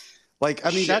 But like, I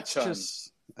mean,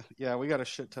 we got a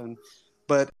shit ton.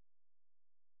 But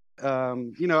I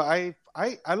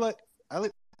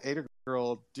let Ada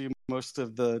Girl do most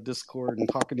of the Discord and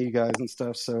talking to you guys and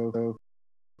stuff. So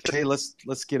hey, let's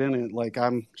get in it. Like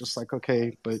I'm just like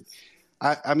okay, but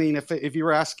I mean, if you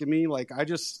were asking me, like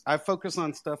I focus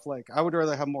on stuff like I would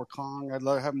rather have more Kong. I'd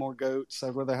rather have more goats.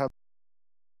 I'd rather have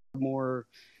more,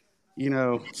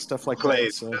 stuff like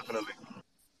that. So. Definitely.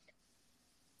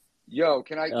 Yo,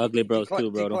 can I? Ugly Bros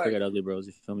too, bro. Don't forget Ugly Bros.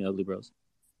 You feel me, Ugly Bros.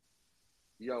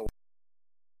 Yo,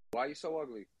 why are you so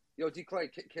ugly? Yo, D Clay,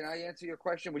 can I answer your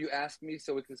question? Will you ask me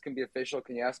so this can be official?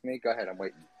 Can you ask me? Go ahead, I'm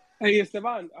waiting. Hey,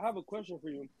 Esteban, I have a question for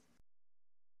you.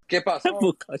 ¿Qué pasó?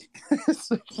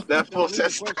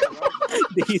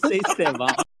 Did he say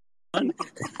Esteban?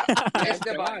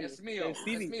 Esteban, es mío. Es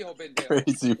mío, pendejo.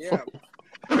 Crazy. Yeah.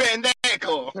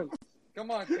 Pendejo.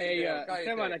 Come on, hey,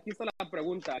 Esteban, aquí está la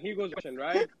pregunta. Here goes the question,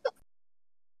 right?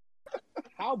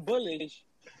 How bullish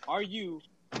are you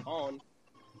on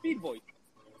Speed Boy?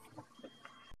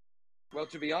 Well,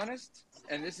 to be honest,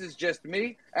 and this is just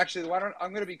me. Actually, I'm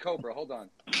going to be Cobra. Hold on.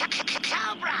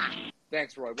 Cobra.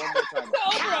 Thanks, Roy. One more time.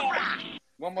 Cobra.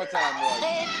 One more time, Roy.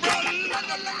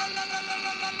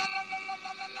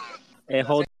 Hey,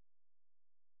 hold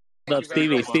up,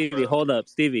 Stevie. Hold up,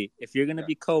 Stevie. If you're going to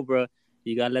be Cobra,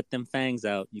 you got to let them fangs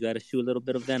out. You got to shoot a little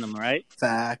bit of venom, right?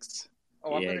 Facts.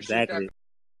 Oh, I'm going to shoot that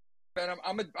venom.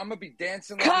 I'm going to be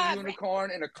dancing like a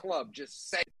unicorn in a club. Just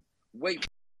say, wait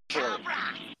for it.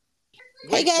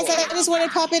 Hey guys, I just want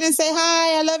to pop in and say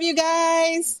hi. I love you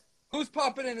guys. Who's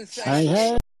popping in and saying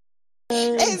hi?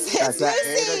 It's Lucy. It's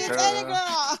Ada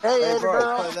Girl. Hey, Ada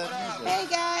Girl. Hey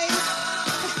guys.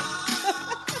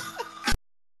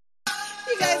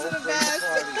 You guys are the best.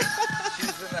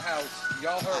 She's in the house.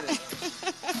 Y'all heard it.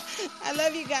 I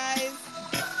love you guys.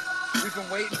 We've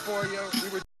been waiting for you. We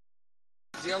were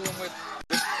dealing with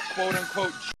this quote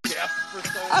unquote Jeff for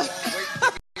so long. Waiting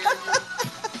to hear you.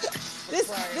 This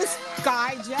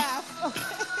guy Jeff.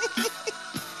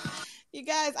 You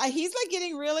guys, he's like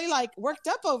getting really like worked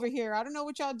up over here. I don't know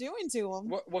what y'all doing to him.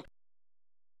 What?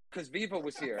 Because Viva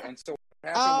was here, and so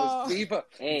what happened was Viva.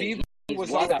 Viva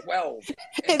was on 12.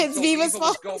 It's so Viva's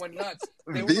fault. Was going nuts.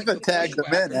 Viva tagged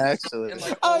them in actually.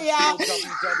 Like yeah,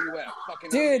 WWF.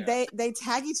 Dude, they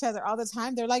tag each other all the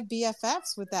time. They're like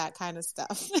BFFs with that kind of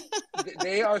stuff.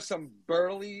 They are some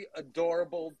burly,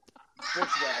 adorable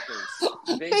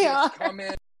bushwhackers. They just come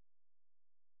in.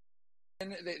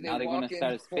 They walk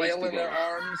in, flailing their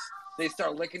arms. They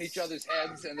start licking each other's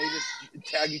heads, and they just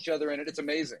tag each other in it. It's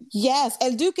amazing. Yes,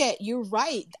 and Duque, you're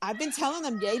right. I've been telling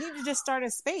them they need to just start a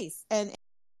space, and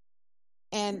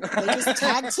they just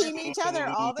tag team each other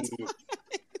all the time.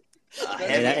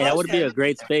 That would be a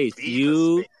great space.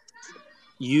 You,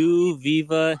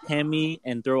 Viva, Hemi,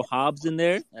 and throw Hobbs in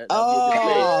there. That'd be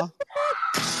a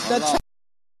good space.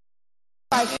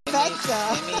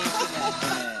 Trifecta.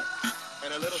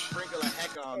 And a little sprinkle of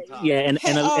heck on top. Yeah, and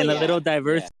a little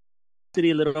diversity, a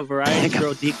little variety.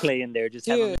 Throw D-Clay in there. Just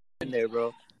have him in there,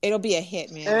 bro. It'll be a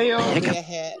hit, man. It'll be a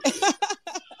hit.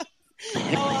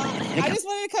 I just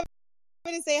wanted to come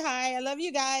in and say hi. I love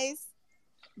you guys.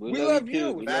 We love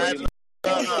you.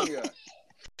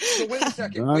 So wait a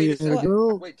second.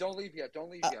 Wait, don't leave yet.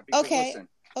 Because listen,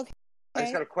 I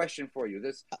just got a question for you.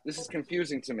 This is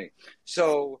confusing to me.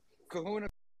 So Kahuna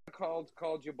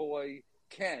called your boy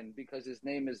Ken because his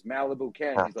name is Malibu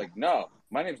Ken. He's like, no,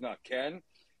 my name's not Ken,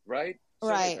 right? So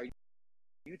right.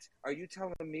 Are you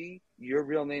telling me your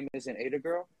real name isn't Ada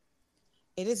Girl?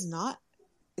 It is not.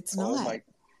 It's not. Oh my!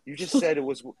 You just said it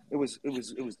was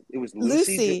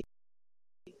Lucy.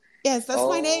 Yes, that's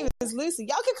my name is Lucy.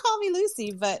 Y'all can call me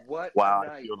Lucy, but what wow, a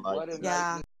night. What a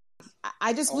night.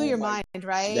 I just blew your mind,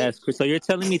 right? That's so you're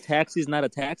telling me taxi's not a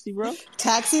taxi, bro?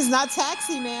 Taxi's not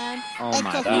taxi, man. Oh and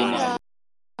my Kahuna, God,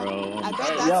 bro. I bet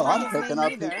that's Yo, not I'm his picking name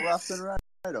up either. people left and right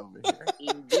over here.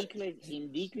 In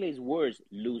Diclay's words,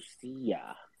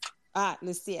 Lucia. Ah,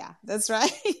 Lucia. That's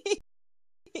right.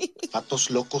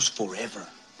 Vatos locos forever.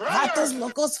 Vatos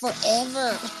locos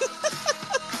forever.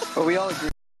 But we all agree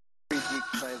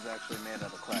D-Clay is actually made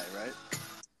out of clay, right?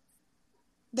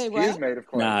 They He what? is made of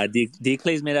clay. Nah,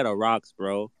 D-Clay's made out of rocks,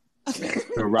 bro.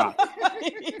 The rock.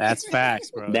 That's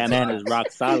facts, bro. That man is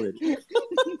rock solid.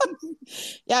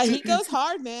 Yeah, he goes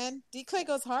hard, man. D-Clay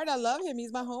goes hard. I love him.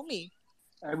 He's my homie.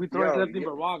 Hey, we throwing nothing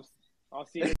but rocks. I'll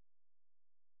see you.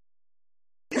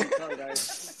 Sorry,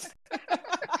 guys.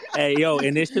 Hey, yo,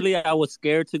 initially I was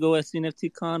scared to go at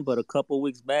CNFT Con, but a couple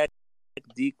weeks back,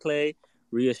 D-Clay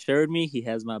reassured me he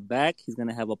has my back. He's going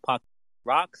to have a pocket of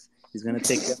rocks. He's going to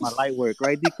take care of my light work.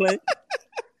 Right, D-Clay?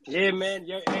 Yeah, man.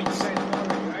 Hey, you guys know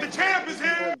already, right? The champ is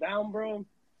here. Down, bro.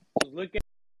 Just look at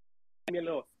me a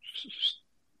little.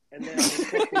 And then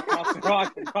cross the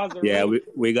rock and cross the Yeah, road.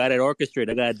 we got it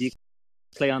orchestrated. I got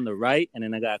D-Clay on the right, and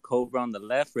then I got Cobra on the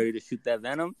left, ready to shoot that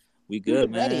venom. We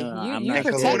good, man. Ready. I'm You not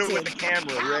protected. With the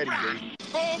camera ready,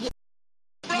 baby.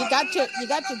 You got your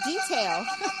detail.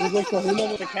 Who's like Kahuna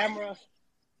with the camera?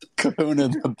 Kahuna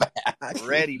in the back.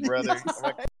 Ready, brother.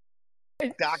 I'm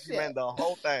gonna document the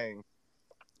whole thing.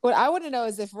 What I want to know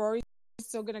is if Rory's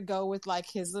still going to go with like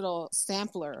his little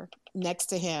sampler next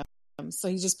to him. So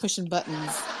he's just pushing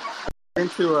buttons.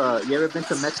 you ever been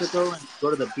to Mexico and go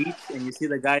to the beach and you see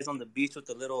the guys on the beach with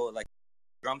the little like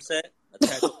drum set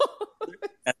attached?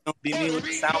 That's gonna be me with the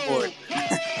soundboard.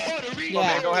 Oh,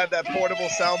 man, go have that portable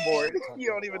soundboard. You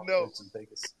don't even know.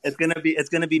 It's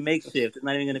gonna be makeshift. It's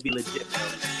not even gonna be legit.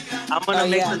 I'm gonna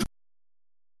make the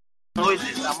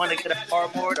noises. I'm gonna get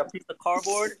a piece of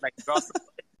cardboard, like draw some.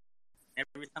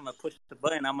 Every time I push the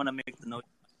button, I'm gonna make the noise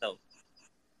myself.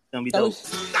 It's gonna be dope.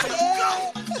 It's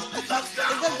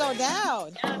gonna go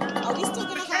down. Are we still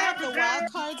gonna have the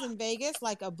wild cards in Vegas,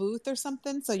 like a booth or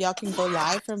something, so y'all can go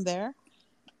live from there?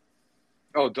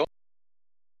 Oh, don't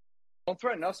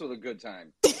threaten us with a good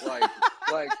time. Like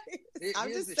I'm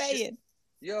just saying. Shit.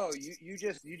 Yo, you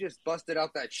just busted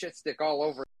out that shit stick all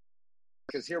over.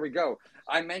 Because here we go.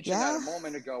 I mentioned that a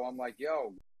moment ago. I'm like,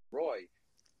 yo, Roy,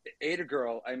 Ada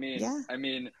girl. I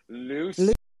mean,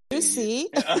 Lucy. Lucy.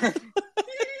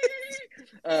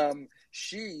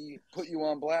 She put you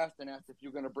on blast and asked if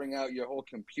you're going to bring out your whole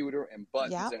computer and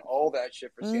buttons and all that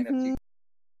shit for CNFT.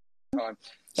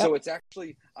 So it's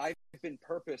actually I've been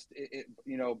purposed,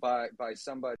 by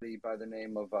somebody by the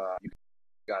name of you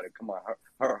got it. Come on,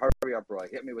 hurry up, Roy.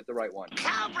 Hit me with the right one.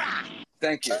 Cobra.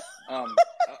 Thank you.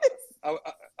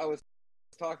 I was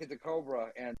talking to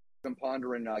Cobra and been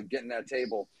pondering getting that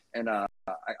table, and I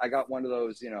got one of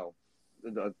those, the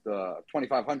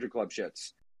 2500 Club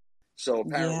shits. So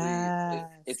apparently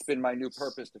it's been my new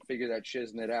purpose to figure that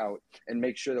shiznit out and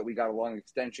make sure that we got a long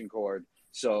extension cord.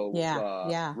 So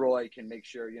Roy can make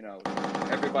sure,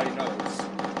 everybody knows.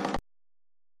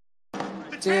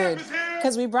 Dude,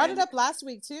 because we brought it up last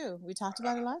week, too. We talked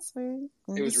about it last week.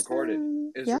 It was recorded.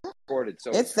 Recorded.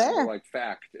 So it's there. Like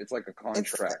fact. It's like a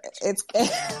contract. It's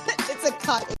a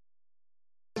cut.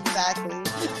 Exactly.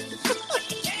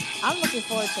 I'm looking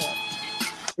forward to it.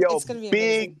 Yo, it's going to be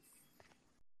big. amazing.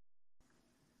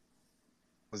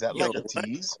 Was that like a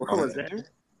tease? What was that?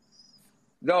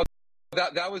 No,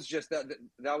 that was just that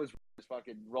was just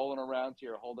fucking rolling around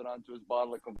here, holding on to his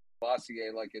bottle of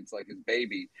Courvoisier like it's like his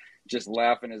baby, just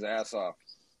laughing his ass off.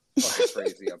 Fucking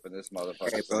crazy up in this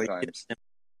motherfucker sometimes.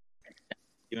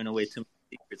 Giving away too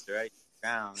many secrets, right?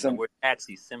 Down. We're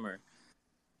taxi simmer.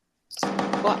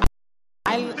 Well,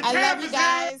 I love you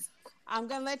guys. I'm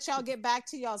gonna let y'all get back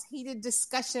to y'all's heated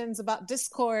discussions about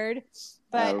Discord,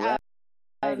 but.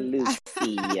 Lucia.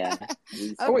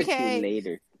 We'll see you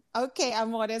later. Okay,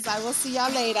 amores. I will see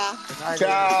y'all later.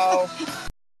 Ciao.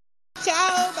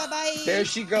 Ciao. Bye-bye. There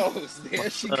she goes.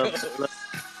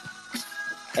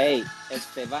 Hey,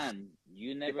 Esteban,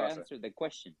 you never answered the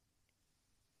question.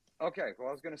 Okay, well,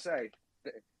 I was going to say.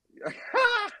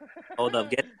 Hold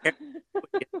up. Get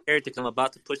prepared to come.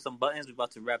 About to push some buttons. We're about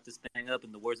to wrap this thing up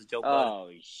in the words of Joe Budden. Oh,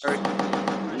 shit.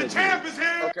 The champ is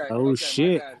here. Okay. Oh,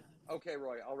 shit. Okay,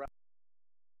 Roy, I'll wrap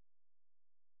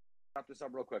this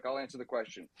up real quick. I'll answer the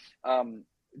question.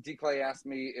 D-Clay asked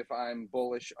me if I'm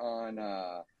bullish on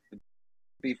the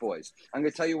Beat Boys. I'm going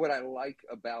to tell you what I like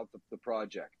about the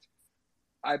project.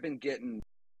 I've been getting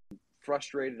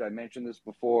frustrated. I mentioned this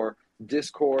before.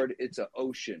 Discord, it's an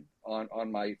ocean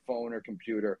on my phone or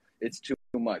computer. It's too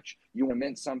much. You want to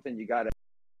mint something, you got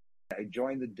to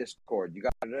join the Discord. You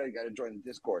got to join the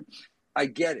Discord. I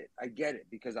get it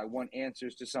because I want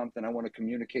answers to something. I want to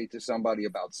communicate to somebody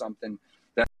about something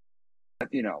that,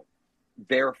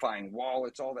 verifying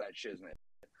wallets, all that shit, isn't it?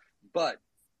 But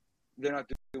they're not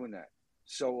doing that.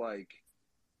 So, like,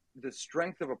 the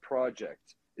strength of a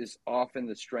project is often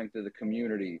the strength of the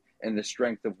community and the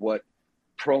strength of what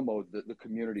promo the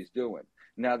community's doing.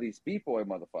 Now, these Beat Boy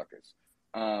motherfuckers,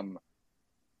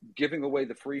 giving away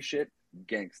the free shit,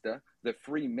 gangsta. The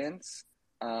free mints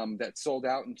that sold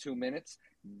out in 2 minutes,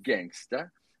 gangsta.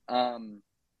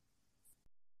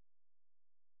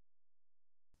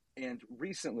 And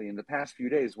recently, in the past few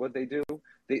days, what they do,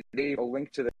 they gave a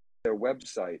link to their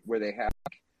website where they have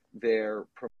their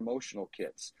promotional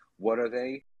kits. What are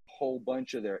they? Whole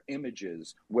bunch of their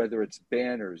images, whether it's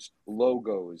banners,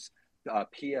 logos,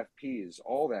 PFPs,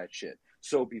 all that shit.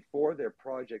 So before their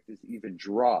project is even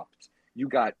dropped, you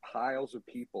got piles of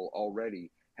people already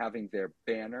having their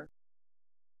banner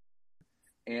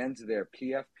and their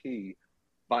PFP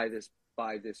by this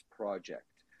project.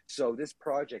 So this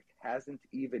project hasn't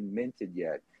even minted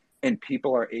yet, and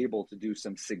people are able to do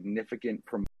some significant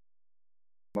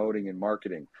promoting and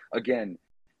marketing, again,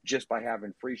 just by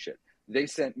having free shit. They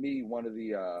sent me one of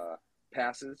the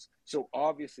passes, so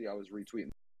obviously I was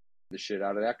retweeting the shit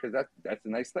out of that because that's a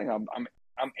nice thing. I'm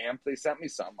amped. They sent me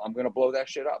something. I'm gonna blow that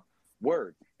shit up.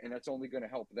 Word, and that's only gonna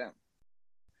help them.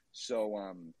 So,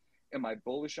 am I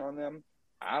bullish on them?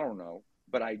 I don't know,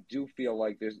 but I do feel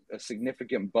like there's a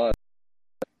significant buzz.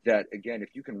 That again,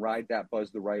 if you can ride that buzz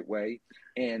the right way,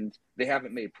 and they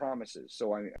haven't made promises,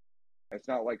 so it's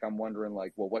not like I'm wondering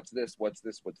like, well, what's this, what's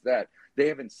that? They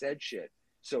haven't said shit,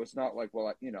 so it's not like,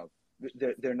 well,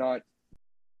 they're not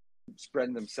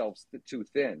spreading themselves too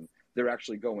thin. They're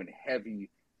actually going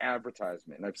heavy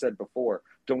advertisement. And I've said before,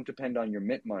 don't depend on your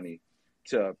mint money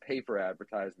to pay for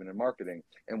advertisement and marketing.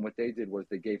 And what they did was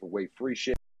they gave away free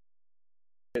shit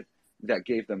that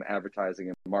gave them advertising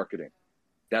and marketing.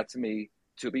 That's me.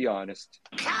 To be honest,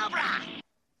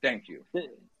 thank you.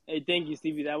 Hey, thank you,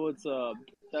 Stevie. That was a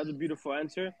beautiful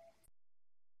answer.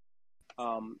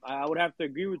 I would have to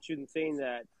agree with you in saying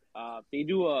that they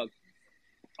do all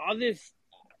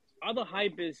the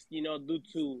hype is due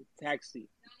to Taxi.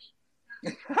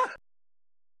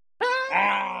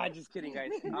 Just kidding,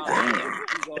 guys. Keep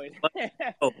going.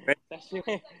 That shit,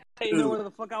 I didn't know where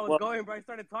the fuck I was going, bro. I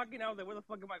started talking. I was like, where the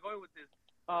fuck am I going with this?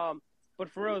 But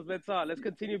for us, let's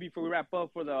continue before we wrap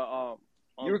up for the.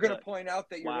 You were going to point out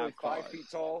that you're really 5 feet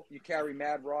tall. You carry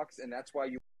mad rocks, and that's why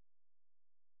you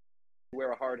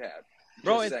wear a hard hat.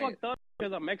 Bro, it's fucked up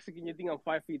because I'm Mexican. You think I'm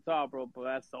 5 feet tall, bro? But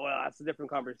that's a different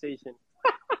conversation.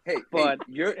 Hey,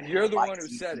 you're the one who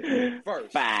said it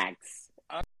first. Facts.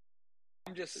 I'm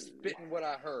just spitting what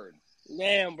I heard.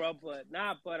 Damn, bro,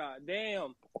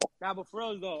 damn. Nah, but for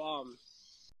us though,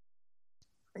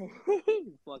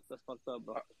 fucked up,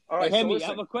 bro. All right, Hemi, so I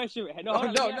have a question. No.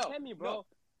 Hemi, bro.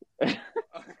 Go ahead.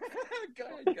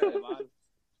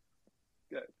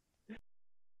 Good.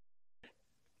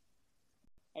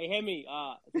 Hey, Hemi,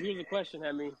 here's a question,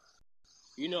 Hemi.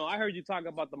 I heard you talk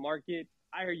about the market.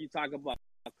 I heard you talk about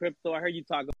crypto. I heard you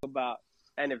talk about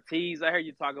NFTs. I heard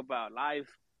you talk about life,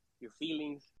 your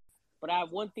feelings. But I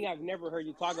have one thing I've never heard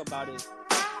you talk about is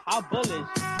how bullish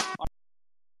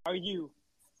are you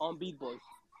on Beat Boys?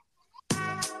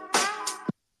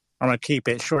 I'm going to keep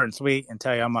it short and sweet and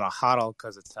tell you I'm going to hodl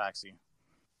because it's Taxi.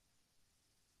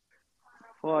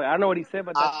 Well, I don't know what he said,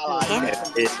 but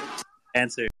that's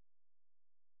answer.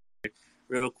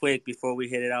 Real quick before we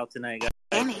hit it out tonight, guys.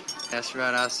 That's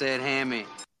right, I said Hammy.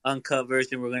 Uncut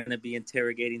version, we're going to be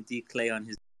interrogating D. Clay on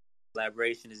his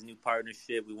collaboration, his new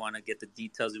partnership. We want to get the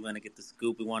details. We want to get the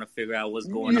scoop. We want to figure out what's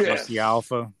going on. What's the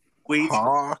alpha?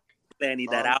 I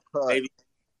need that out, baby.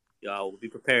 Y'all, be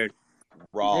prepared.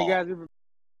 Raw. Hey, guys, be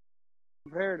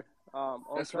prepared.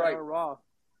 That's right. Raw.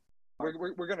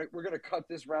 We're gonna cut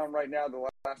this round right now. The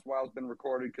last while's been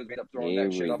recorded because we ended up throwing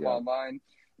that shit up online.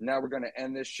 Now we're gonna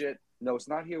end this shit. No, it's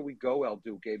not here we go, El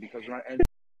Duque, because we're not ending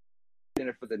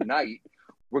it for the night.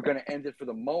 We're gonna end it for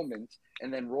the moment,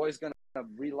 and then Roy's gonna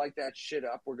relight that shit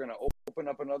up. We're gonna open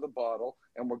up another bottle,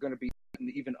 and we're gonna be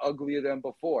even uglier than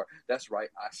before. That's right,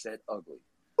 I said ugly.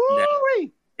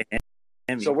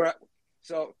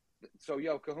 So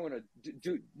yo, Kahuna,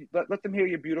 let them hear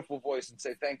your beautiful voice and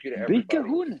say thank you to everybody. Big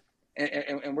Kahuna.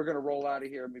 And we're gonna roll out of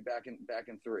here and be back in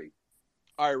 3.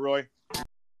 All right, Roy.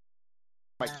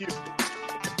 My cue.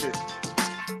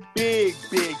 Big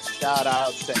shout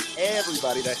outs to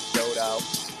everybody that showed out.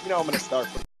 I'm gonna start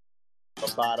from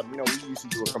the bottom. We usually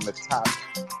do it from the top,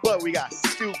 but we got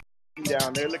Stu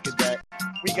down there. Look at that.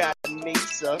 We got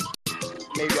Mesa.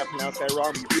 maybe I pronounced that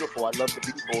wrong. But beautiful. I love the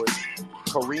Beach Boys.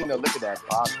 Karina, look at that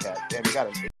Bobcat. Damn, they got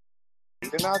a.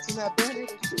 They're not in that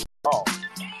band. Oh,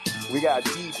 we got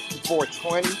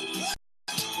D420.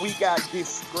 We got this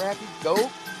Scrappy Goat.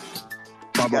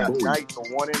 We got Knight, the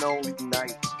one and only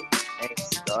Knight. And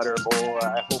Stutter Boy.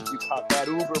 I hope you caught that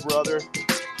Uber, brother.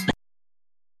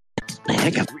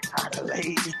 We got a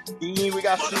lady. We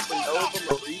got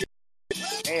Supernova Maria.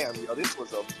 Damn, yo, this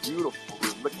was a beautiful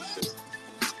room. Look at this.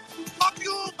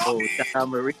 Oh, shout out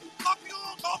Marie.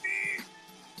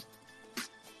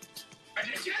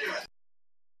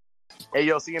 Hey,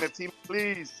 yo, CNFT,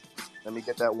 please. Let me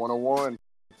get that 101.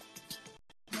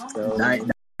 So,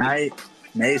 night.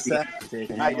 Mesa. All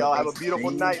right, y'all. Have a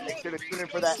beautiful night. Make sure to tune in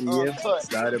for that uncut.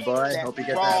 Starter boy. Hope you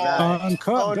get that right.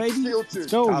 Uncut, baby. Unfiltered.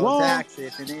 Go Call raw. a taxi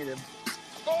if you need him.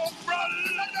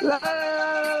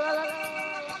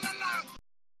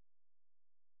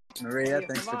 Maria,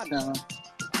 thanks for coming.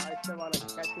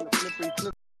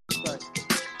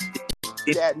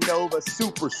 That Nova,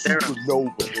 super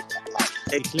Nova.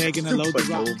 Hey, Clegg and the load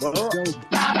the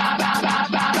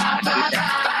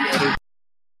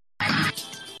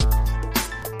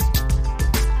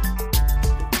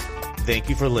Thank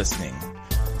you for listening.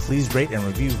 Please rate and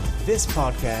review this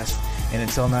podcast. And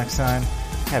until next time,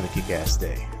 have a kick-ass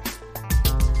day.